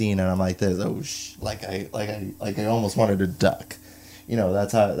one scene and I'm like this, I almost wanted to duck. You know,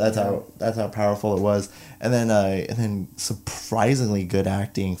 that's how powerful it was. And then surprisingly good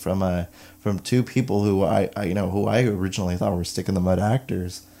acting from two people who I originally thought were stick in the mud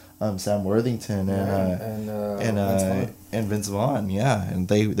actors. Sam Worthington and Vince Vaughn, yeah, and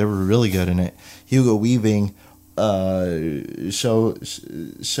they were really good in it. Hugo Weaving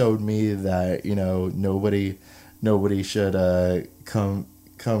showed me that, you know, nobody should come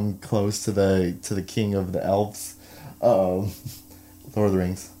close to the king of the elves, Lord of the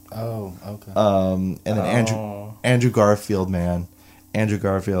Rings. Oh, okay. And then Andrew Garfield, man. Andrew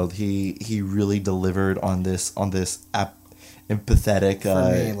Garfield, he really delivered on this empathetic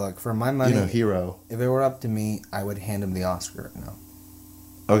For me, look, for my money, you know, hero. If it were up to me, I would hand him the Oscar right now.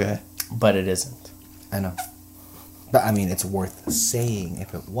 Okay. But it isn't. I know. But I mean, it's worth saying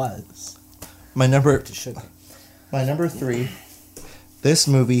if it was. My number It should be. My number 3, this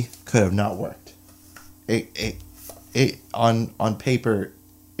movie could have not worked. It on paper,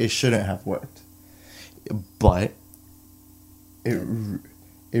 it shouldn't have worked, but it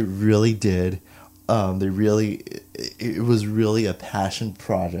really did. It was really a passion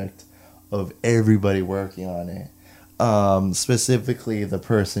project of everybody working on it. Specifically the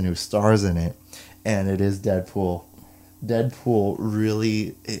person who stars in it, and it is Deadpool. Deadpool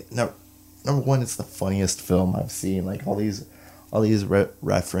really, number one, it's the funniest film I've seen. Like all these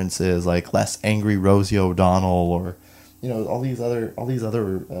references, like Less Angry Rosie O'Donnell, or, you know, all these other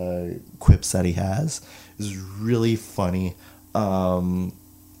quips that he has is really funny. I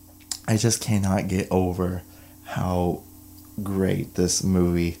just cannot get over how great this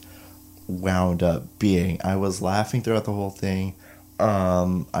movie wound up being. I was laughing throughout the whole thing.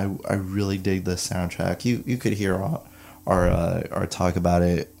 I really dig the soundtrack. You could hear our talk about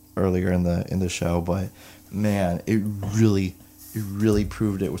it earlier in the show, but man, it really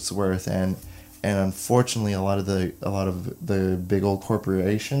proved its worth. And unfortunately, a lot of the big old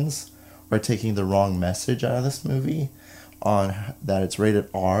corporations are taking the wrong message out of this movie, on that it's rated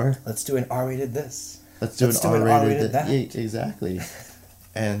R. Let's do an R-rated this. Let's do an R-rated that. Exactly.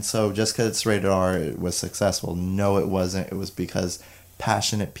 And so just because it's rated R, it was successful. No, it wasn't. It was because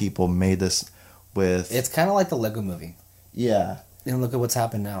passionate people made this with... It's kind of like the Lego movie. Yeah. And look at what's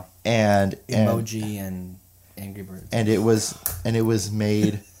happened now. And Emoji and Angry Birds. And it was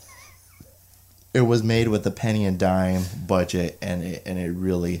made... It was made with a penny and dime budget, and it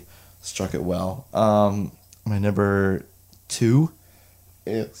really struck it well. My number 2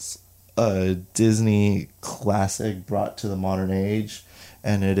 is a Disney classic brought to the modern age,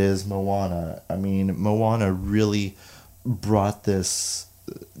 and it is Moana. I mean, Moana really brought this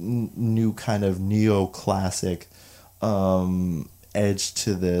new kind of neoclassic edge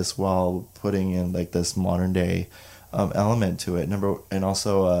to this while putting in like this modern day element to it. And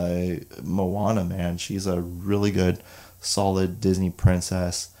also Moana, man, she's a really good, solid Disney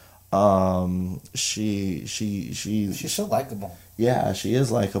princess. She's so likable. Yeah, she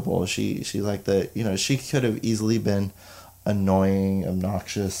is likable. She's like she could have easily been annoying,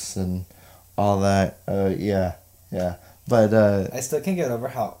 obnoxious, and all that. Yeah. But I still can't get over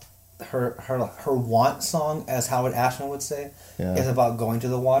how her want song, as Howard Ashman would say, is about going to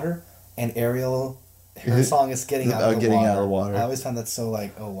the water, and Ariel, her song is getting out of the water. Out of the water. I always found that so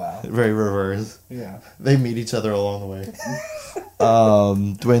like, oh wow. Very reverse. Yeah. They meet each other along the way.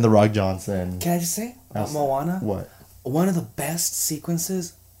 Dwayne The Rock Johnson. Can I just say about Moana? What? One of the best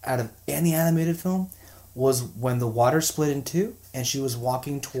sequences out of any animated film was when the water split in two and she was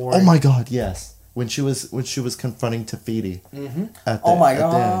walking toward. Oh my God! Yes, when she was confronting Tafiti. Mm-hmm. Oh my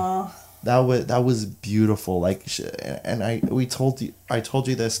God! That was beautiful. Like, I told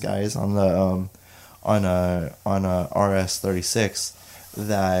you this, guys, on the on RS-36,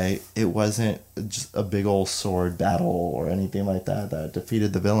 that it wasn't just a big old sword battle or anything like that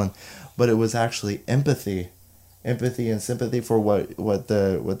defeated the villain, but it was actually empathy and sympathy for what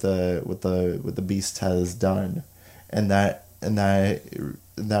the beast has done, and that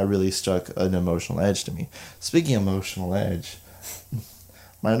really struck an emotional edge to me. Speaking of emotional edge,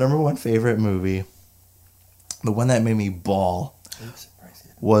 my number one favorite movie, the one that made me bawl,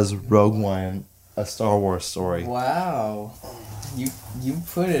 was Rogue One, A Star Wars Story. Wow. You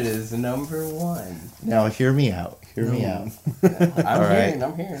put it as number one. Now hear me out. I'm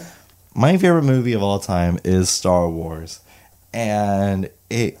hearing. My favorite movie of all time is Star Wars, and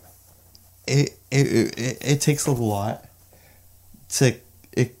it takes a lot to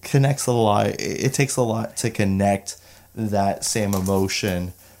connects a lot. It takes a lot to connect that same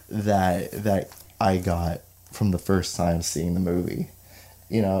emotion that I got from the first time seeing the movie,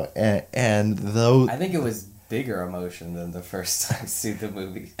 and though I think it was bigger emotion than the first time seeing the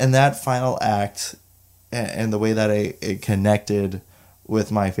movie. And that final act, and the way that it connected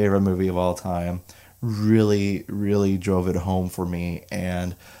with my favorite movie of all time, really, really drove it home for me.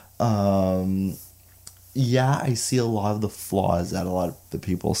 And I see a lot of the flaws that a lot of the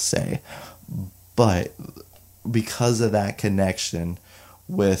people say, but because of that connection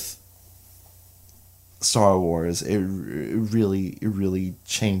with Star Wars, it really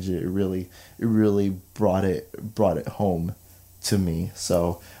changed it. It really brought it home to me.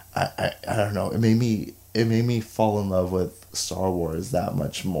 So I don't know. It made me fall in love with Star Wars that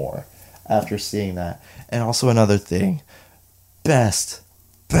much more after seeing that. And also another thing, best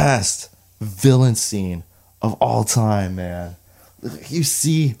villain scene of all time, man. You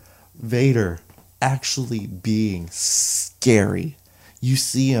see Vader actually being scary. You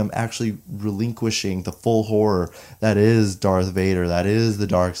see him actually relinquishing the full horror that is Darth Vader, that is the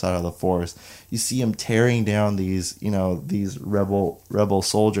dark side of the Force. You see him tearing down these rebel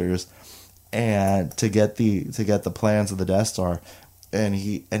soldiers, and to get the plans of the Death Star, and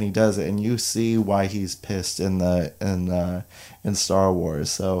he does it, and you see why he's pissed in Star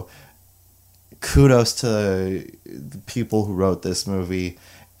Wars. So kudos to the people who wrote this movie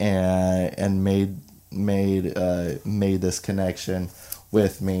and made this connection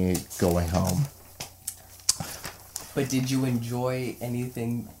with me going home. But did you enjoy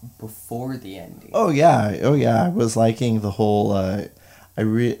anything before the ending? Oh yeah. I was liking the whole. I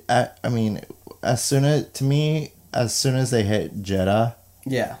mean, as soon as they hit Jeddah.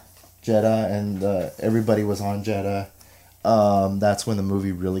 Yeah. Jeddah and everybody was on Jeddah. That's when the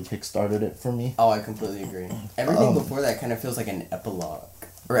movie really kickstarted it for me. Oh, I completely agree. Everything before that kind of feels like an epilogue.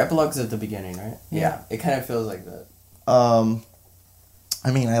 Or epilogue's at the beginning, right? Yeah. It kind of feels like that. I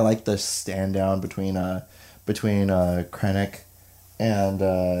mean, I like the stand down between Krennic and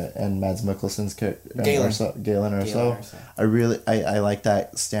Mads Mikkelsen's Galen Erso. I like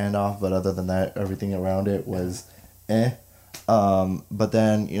that standoff, but other than that, everything around it was but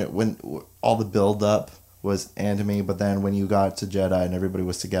then, when all the build up was to me, but then when you got to Jeddah and everybody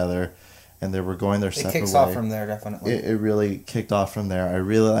was together and they were going their separate way. It kicks off from there, definitely. It really kicked off from there. I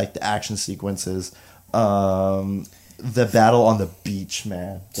really liked the action sequences. The battle on the beach,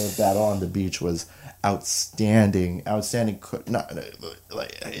 man. The battle on the beach was outstanding. It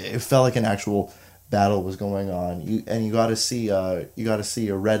felt like an actual battle was going on. You got to see a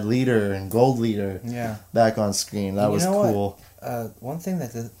red leader and gold leader back on screen. That was cool. One thing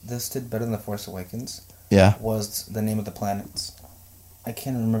that this did better than The Force Awakens Yeah. was the name of the planets. I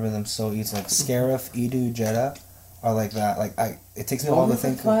can't remember them so easy. Like Scarif, Edu, Jeddah, are like that. Like it takes me a while to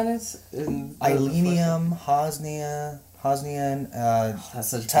think. Planets? Ilenium, Hosnian, That's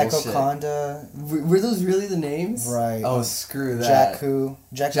such Tycho bullshit. Conda, Were those really the names? right? Oh, screw that. Jakku.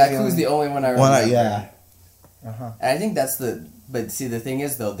 Jakku's the only one I remember. Yeah. Uh-huh. And I think that's the... But see, the thing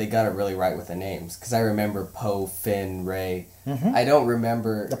is, though, they got it really right with the names. Because I remember Poe, Finn, Rey. Mm-hmm. I don't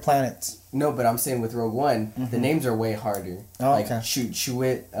remember... The planets. No, but I'm saying with Rogue One, the names are way harder. Oh, like okay.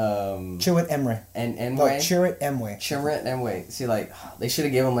 Chewit, Chewit Emre. and No, Emway. Chirrut Emwe. Chirrut Emway. See, like, they should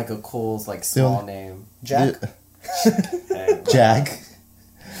have given him, like, a cool, like, small name. Jack. Jack.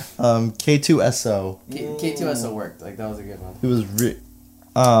 K2SO. K2SO worked. Like, that was a good one. It was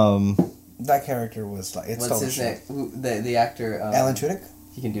That character was like, it's What's totally his shit. name? The actor... Alan Tudyk?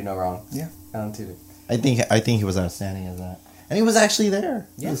 He can do no wrong. Yeah. Alan Tudyk. I think he was outstanding as that. And he was actually there.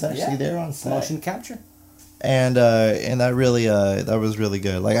 He was actually there on set. Motion capture. And that really that was really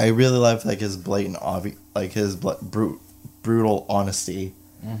good. Like I really loved like his blatant brutal honesty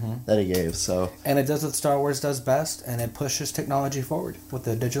that he gave. So And it does what Star Wars does best, and it pushes technology forward with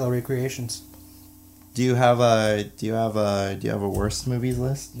the digital recreations. do you have a worst movies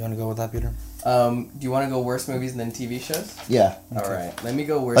list? You want to go with that, Peter? Do you want to go worst movies than TV shows? Yeah. All right, let me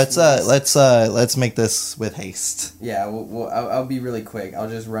go worst. Let's make this with haste. Yeah, I'll be really quick. I'll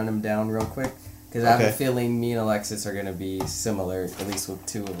just run them down real quick because I have a feeling me and Alexis are gonna be similar, at least with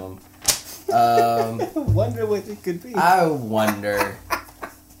two of them. I wonder what it could be. I wonder.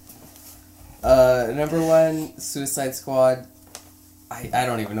 Number one, Suicide Squad. I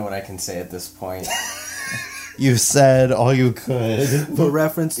don't even know what I can say at this point. You said all you could. For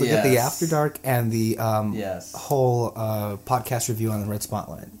reference, look at the Yes. After Dark and the Yes. whole podcast review on the Red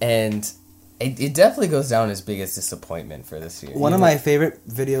Spotlight. And it definitely goes down as biggest disappointment for this year. One of my favorite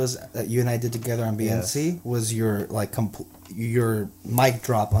videos that you and I did together on BNC was your your mic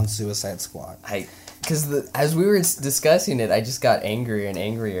drop on Suicide Squad. Because as we were discussing it, I just got angrier and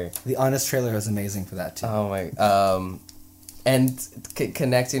angrier. The Honest trailer is amazing for that too. Oh my, and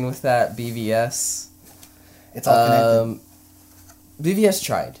connecting with that, BVS. It's all connected. BVS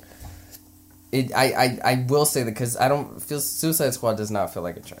tried. I will say that because I don't feel Suicide Squad does not feel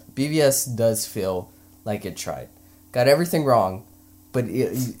like it tried. BVS does feel like it tried. Got everything wrong, but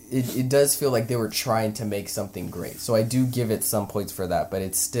it does feel like they were trying to make something great. So I do give it some points for that, but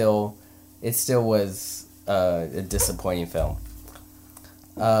it still was a disappointing film.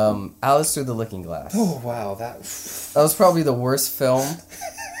 Alice Through the Looking Glass. Oh wow, that was probably the worst film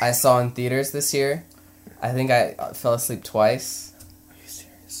I saw in theaters this year. I think I fell asleep twice. Are you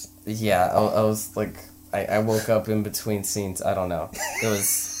serious? Yeah, I was like, I woke up in between scenes. I don't know. It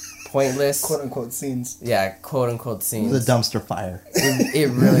was pointless. Quote unquote scenes. Yeah, quote unquote scenes. The dumpster fire.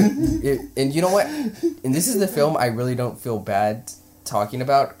 It really, and you know what? And this is the film I really don't feel bad talking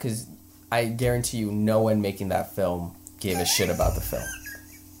about because I guarantee you no one making that film gave a shit about the film.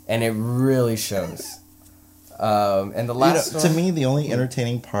 And it really shows. And the last to me, the only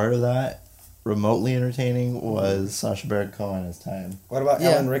entertaining part of that, remotely entertaining, was Sacha Baron Cohen's time. What about Yeah,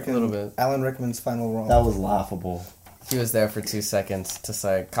 Alan Rickman? a little bit. Alan Rickman's final role. That was laughable. He was there for 2 seconds to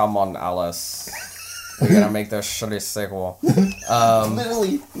say, "Come on, Alice, we're gonna make this shitty sequel."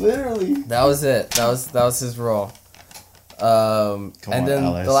 Literally. That was it. That was his role. Come and on, then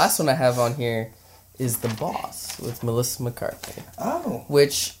Alice. the last one I have on here is The Boss with Melissa McCarthy, Oh.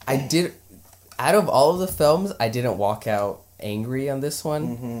 which I did. Out of all of the films, I didn't walk out angry on this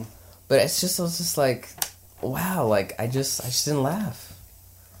one, Mm-hmm. but I was just like, wow, like I just didn't laugh,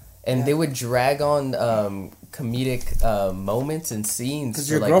 and they would drag on comedic moments and scenes. Because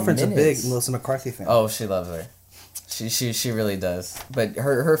for, your like, girlfriend's minutes. a big Melissa McCarthy fan. Oh, she loves her. She really does. But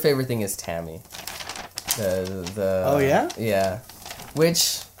her favorite thing is Tammy. The Oh, yeah? Yeah.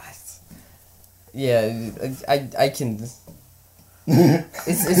 Which I can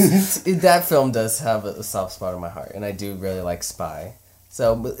that film does have a soft spot in my heart, and I do really like Spy.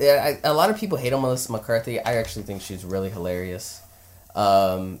 So a lot of people hate on Melissa McCarthy. I actually think she's really hilarious.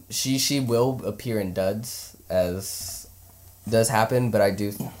 She will appear in duds, as does happen, but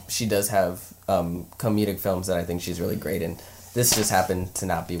she does have comedic films that I think she's really great in. This just happened to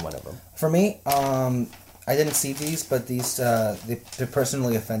not be one of them. For me, I didn't see these, but these they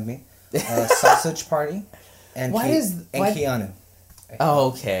personally offend me. Sausage Party and Keanu. Oh,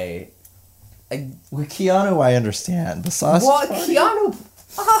 okay. With Keanu, I understand. The Sausage What Party? Keanu?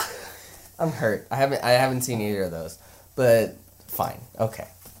 I'm hurt. I haven't seen either of those, but fine. Okay.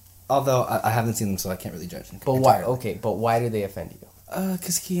 Although I haven't seen them, so I can't really judge them. But why? entirely. Okay, but why do they offend you?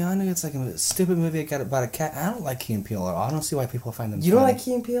 Because Keanu, it's like a stupid movie about a cat. I don't like Key and Peele at all. I don't see why people find them You don't funny. like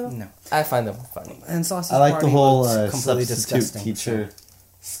Key and Peele? No. I find them funny. And Sausage I like the Party whole was completely substitute disgusting. teacher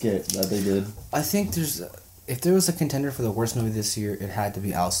skit that they did. I think if there was a contender for the worst movie this year, it had to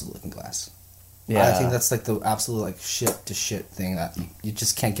be Alice in the Looking Glass. Yeah. I think that's like the absolute like shit to shit thing that you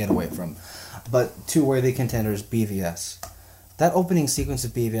just can't get away from. But two worthy contenders, BVS. That opening sequence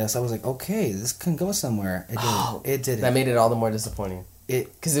of BVS, I was like, okay, this can go somewhere. It didn't. It didn't. That made it all the more disappointing.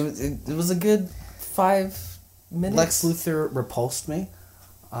 Because it was a good 5 minutes. Lex Luthor repulsed me.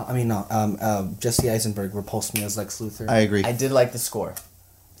 Jesse Eisenberg repulsed me as Lex Luthor. I agree. I did like the score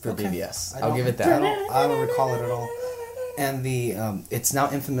for Okay. BBS. I I'll don't- give it that. I don't recall it at all. And the it's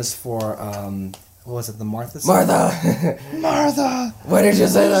now infamous for what was it? The Martha scene? Martha! Martha! Why did you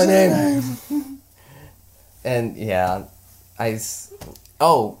say that name? And yeah,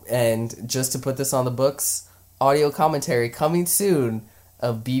 and just to put this on the books, audio commentary coming soon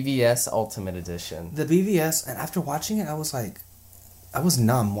of BVS Ultimate Edition. The BVS, and after watching it, I was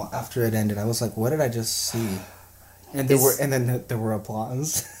numb after it ended. I was like, what did I just see? And then there were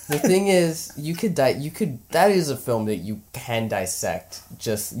applause. The thing is, that is a film that you can dissect.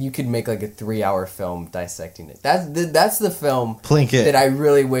 You could make like a 3-hour film dissecting it. That's the film Plinkett. that I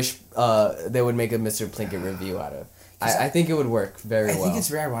really wish they would make a Mr. Plinkett review out of. I think it would work very well. I think it's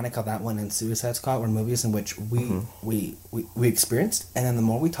very ironic how that one and Suicide Squad were movies in which we experienced, and then the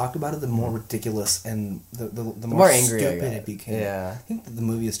more we talked about it, the more ridiculous and the more angry stupid it became. Yeah. I think that the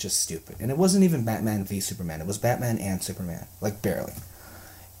movie is just stupid, and it wasn't even Batman v Superman. It was Batman and Superman, like barely.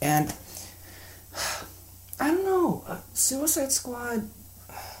 And I don't know, Suicide Squad.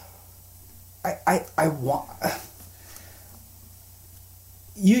 I want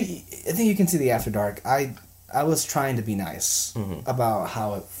you. I think you can see the After Dark. I was trying to be nice about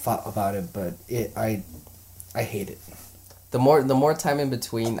how it felt about it, but I hate it. The more time in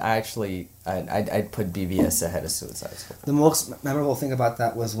between, I'd put BVS ahead of Suicide Squad. The most memorable thing about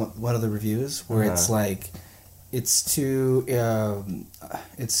that was one of the reviews where it's like, it's too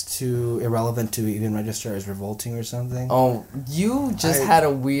irrelevant to even register as revolting or something. Oh, you just had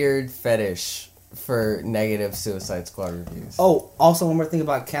a weird fetish for negative Suicide Squad reviews. Oh, also one more thing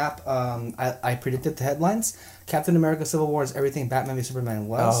about Cap. I predicted the headlines. Captain America Civil War is everything Batman v Superman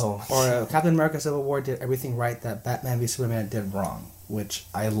was. Oh. Or Captain America Civil War did everything right that Batman v Superman did wrong. Which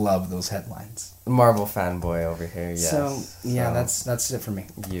I love those headlines. Marvel fanboy over here, yes. So, yeah, that's it for me.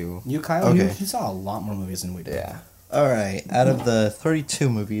 You, Kyle, Okay. you saw a lot more movies than we did. yeah. All right. Out of the 32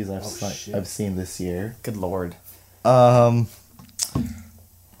 movies shit. I've seen this year, Good lord.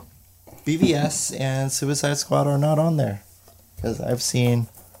 BVS and Suicide Squad are not on there because I've seen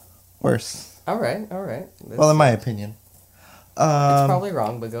worse. All right. Well, in my opinion. It's probably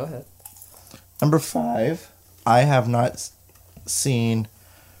wrong, but go ahead. Number 5, I have not seen.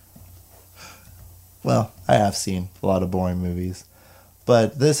 Well, I have seen a lot of boring movies,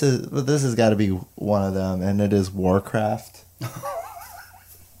 but this has got to be one of them, and it is Warcraft.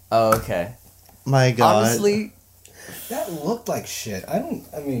 Oh, okay. My God, Honestly, That looked like shit.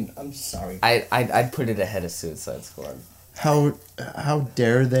 I'm sorry. I'd put it ahead of Suicide Squad. how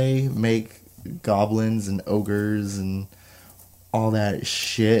dare they make goblins and ogres and all that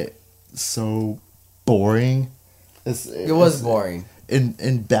shit so boring? It was boring. in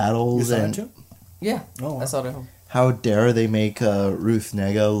You battles saw it and too? Yeah. Oh, wow. I saw it at home. how dare they make Ruth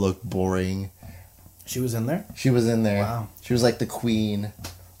Negga look boring? She was in there? She was in there. Wow. She was like the queen.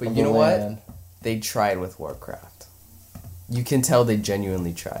 But of you the know land. what? They tried with Warcraft. You can tell they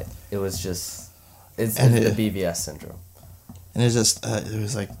genuinely tried. It was just... It's And the it- BVS syndrome. And it's just there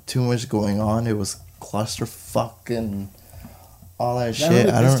was like too much going on. It was clusterfuck and all that That shit.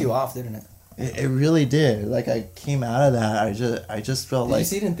 really I pissed don't. you off, didn't it? It really did. Like I came out of that. I just felt Did like you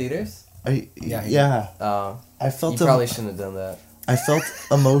see it in theaters? Yeah. I You felt probably shouldn't have done that. I felt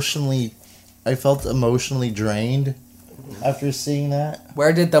emotionally drained after seeing that.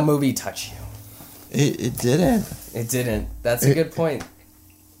 Where did the movie touch you? It didn't. It didn't. That's a good point.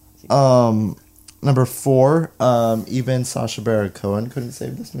 Number 4, even Sacha Baron Cohen couldn't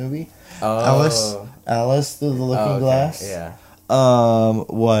save this movie. Oh. Alice through the Looking Okay, Glass. Yeah.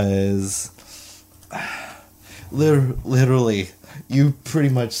 Was literally you pretty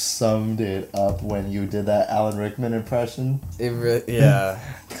much summed it up when you did that Alan Rickman impression. Yeah.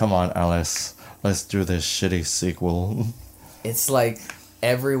 Come on, Alice, let's do this shitty sequel. It's like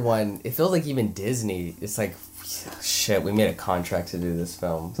everyone... It feels like even Disney... It's like, shit, we made a contract to do this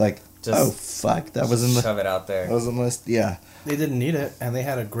film. It's like, Just- oh fuck, that was in the Shove it out there. that was in the list. Yeah, They didn't need it, and they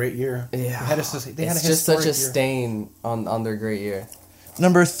had a great year. Yeah. They had It's a just such a historic year. stain on their great year.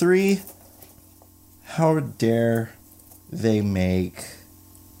 number 3. How dare they make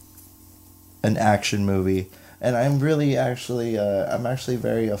an action movie. And I'm really actually I'm actually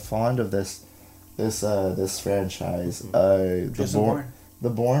very fond of this franchise. The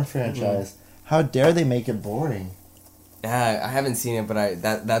Bourne franchise. How dare they make it boring? Yeah, I haven't seen it, but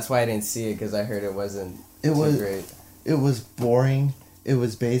that's why I didn't see it, because I heard it wasn't too great. It was boring. It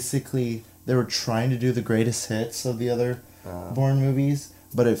was basically they were trying to do the greatest hits of the other Bourne movies,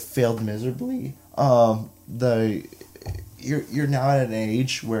 but it failed miserably. You're now at an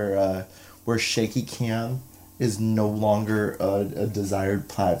age where shaky cam is no longer a desired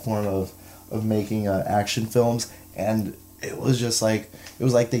platform of making action films, and it was like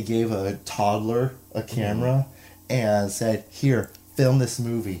they gave a toddler a camera and said, "Here, film this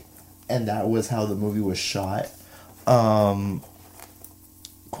movie," and that was how the movie was shot.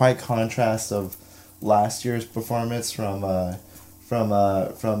 Quite contrast of last year's performance from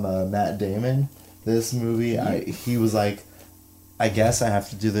Matt Damon. This movie, he was like, "I guess I have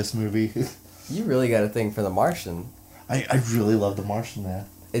to do this movie." You really got a thing for The Martian. I really love The Martian, man.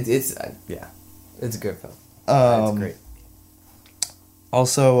 It's a good film. It's great.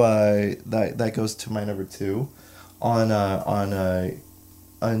 Also, that goes to my number 2 on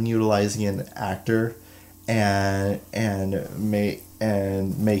utilizing an actor and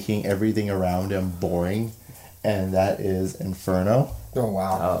making everything around him boring, and that is Inferno. Oh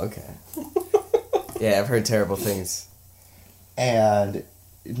wow. Oh, okay. Yeah, I've heard terrible things. And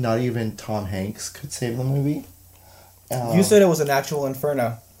not even Tom Hanks could save the movie. You said it was an actual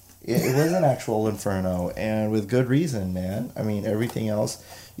Inferno. It was an actual Inferno, and with good reason, man. I mean, everything else,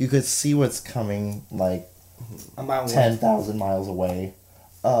 you could see what's coming, like, 10,000 miles away.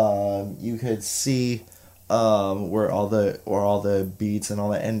 You could see where all the beats and all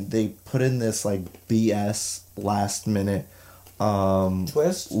that, and they put in this, like, BS last minute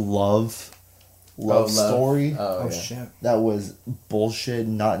twist? love story. Oh shit. That was bullshit,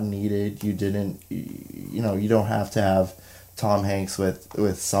 not needed. You don't have to have Tom Hanks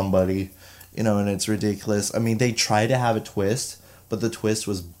with somebody, and it's ridiculous. I mean, they tried to have a twist, but the twist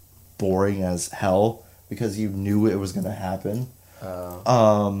was boring as hell because you knew it was going to happen.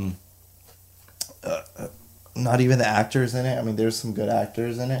 Not even the actors in it. I mean, there's some good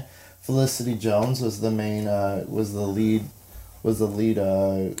actors in it. Felicity Jones was the lead.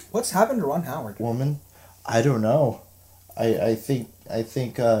 What's happened to Ron Howard? Woman, I don't know. I think How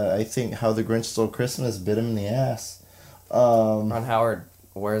the Grinch Stole Christmas bit him in the ass. Ron Howard,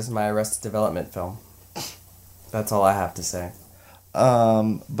 where's my Arrested Development film? That's all I have to say.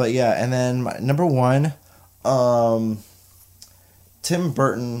 But yeah, and then my number 1, Tim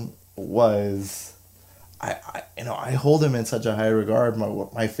Burton was, I hold him in such a high regard.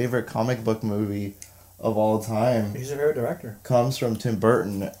 My favorite comic book movie of all time. He's a favorite director. Comes from Tim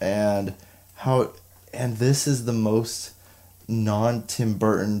Burton, and this is the most non-Tim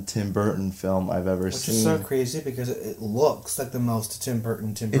Burton film I've ever seen. Which is so crazy because it looks like the most Tim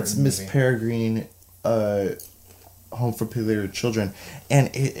Burton It's Miss movie. Peregrine, Home for Peculiar Children,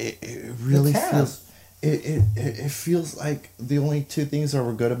 and it really feels it feels like the only 2 things that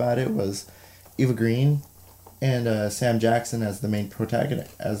were good about it was Eva Green and Sam Jackson as the main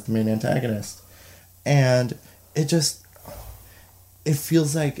antagonist, and it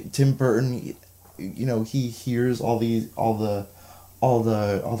feels like Tim Burton, he hears all the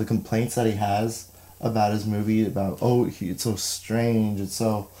complaints that he has about his movie, about it's so strange, it's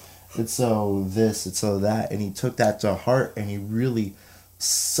so this, it's so that, and he took that to heart, and he really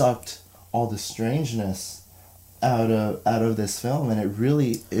sucked all the strangeness out of this film, and it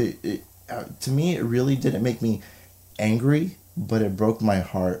really to me it really didn't make me angry, but it broke my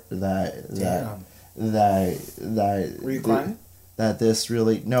heart that Were you crying? That this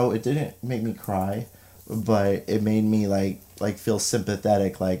really, no, it didn't make me cry, but it made me like feel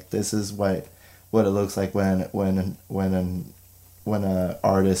sympathetic, like this is what it looks like when an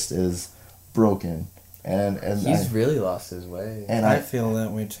artist is broken, and he's really lost his way. And I feel that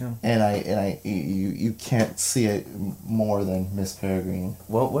way too. And you can't see it more than Miss Peregrine.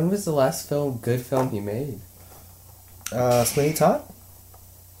 Well, when was the last good film he made? Sweeney Todd?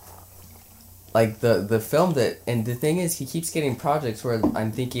 Like the film that, and the thing is, he keeps getting projects where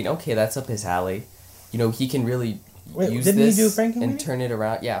I'm thinking, okay, that's up his alley. He can really use didn't this he do Frankenweenie? And turn it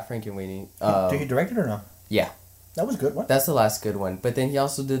around. Yeah, Frankenweenie. Did he direct it or no? Yeah. That was a good one. That's the last good one. But then he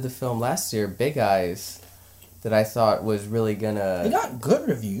also did the film last year, Big Eyes, that I thought was really gonna... It got good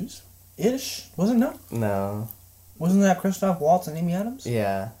reviews. Ish. Wasn't it? No. Wasn't that Christoph Waltz and Amy Adams?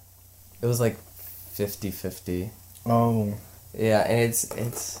 Yeah. It was like 50-50. Oh. Yeah, and it's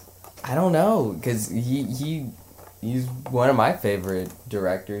I don't know, because he He's one of my favorite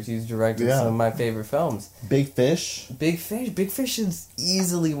directors. He's directed some of my favorite films. Big Fish. Big Fish is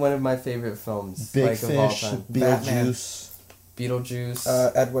easily one of my favorite films. Big Fish, of all time. Beetlejuice.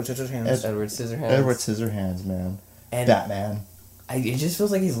 Edward Scissorhands. Edward Scissorhands. Edward Scissorhands, man. And Batman. It just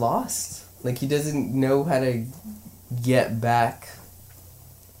feels like he's lost. Like he doesn't know how to get back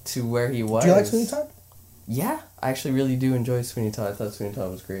to where he was. Do you like Sweeney Todd? Yeah, I actually really do enjoy Sweeney Todd. I thought Sweeney Todd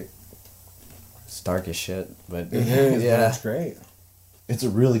was great. It's dark as shit, but It is. yeah, It's great. It's a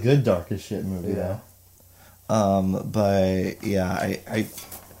really good dark as shit movie, though. But yeah,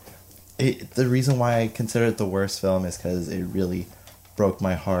 the reason why I consider it the worst film is because it really broke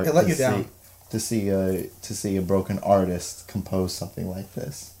my heart. It let you down. To see a broken artist compose something like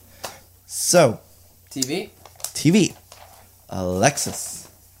this. So, TV. Alexis.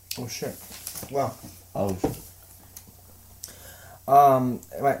 Oh shit. Well. Oh.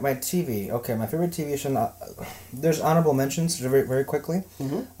 My TV. Okay, my favorite TV show. There's honorable mentions very very quickly.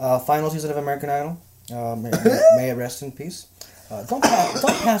 Mm-hmm. Final season of American Idol. May it rest in peace. Don't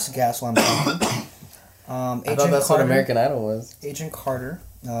pass gas while I'm talking. I thought that's what American Idol was. Agent Carter.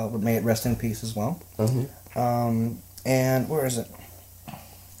 May it rest in peace as well. Mm-hmm. And where is it?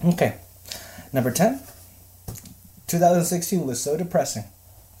 Okay, number 10. 2016 was so depressing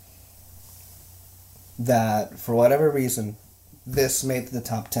that for whatever reason, this made the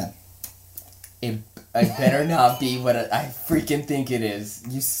top 10. It better not be what I freaking think it is.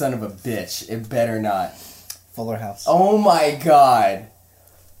 You son of a bitch. It better not. Fuller House. Oh my god.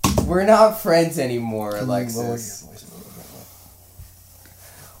 We're not friends anymore, Alexis.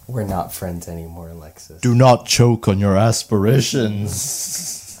 We're not friends anymore, Alexis. Do not choke on your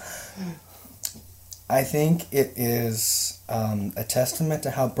aspirations. I think it is a testament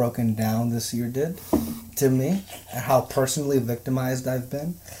to how broken down this year did to me, and how personally victimized I've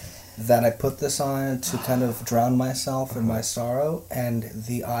been, that I put this on to kind of drown myself in my sorrow, and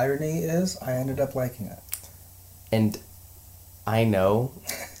the irony is I ended up liking it. And I know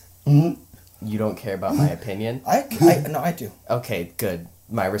you don't care about my opinion. No, I do. Okay, good.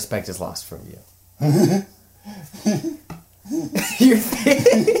 My respect is lost from you. Your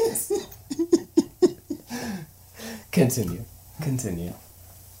face. Continue.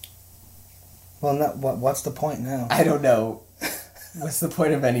 Well, what's the point now? I don't know. What's the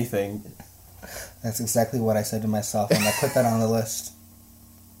point of anything? That's exactly what I said to myself, and I put that on the list.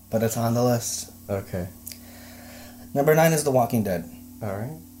 But it's on the list. Okay. Number 9 is The Walking Dead.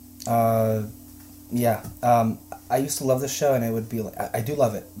 Alright. Yeah. I used to love this show, and it would be like... I do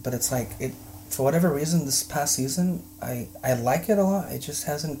love it, but it's like... For whatever reason, this past season, I like it a lot. It just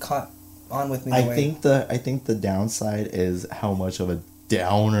hasn't caught on with me. I think the downside is how much of a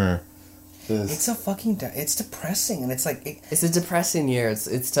downer this. It's a fucking. It's depressing, and it's like. It's a depressing year.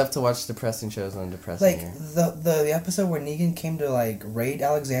 It's tough to watch depressing shows on a depressing year. The episode where Negan came to like raid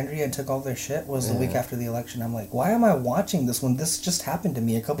Alexandria and took all their shit was the week after the election. I'm like, why am I watching this when this just happened to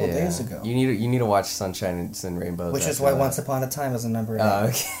me a couple of days ago? You need to watch Sunshine and Rainbows. Which is why Once Upon a Time is a number 8.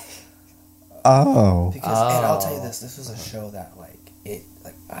 Okay. Oh. Because and I'll tell you this was a show that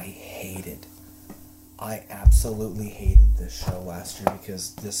I hated. I absolutely hated this show last year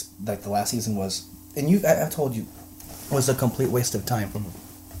because the last season was, and I've told you, was a complete waste of time.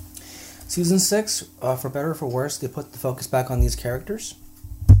 Season 6, for better or for worse, they put the focus back on these characters,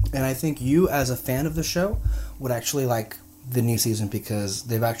 and I think you, as a fan of the show, would actually like the new season because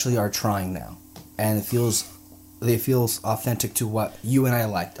they actually are trying now, and it feels authentic to what you and I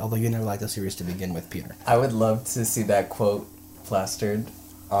liked, although you never liked the series to begin with, Peter. I would love to see that quote plastered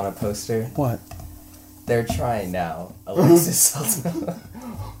on a poster. What? They're trying now, Alexis.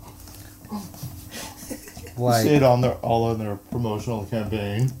 Like, Shit on their promotional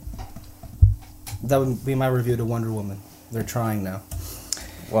campaign. That would be my review to Wonder Woman. They're trying now.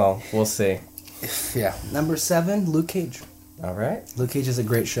 Well, we'll see. Yeah. Number 7, Luke Cage. All right. Luke Cage is a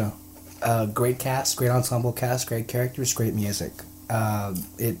great show. Great cast, great ensemble cast, great characters, great music.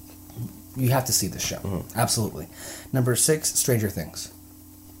 You have to see this show. Mm-hmm. Absolutely. Number 6, Stranger Things.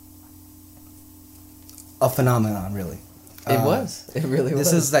 A phenomenon, really. It was. It really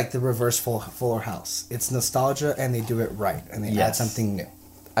was. This is like the reverse Fuller House. It's nostalgia, and they do it right, and they add something new.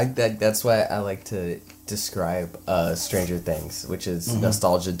 That's why I like to describe Stranger Things, which is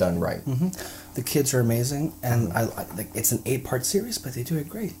nostalgia done right. Mm-hmm. The kids are amazing, and I like. It's an 8-part series, but they do it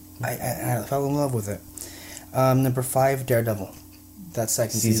great. I fell in love with it. Number 5, Daredevil. That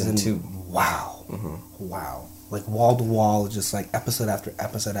second season 2. Wow. Mm-hmm. Wow. Like wall to wall, just like episode after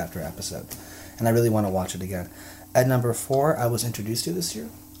episode after episode. And I really want to watch it again. At number 4, I was introduced to this year,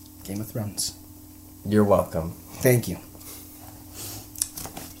 Game of Thrones. You're welcome. Thank you.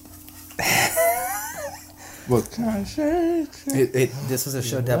 What can I say? This was a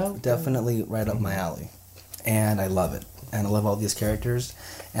show definitely right up my alley, and I love it. And I love all these characters,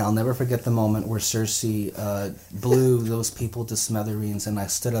 and I'll never forget the moment where Cersei blew those people to smithereens, and I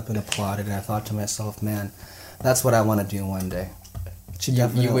stood up and applauded, and I thought to myself, man, that's what I want to do one day.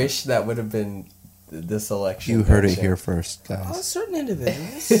 You wish that would have been the selection. You heard it here first, guys. Certain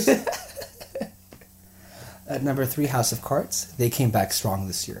individuals. At number 3, House of Cards. They came back strong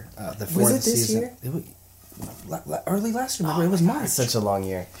this year. The fourth Was it this season. year? It was, early last year. Remember, it was March. Such a long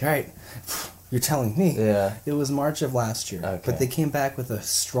year. Right. You're telling me. Yeah. It was March of last year. Okay. But they came back with a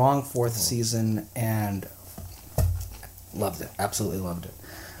strong fourth season and loved it. Absolutely loved it.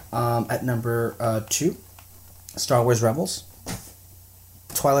 At number 2, Star Wars Rebels.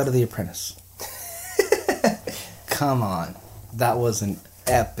 Twilight of the Apprentice. Come on. That was an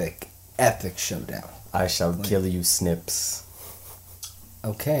epic showdown. I shall kill you, Snips.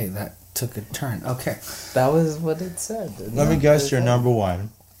 Okay, that took a turn. Okay. That was what it said. Let me guess your number 1.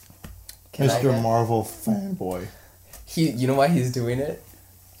 Can I Mr. guess? Marvel fanboy. You know why he's doing it?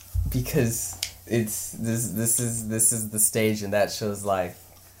 Because it's this is the stage and that show's life.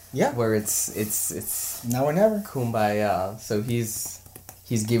 Yeah. Where it's Now or never. kumbaya. So he's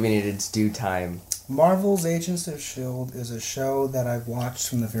giving it its due time. Marvel's Agents of S.H.I.E.L.D. is a show that I've watched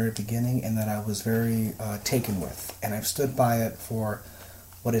from the very beginning and that I was very taken with. And I've stood by it for,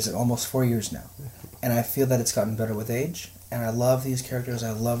 almost 4 years now. And I feel that it's gotten better with age. And I love these characters.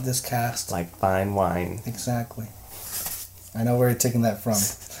 I love this cast. Like fine wine. Exactly. I know where you're taking that from.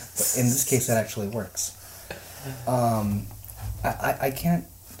 But in this case, that actually works. I can't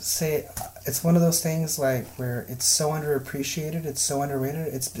say... It's one of those things like where it's so underappreciated, it's so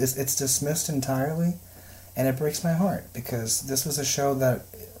underrated, it's dismissed entirely, and it breaks my heart because this was a show that,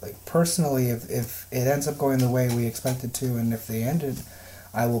 like, personally, if it ends up going the way we expect it to, and if they ended,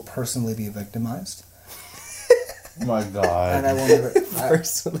 I will personally be victimized. Oh my God. And I will never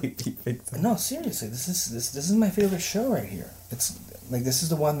Personally be victim. No, seriously, this is my favorite show right here. It's like this is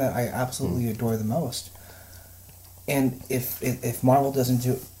the one that I absolutely adore the most. And if Marvel doesn't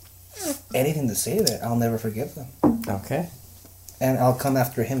do anything to save it, I'll never forgive them. Okay. And I'll come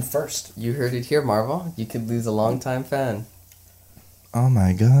after him first. You heard it here, Marvel. You could lose a longtime fan. Oh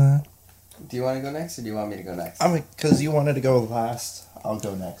my God. Do you want to go next, or do you want me to go next? I mean, because you wanted to go last, I'll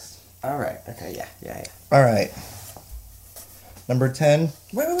go next. All right. Okay. Yeah. All right. Number 10.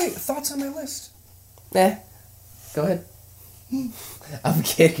 Wait. Thoughts on my list? Go ahead. I'm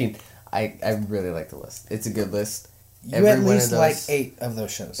kidding. I really like the list. It's a good list. You Every at one of least those- like 8 of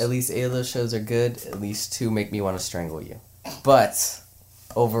those shows. At least 8 of those shows are good. At least 2 make me want to strangle you. But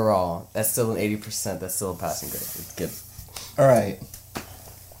overall, that's still an 80%. That's still a passing grade. It's good. All right.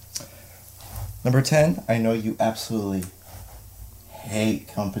 Number 10. I know you absolutely hate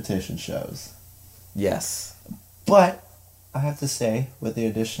competition shows. Yes. But I have to say, with the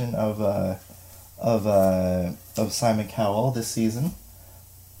addition of Simon Cowell this season,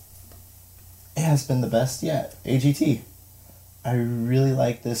 it has been the best yet. AGT. I really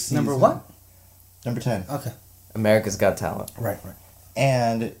like this season. Number what? Number 10. Okay. America's Got Talent. Right.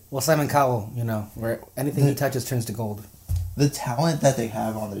 And Well, Simon Cowell, where anything he touches turns to gold. the talent that they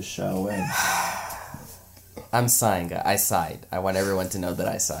have on this show, and I'm sighing. Guy. I sighed. I want everyone to know that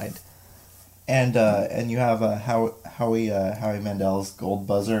I sighed. and you have Howie Mandel's Gold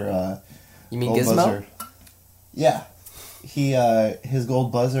Buzzer. You mean Gold Gizmo? Buzzer. Yeah, his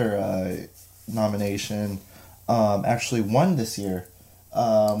Gold Buzzer nomination actually won this year.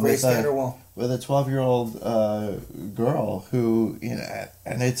 Grace Vanderwall. With a 12-year-old girl who,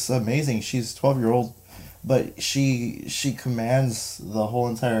 and it's amazing. She's 12-year-old, but she commands the whole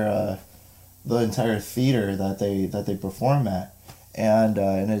entire theater that they perform at, and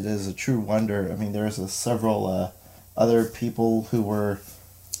it is a true wonder. I mean, there's several other people who were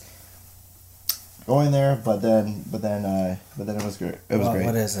going there, but then it was great. It was great.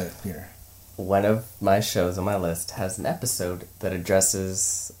 What is it, Peter? One of my shows on my list has an episode that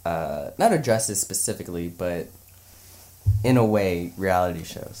addresses, not addresses specifically, but in a way, reality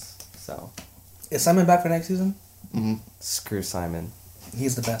shows. So, Is Simon back for next season? Mm-hmm. screw Simon.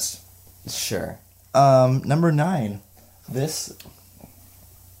 He's the best. Sure. Number 9. This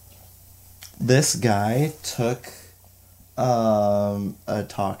guy took a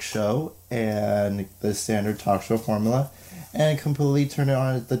talk show and the standard talk show formula and completely turned it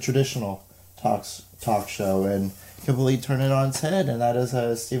on the traditional talk show and completely turned it on its head, and that is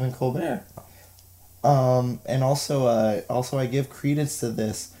Stephen Colbert. And also I give credence to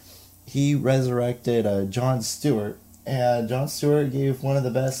this. He resurrected Jon Stewart, and Jon Stewart gave one of the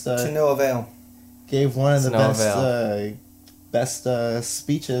best To no avail. gave one of the To no best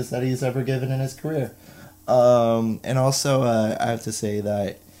speeches that he's ever given in his career. And also, I have to say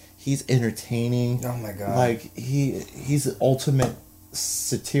that he's entertaining. Oh my god! Like he's the ultimate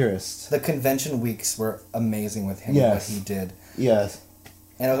satirist. The convention weeks were amazing with him Yes. and what he did, Yes.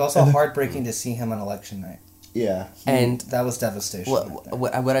 and it was also heartbreaking to see him on election night. Yeah. And That was devastation. right there.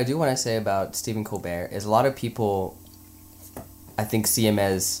 what I do want to say about Stephen Colbert is a lot of people, I think, see him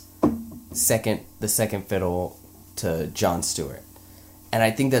as the second fiddle to Jon Stewart, and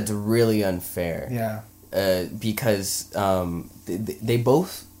I think that's really unfair. Yeah. Because they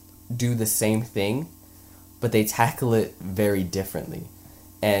both do the same thing, but they tackle it very differently.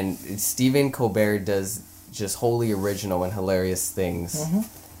 And Stephen Colbert does just wholly original and hilarious things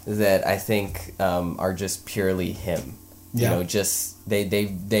that I think are just purely him. Yeah. You know, just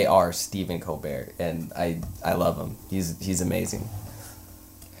they are Stephen Colbert, and I love him. He's amazing.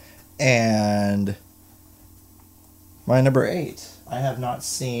 And my number 8. I have not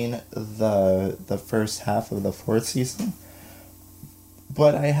seen the first half of the 4th season,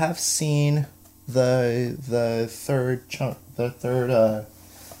 but I have seen the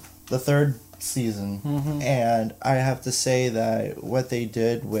third season, and I have to say that what they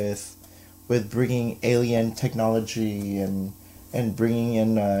did with bringing alien technology and bringing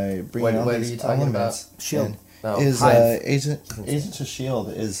in What all are these you talking elements about? Shield. is Hive. Agents of Shield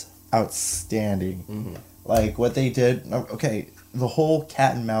is outstanding. Like what they did. Okay, the whole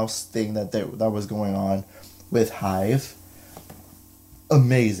cat and mouse thing that was going on with Hive.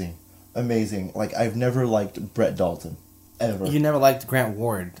 Amazing. Like I've never liked Brett Dalton, ever. You never liked Grant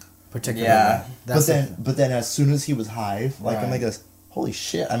Ward, particularly. Yeah. That's but then as soon as he was Hive, like I'm Right. like this, holy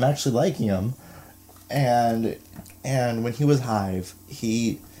shit, I'm actually liking him. And when he was Hive,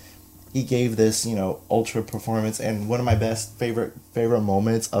 he gave this, ultra performance, and one of my best favorite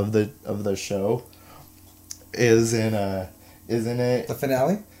moments of the show is in it the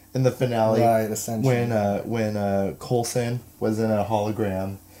finale. in the finale, Right, essentially. when Coulson was in a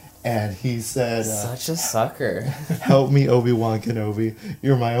hologram, and he said, Such a sucker. "Help me, Obi-Wan Kenobi.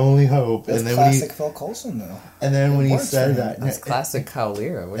 You're my only hope." That's and then classic Phil Coulson, though. when he works said for him. that, That's classic Kyle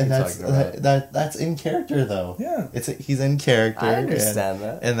Lira. What are and you that's talking about? that's in character though. Yeah. He's in character. I understand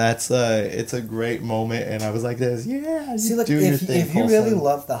that. and that's it's a great moment. And I was like this, yeah. See, like, do your if thing, you really Coulson.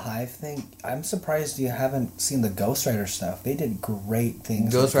 love the Hive thing, I'm surprised you haven't seen the Ghost Rider stuff. They did great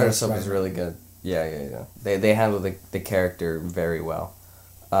things. Ghost with Rider stuff was really good. Yeah. They handled the character very well.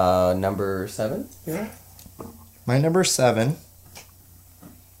 Number 7? Yeah. My number 7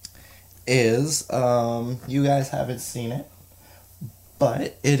 is you guys haven't seen it,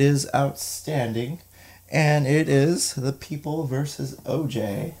 but it is outstanding, and it is The People versus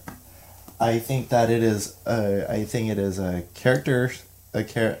OJ. I think that it is. I think it is a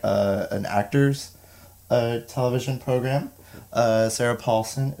an actor's television program. Sarah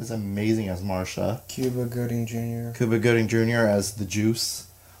Paulson is amazing as Marsha. Cuba Gooding Jr. Cuba Gooding Jr. as the Juice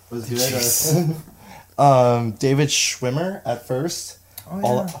was good. David Schwimmer at first. Oh,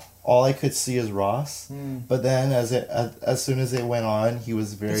 yeah. All I could see is Ross, Mm. but then as soon as it went on, he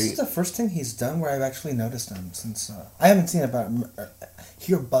was This very. is the first thing he's done where I've actually noticed him since I haven't seen it, but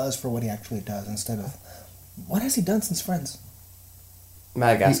hear buzz for what he actually does instead of what has he done since Friends?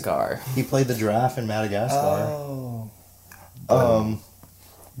 Madagascar. He played the giraffe in Madagascar. Oh,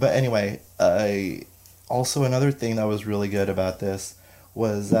 But anyway, also another thing that was really good about this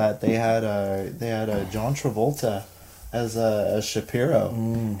was that they had John Travolta as Shapiro,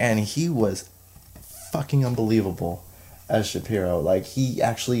 and he was fucking unbelievable as Shapiro. Like he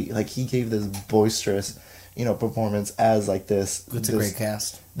gave this boisterous, performance as like this. it's a great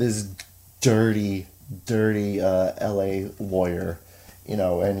cast. This dirty LA lawyer,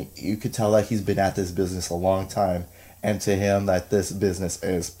 and you could tell that he's been at this business a long time, and to him that this business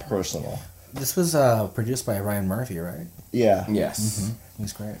is personal. This was produced by Ryan Murphy, right? Yeah. Yes.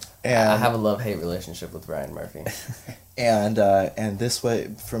 He's great. And I have a love-hate relationship with Ryan Murphy. and this way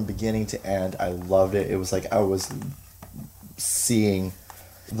from beginning to end, I loved it. It was like I was seeing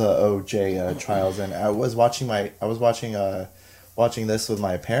the OJ trials, and I was watching this with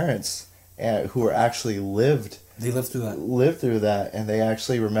my parents, and who were actually lived They lived through that. through that, and they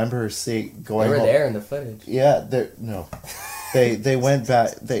actually remember They going were home. there in the footage. Yeah, they went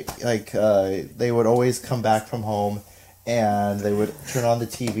back. They would always come back from home, and they would turn on the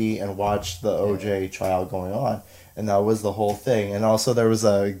TV and watch the OJ trial going on, and that was the whole thing. And also there was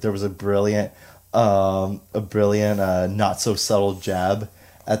a brilliant not so subtle jab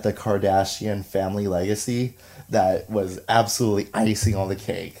at the Kardashian family legacy that was absolutely icing on the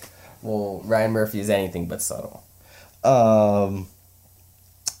cake. Well, Ryan Murphy is anything but subtle.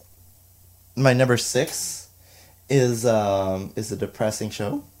 My number 6 is a depressing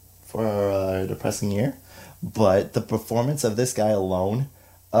show for a depressing year. but the performance of this guy alone,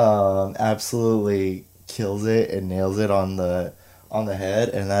 absolutely kills it and nails it on the head,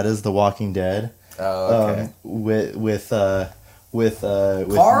 and that is The Walking Dead. Oh, okay. With Carl?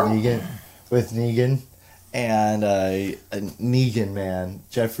 Negan, and Negan, man,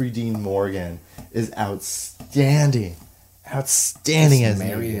 Jeffrey Dean Morgan is outstanding as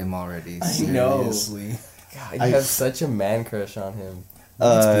marry Negan. him already. I know. Seriously. God, you have such a man crush on him.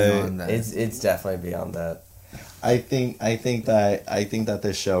 It's beyond that. It's definitely beyond that. I think that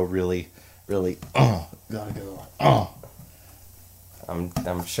this show really gotta go.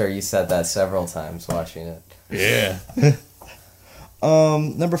 I'm sure you said that several times watching it. Yeah.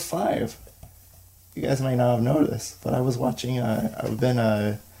 Number 5. You guys might not have noticed, but I was watching.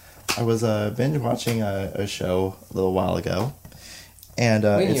 I was binge watching a show a little while ago, and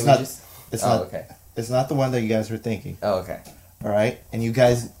it's not. Okay. It's not the one that you guys were thinking. Oh, okay. All right, and you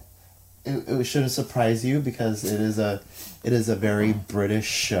guys, it shouldn't surprise you because it is a very British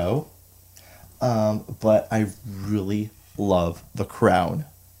show. But I really love The Crown.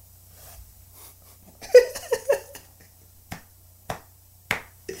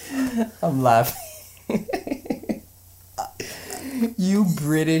 I'm laughing. You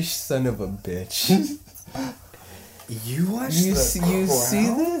British son of a bitch. You watch You The see Crown?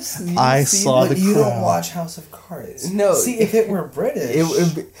 this? You I see saw But The you Crown. don't watch House of Cards. No. See, if it were British,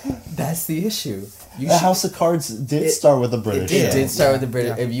 That's the issue. You The should- House of Cards did start with the British. did. It show. did start with the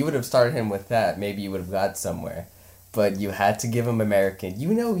British. Yeah. If you would have started him with that, maybe you would have got somewhere. But you had to give him American.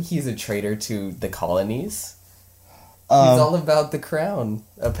 You know he's a traitor to the colonies. He's all about the crown,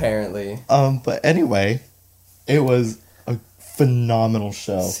 apparently. But anyway, it was a phenomenal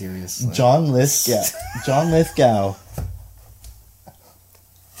show. seriously. John Lithgow.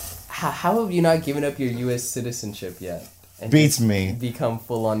 How have you not given up your U.S. citizenship yet? And Beats just me. Become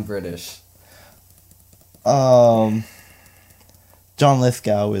full-on British. John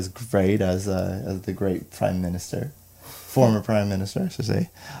Lithgow is great as the great Prime Minister, former Prime Minister, I should say.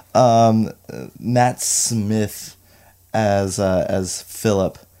 Matt Smith as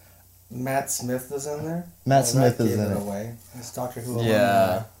Philip. Matt Smith is in there. Matt Oh, Smith that is gave in it. Away. It's Doctor Who.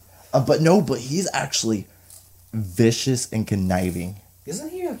 Yeah. But he's actually vicious and conniving. Isn't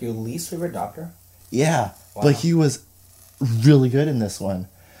he like your least favorite Doctor? Yeah, Wow. but he was really good in this one,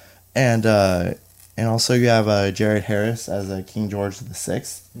 and also you have Jared Harris as King George VI,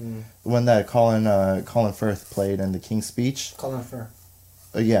 the one that Colin Firth played in the King's Speech. Colin Firth.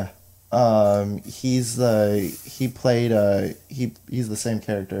 Yeah, he's the same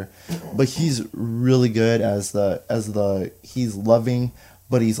character, but he's really good as he's loving,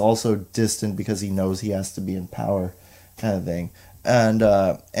 but he's also distant because he knows he has to be in power, kind of thing. And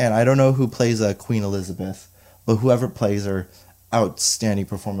I don't know who plays Queen Elizabeth, but whoever plays her, outstanding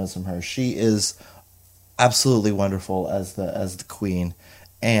performance from her. She is absolutely wonderful as the queen.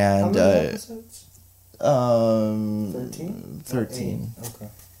 And How many episodes? 13? 13. Okay.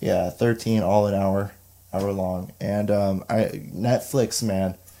 Yeah, 13, all an hour long. And Netflix,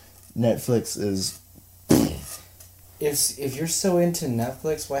 man, Netflix is. If you're so into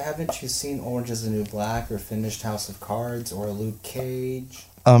Netflix, why haven't you seen Orange is the New Black or finished House of Cards or Luke Cage?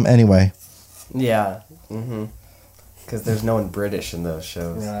 Anyway, Yeah. Mm-hmm. Because there's no one British in those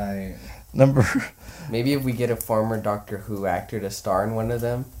shows. Right. number Maybe if we get a former Doctor Who actor to star in one of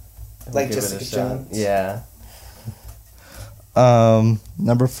them. we'll Like give it a Jessica shot. Jones? Yeah.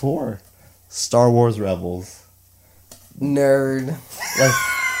 number 4, Star Wars Rebels. Nerd. Like,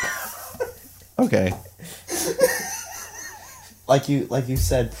 okay. Like you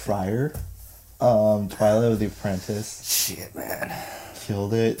said prior, Twilight of the Apprentice Shit, man.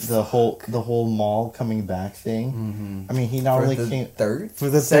 killed it. The whole mall coming back thing. Mm-hmm. I mean, he not For only the came. third? For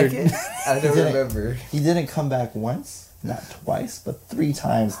the third. Second? I don't Didn't- remember. He didn't come back once, not twice, but 3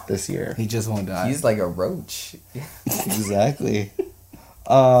 times this year. He just won't die. He's like a roach. Exactly.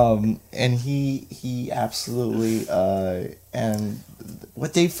 And he absolutely and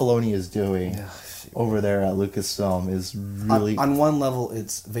what Dave Filoni is doing over there at Lucasfilm is really on one level,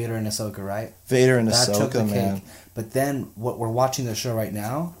 it's Vader and Ahsoka, right? Vader and That took the Ahsoka, man. cake. But then what we're watching the show right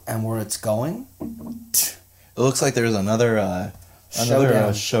now and where it's going, It looks like there's another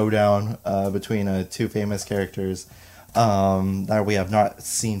showdown between 2 famous characters that we have not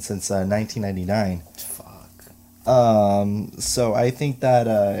seen since 1999. fuck. So I think that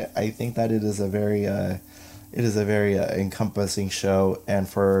it is a very encompassing show, and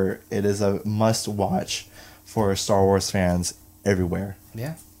it is a must watch for Star Wars fans everywhere.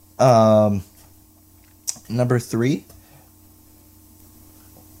 Yeah. Number 3.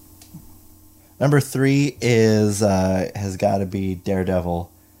 Number 3 is has got to be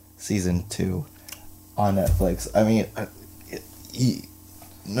Daredevil season 2. on Netflix. I mean,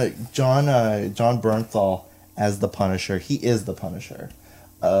 John Bernthal as the Punisher. He is the Punisher.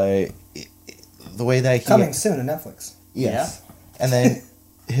 The way that he Coming soon to Netflix. Yes. And then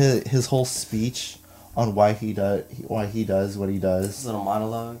his whole speech on why he does what he His does little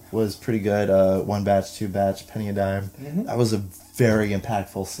monologue. was pretty good. One batch, two batch, penny a dime. Mm-hmm. That was a very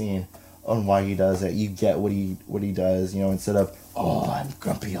impactful scene on why he does it. You get what he does. Instead of I'm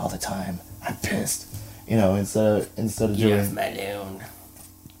grumpy all the time. I'm pissed. Instead of doing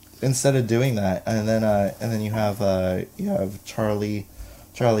instead of doing that, and then you have Charlie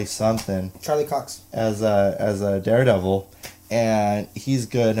something. Charlie Cox. As a Daredevil, and he's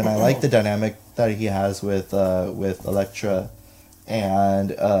good, and I like the dynamic that he has with Elektra, and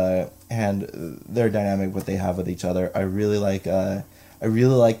their dynamic, what they have with each other. I really like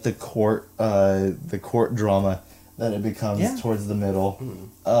the court drama that it becomes towards the middle,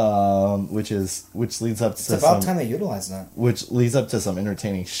 which leads up to It's about time they utilize that. which leads up to some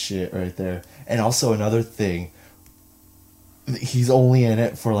entertaining shit right there. And also another thing, he's only in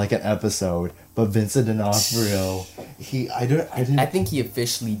it for like an episode, but Vincent D'Onofrio, I think he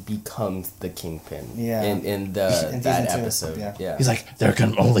officially becomes the Kingpin. Yeah. In season that 2, episode. yeah. He's like, there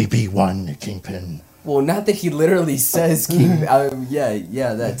can only be one Kingpin. Well, not that he literally says King.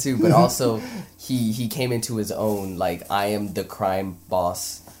 That too. But also, he came into his own. Like, I am the crime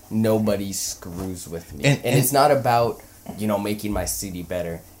boss. Nobody screws with me. And it's not about making my city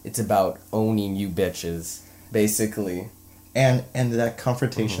better. It's about owning you bitches, basically. And that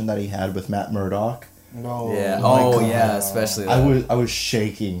confrontation that he had with Matt Murdock. No. Yeah. Oh my God. Especially that. I was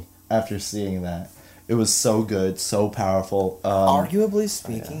shaking after seeing that. It was so good, so powerful. Arguably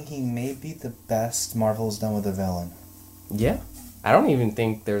speaking, he may be the best Marvel's done with a villain. Yeah. I don't even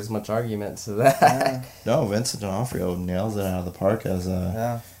think there's much argument to that. Yeah. No, Vincent D'Onofrio nails it out of the park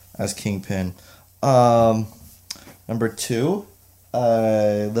as Kingpin. Number 2,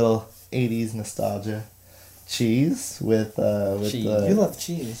 little 80s nostalgia. Cheese with Cheese. You love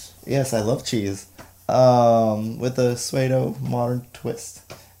cheese. Yes, I love cheese. With a pseudo modern twist,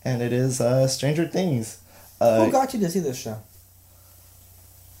 and it is Stranger Things. Who got you to see this show?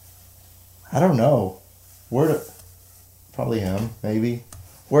 I don't know. Probably him, maybe.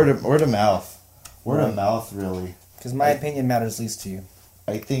 Word of mouth. Word of mouth, really. Because my opinion matters least to you.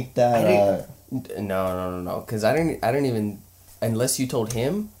 I think that. No. Because I didn't even, unless you told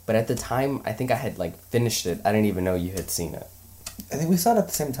him. But at the time, I think I had finished it. I didn't even know you had seen it. I think we saw it at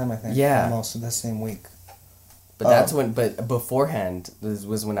the same time. I think. Yeah. Almost the same week. But that's when. But beforehand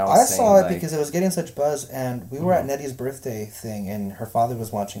was when I was. I saying, saw it because it was getting such buzz, and we were at Nettie's birthday thing, and her father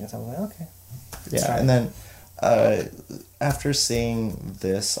was watching it. So I was like, okay. Yeah, and then after seeing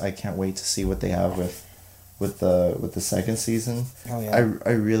this, I can't wait to see what they have with the second season. Oh yeah.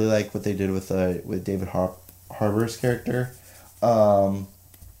 I really like what they did with David Harbour's character.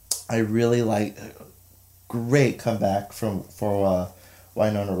 I really like great comeback for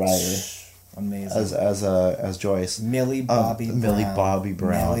Winona Ryder. Amazing. As Joyce. Millie Bobby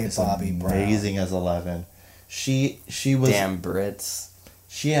Brown is amazing as 11. She was damn Brits.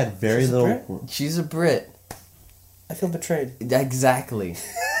 She had very She's a little. She's a Brit. I feel betrayed. Exactly.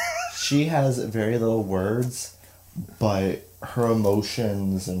 She has very little words, but her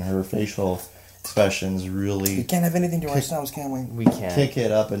emotions and her facial expressions really. We can't have anything to ourselves, can we? We can't. Kick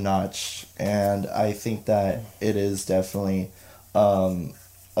it up a notch, and I think that it is definitely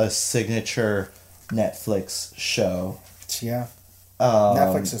a signature Netflix show. Yeah.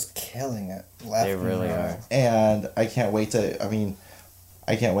 Netflix is killing it. They really are. And I can't wait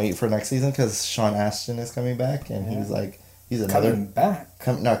for next season because Sean Astin is coming back, and he's another coming back.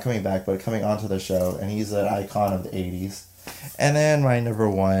 Not coming back, but coming onto the show, and he's an icon of the 80s. And then my number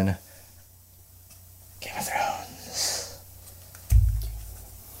 1, Game of Thrones.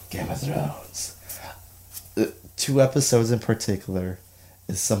 Game of Thrones. 2 episodes in particular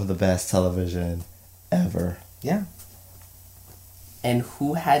is some of the best television ever. Yeah. And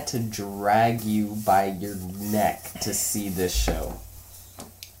who had to drag you by your neck to see this show?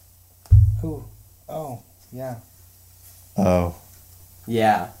 Who? Oh, yeah. Oh.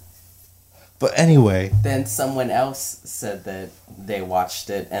 Yeah. But anyway. Then someone else said that they watched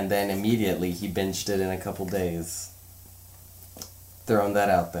it, and then immediately he binged it in a couple days. Throwing that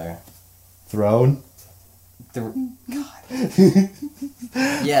out there. Throne? God.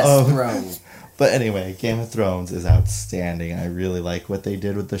 Yes, Throne. But anyway, Game of Thrones is outstanding. I really like what they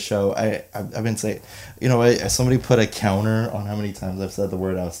did with the show. I've been saying, somebody put a counter on how many times I've said the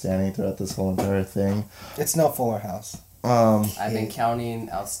word outstanding throughout this whole entire thing. It's no Fuller House. I've been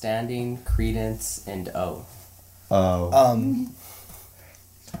counting outstanding, Credence, and O. Oh.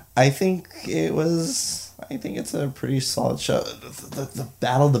 I think it's a pretty solid show. The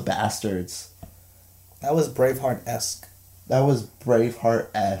Battle of the Bastards. That was Braveheart-esque. That was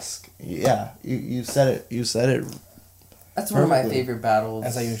Braveheart-esque. Yeah, you said it. You said it. That's one of my Perfectly. favorite battles.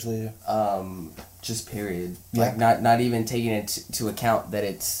 As I usually do. Just period. Yeah. Like not even taking it to account that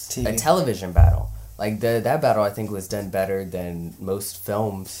it's TV. a television battle. Like that battle I think was done better than most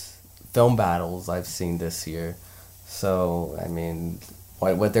film battles I've seen this year. So I mean,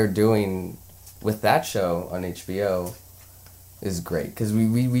 what they're doing with that show on HBO is great because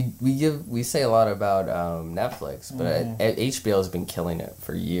we say a lot about Netflix, but HBO has been killing it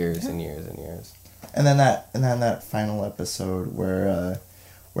for years and years and years. And then that final episode where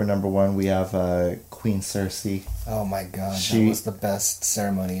number one we have Queen Cersei. Oh my god, that was the best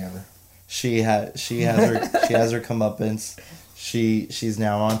ceremony ever. She has her comeuppance. She's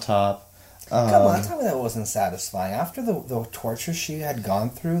now on top. Come on, tell me that wasn't satisfying. After the torture she had gone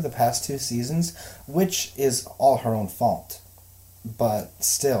through the past 2 seasons, which is all her own fault, but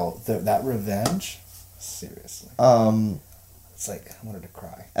still, that revenge, seriously. It's like I wanted to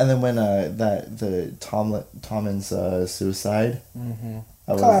cry. And then when the Tommen's suicide. Mm-hmm.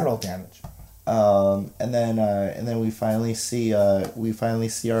 Collateral damage. And then we finally see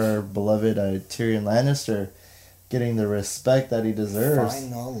our beloved Tyrion Lannister getting the respect that he deserves.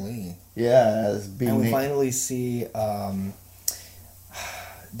 Finally. Yeah, as being. And we finally see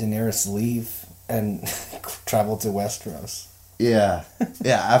Daenerys leave and travel to Westeros. Yeah,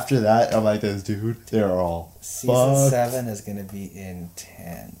 after that, I'm like this, dude. They're all Season fucked. 7 is gonna be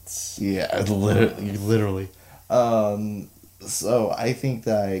intense. Yeah, literally. So I think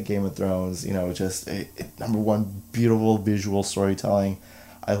that Game of Thrones, just number one, beautiful visual storytelling.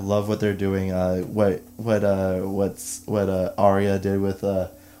 I love what they're doing. What Arya did with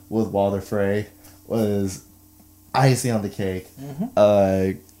Walder Frey was icing on the cake.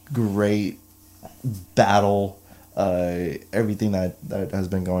 Mm-hmm. Great battle. Everything that has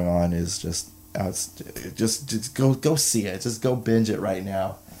been going on is just go see it. Just go binge it right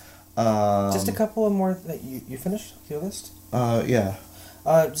now. Just a couple of more that you finished your list. Yeah.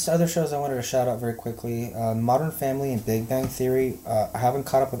 Just other shows I wanted to shout out very quickly. Modern Family and Big Bang Theory. I haven't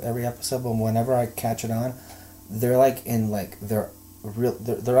caught up with every episode, but whenever I catch it on, they're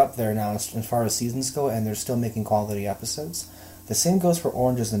they're up there now as far as seasons go, and they're still making quality episodes. The same goes for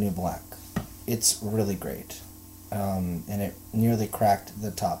Orange Is the New Black. It's really great, and it nearly cracked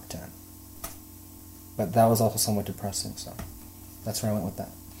the top 10. But that was also somewhat depressing, so that's where I went with that.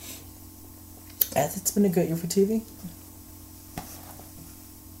 And it's been a good year for TV.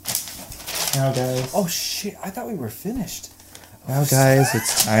 Now, guys. Oh shit! I thought we were finished. Now, guys,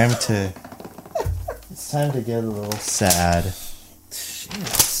 it's time to get a little sad.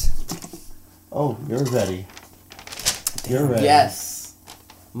 Shit. Oh, you're ready. You're ready. Yes,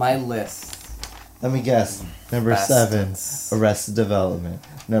 my list. Let me guess. Number Bastards. 7, Arrested Development.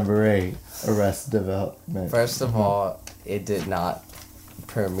 Number 8, Arrested Development. First of all, it did not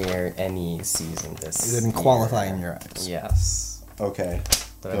premiere any season this It didn't qualify in your eyes. Yes. Okay.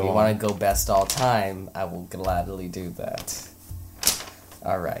 But if you want to go best all time, I will gladly do that.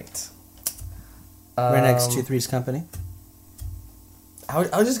 All right. We're next to Three's Company.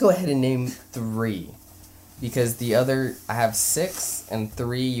 I'll just go ahead and name 3. Because the other, I have 6, and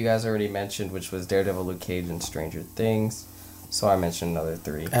 3 you guys already mentioned, which was Daredevil, Luke Cage, and Stranger Things. So I mentioned another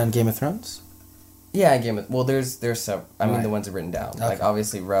 3. And Game of Thrones? Yeah, there's some. I mean, Right. the ones I've written down. Okay. Like,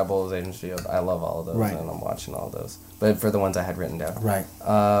 obviously, Rebels, Agents of S.H.I.E.L.D., I love all of those, Right. and I'm watching all of those. But for the ones I had written down. Right.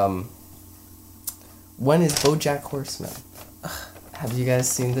 One is BoJack Horseman. Have you guys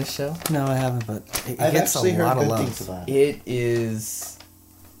seen this show? No, I haven't, but it I've gets actually a heard lot of good love. things about it. It is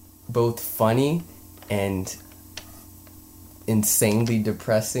both funny and insanely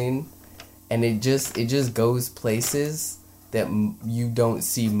depressing, and it just goes places that you don't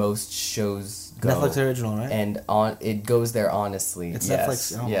see most shows go. Netflix original, right? And it goes there honestly. It's yes.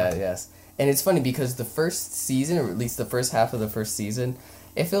 Netflix. Oh, Yeah, wow. yes. And it's funny because the first season, or at least the first half of the first season,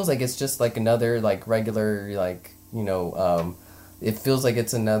 it feels like it's just like another like regular it feels like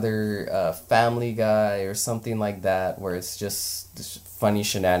it's another Family Guy or something like that, where it's just funny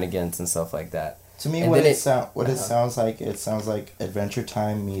shenanigans and stuff like that. To me, And what then it sounds like, it sounds like Adventure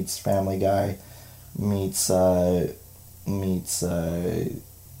Time meets Family Guy meets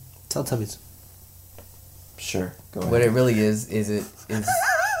Teletubbies. Sure, go ahead. What it really is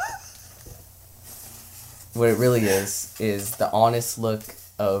what it really is the honest look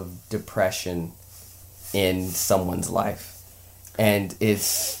of depression in someone's life, and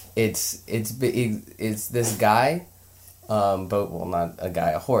it's this guy, not a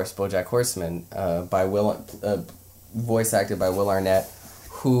guy, a horse, BoJack Horseman, voice acted by Will Arnett,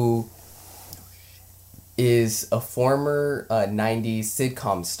 who is a former 90s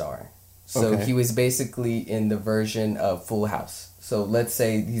sitcom star. So Okay. he was basically in the version of Full House. So let's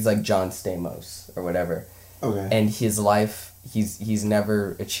say he's like John Stamos or whatever. Okay. And his life, he's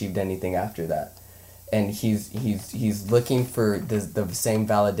never achieved anything after that. And he's looking for the same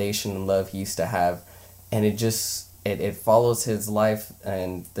validation and love he used to have. And it follows his life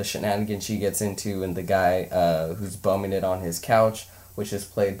and the shenanigans she gets into, and the guy who's bumming it on his couch, which is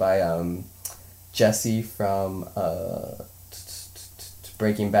played by Jesse from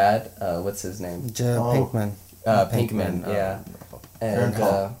Breaking Bad. What's his name? Pinkman. Pinkman, yeah. And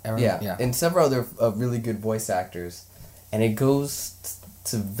Aaron, yeah, yeah. and several other really good voice actors, and it goes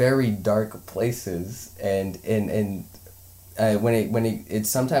to very dark places, and when it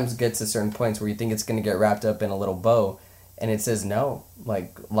sometimes gets to certain points where you think it's gonna get wrapped up in a little bow, and it says no,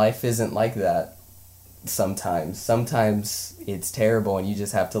 like life isn't like that. Sometimes it's terrible, and you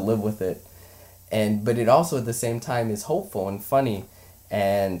just have to live with it, but it also at the same time is hopeful and funny,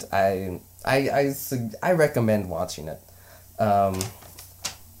 and I recommend watching it.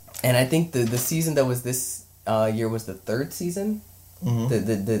 And I think the season that was this year was the third season.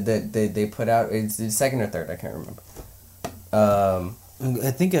 Mm-hmm. They put out. It's the second or third. I can't remember.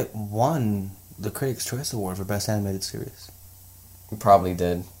 I think it won the Critics' Choice Award for Best Animated Series. Probably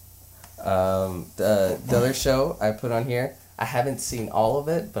did. The other show I put on here, I haven't seen all of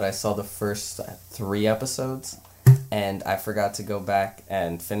it, but I saw the first 3 episodes, and I forgot to go back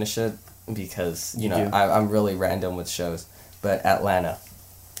and finish it because I'm really random with shows. But Atlanta,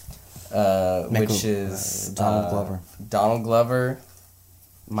 which is Donald Glover. Donald Glover,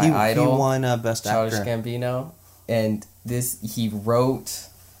 my idol. He won Best Childish Actor. Gambino, and he wrote,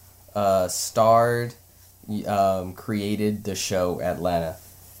 starred, created the show Atlanta,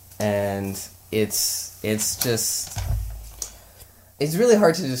 and it's really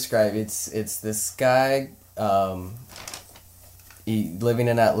hard to describe. It's this guy, living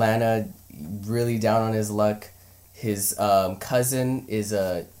in Atlanta, really down on his luck. His cousin is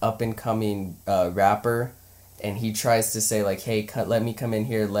a up and coming rapper, and he tries to say like, "Hey, let me come in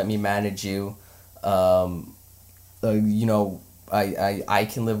here, let me manage you. I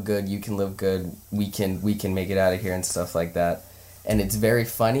can live good, you can live good. We can make it out of here," and stuff like that. And it's very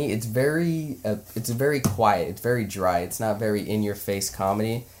funny. It's very quiet. It's very dry. It's not very in your face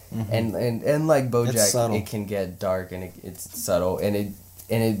comedy. Mm-hmm. And like BoJack, it can get dark, and it's subtle, and it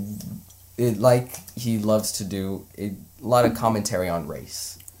like he loves to do a lot of commentary on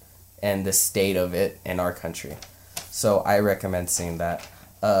race and the state of it in our country. So I recommend seeing that.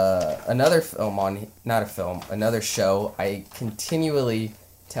 Another show I continually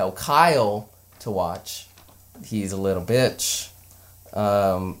tell Kyle to watch. He's a little bitch,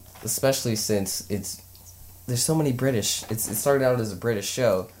 especially since there's so many British. It started out as a British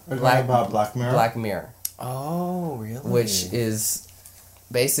show. About Black Mirror. Black Mirror. Oh, really? Which is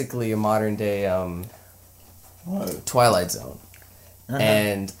basically a modern day Twilight Zone. Uh-huh.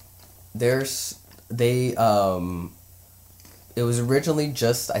 And it was originally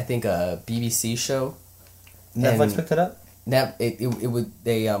just, I think, a BBC show. Netflix picked it up? They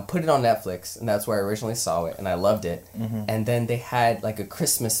put it on Netflix, and that's where I originally saw it, and I loved it. Mm-hmm. And then they had like a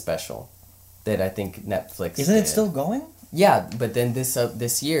Christmas special that I think Netflix Isn't it still going? Yeah, but then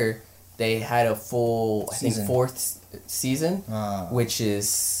this year they had a full season. I think 4th season,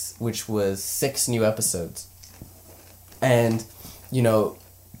 which was 6 new episodes. And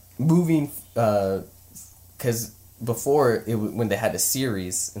moving because before when they had a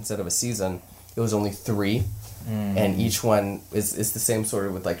series instead of a season, it was only 3. And each one is the same sort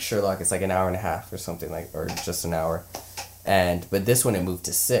of with like Sherlock. It's like an hour and a half or something or just an hour, but this one it moved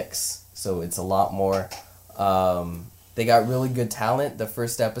to 6, so it's a lot more. They got really good talent. The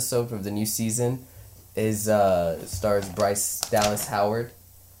first episode of the new season stars Bryce Dallas Howard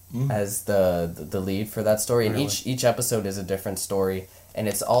as the lead for that story, and each episode is a different story, and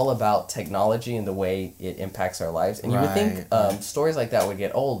it's all about technology and the way it impacts our lives. And you would think stories like that would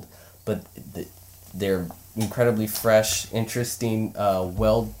get old, but they're incredibly fresh, interesting,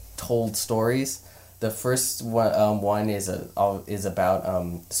 well-told stories. The first one is about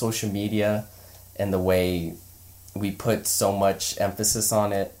social media and the way we put so much emphasis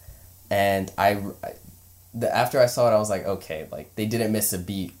on it. And after I saw it, I was like, okay, like they didn't miss a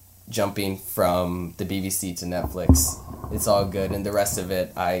beat jumping from the BBC to Netflix. It's all good, and the rest of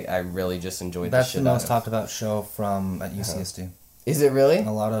it, I really just enjoyed. That's the most talked about show at UCSD. Is it really?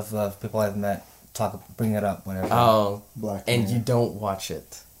 A lot of people I've met bring it up whenever. Oh, and you don't watch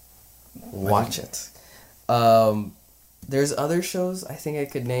it. Watch it. There's other shows I think I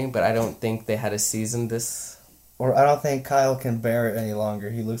could name, but I don't think they had a season this Or I don't think Kyle can bear it any longer.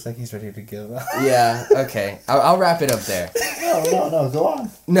 He looks like he's ready to give up. Yeah, okay. I'll wrap it up there. No, go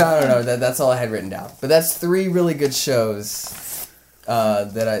on. No. That's all I had written down. But that's 3 really good shows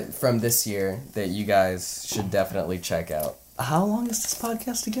from this year that you guys should definitely check out. How long is this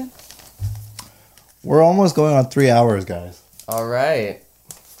podcast again? We're almost going on 3 hours, guys. All right.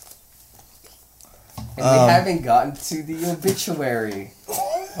 And we haven't gotten to the obituary.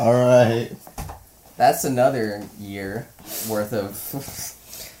 All right. That's another year worth of.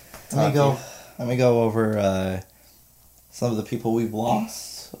 Let me go over some of the people we've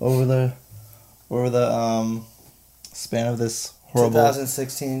lost over the span of this horrible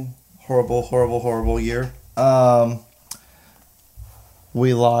 2016. horrible year.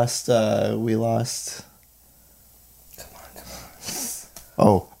 We lost. Come on.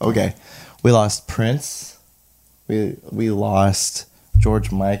 Oh, okay. We lost Prince. We lost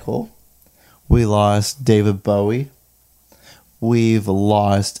George Michael. We lost David Bowie. We've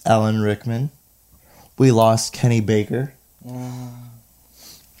lost Alan Rickman. We lost Kenny Baker.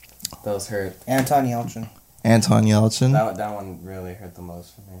 Those hurt. Anton Yelchin. That one really hurt the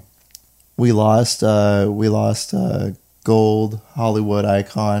most for me. We lost gold Hollywood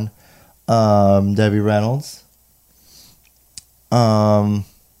icon Debbie Reynolds.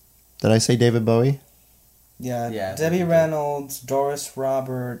 Did I say David Bowie? Yeah. Debbie Reynolds, Doris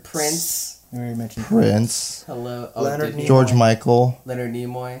Roberts, Prince. We already mentioned Prince. Hello. Leonard Nimoy. George Michael. Leonard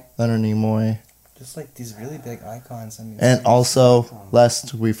Nimoy. Just like these really big icons. I mean, And also,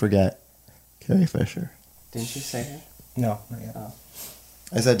 lest we forget, Carrie Fisher. Didn't you say her? No, not yet. Oh.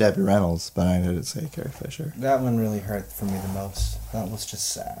 I said Debbie Reynolds, but I didn't say Carrie Fisher. That one really hurt for me the most. That was just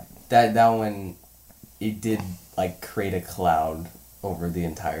sad. That one, it did like create a cloud over the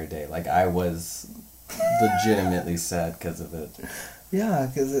entire day. Like I was legitimately sad because of it. Yeah,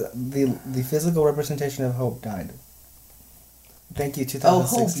 because the physical representation of Hope died. Thank you, Oh,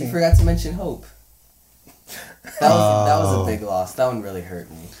 2016. Hope! You forgot to mention Hope. That was a big loss. That one really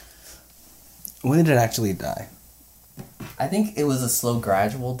hurt me. When did it actually die? I think it was a slow,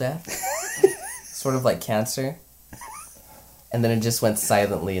 gradual death, sort of like cancer, and then it just went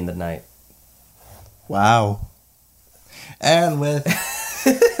silently in the night. Wow. And with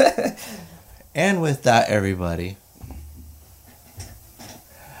that, everybody,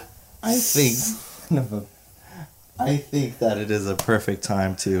 I think that it is a perfect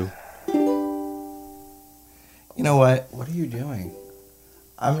time to. You know what? What are you doing?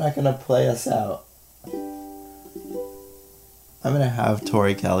 I'm not gonna play us out. I'm gonna have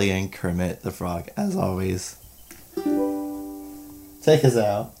Tori Kelly and Kermit the Frog, as always, take us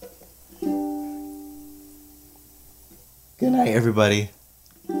out. Good night, everybody.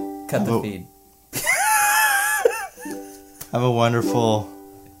 Cut the feed. Have a wonderful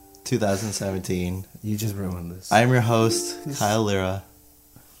 2017. You just ruined this. I'm your host, Kyle Lira.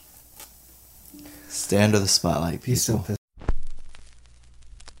 Stay under the spotlight, He's so people. pissed.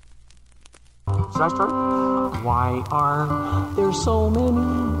 Should I start? Why are there so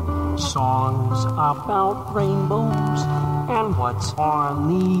many songs about rainbows? And what's on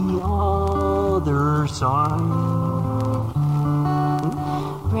the other side?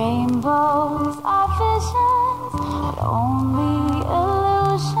 Rainbows are visions, but only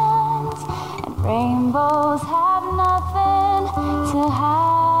illusions. And rainbows have nothing to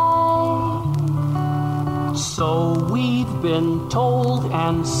hide. So we've been told,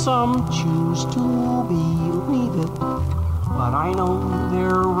 and some choose to believe it. But I know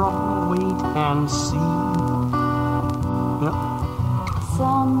they're wrong, wait and see. Yep.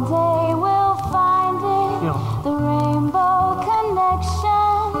 Someday we'll find it, Yeah. the rainbow connection.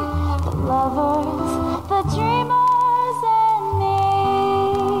 The lovers, the dreamers, and me.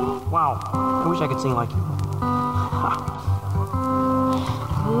 Wow, I wish I could sing like you.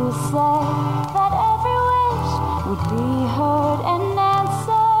 Who said that every wish would be heard and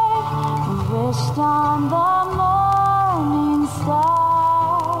answered when wished on the morning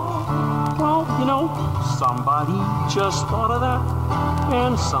star? Well, you know, somebody just thought of that,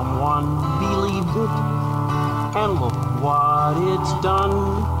 and someone believed it. And look what it's done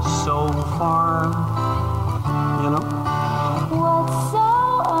so far. You know? What's so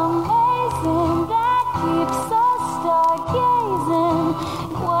amazing that keeps us stargazing?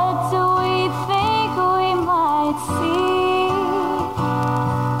 What do we think we might see?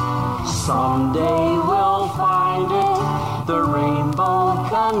 Someday we'll find it, the rainbow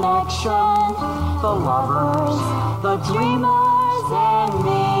connection, the lovers, the dreamers, and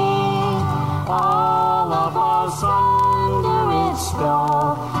me. All of us under its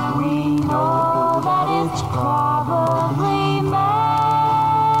spell, we know that it's probably magic.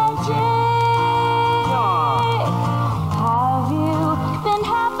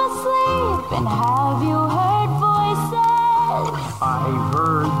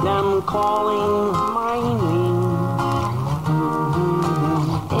 someone calling my name.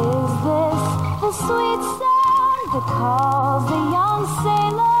 Is this the sweet sound that calls the young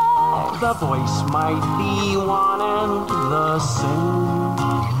sailor? The voice might be one and the same.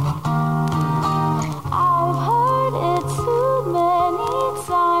 I've heard it too many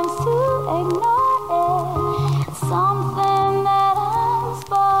times to ignore it. It's something that I'm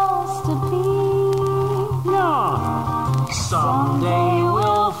supposed to be. Yeah. Someday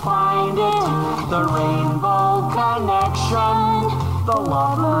we'll find it, the rainbow connection, the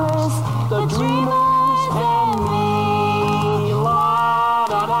lovers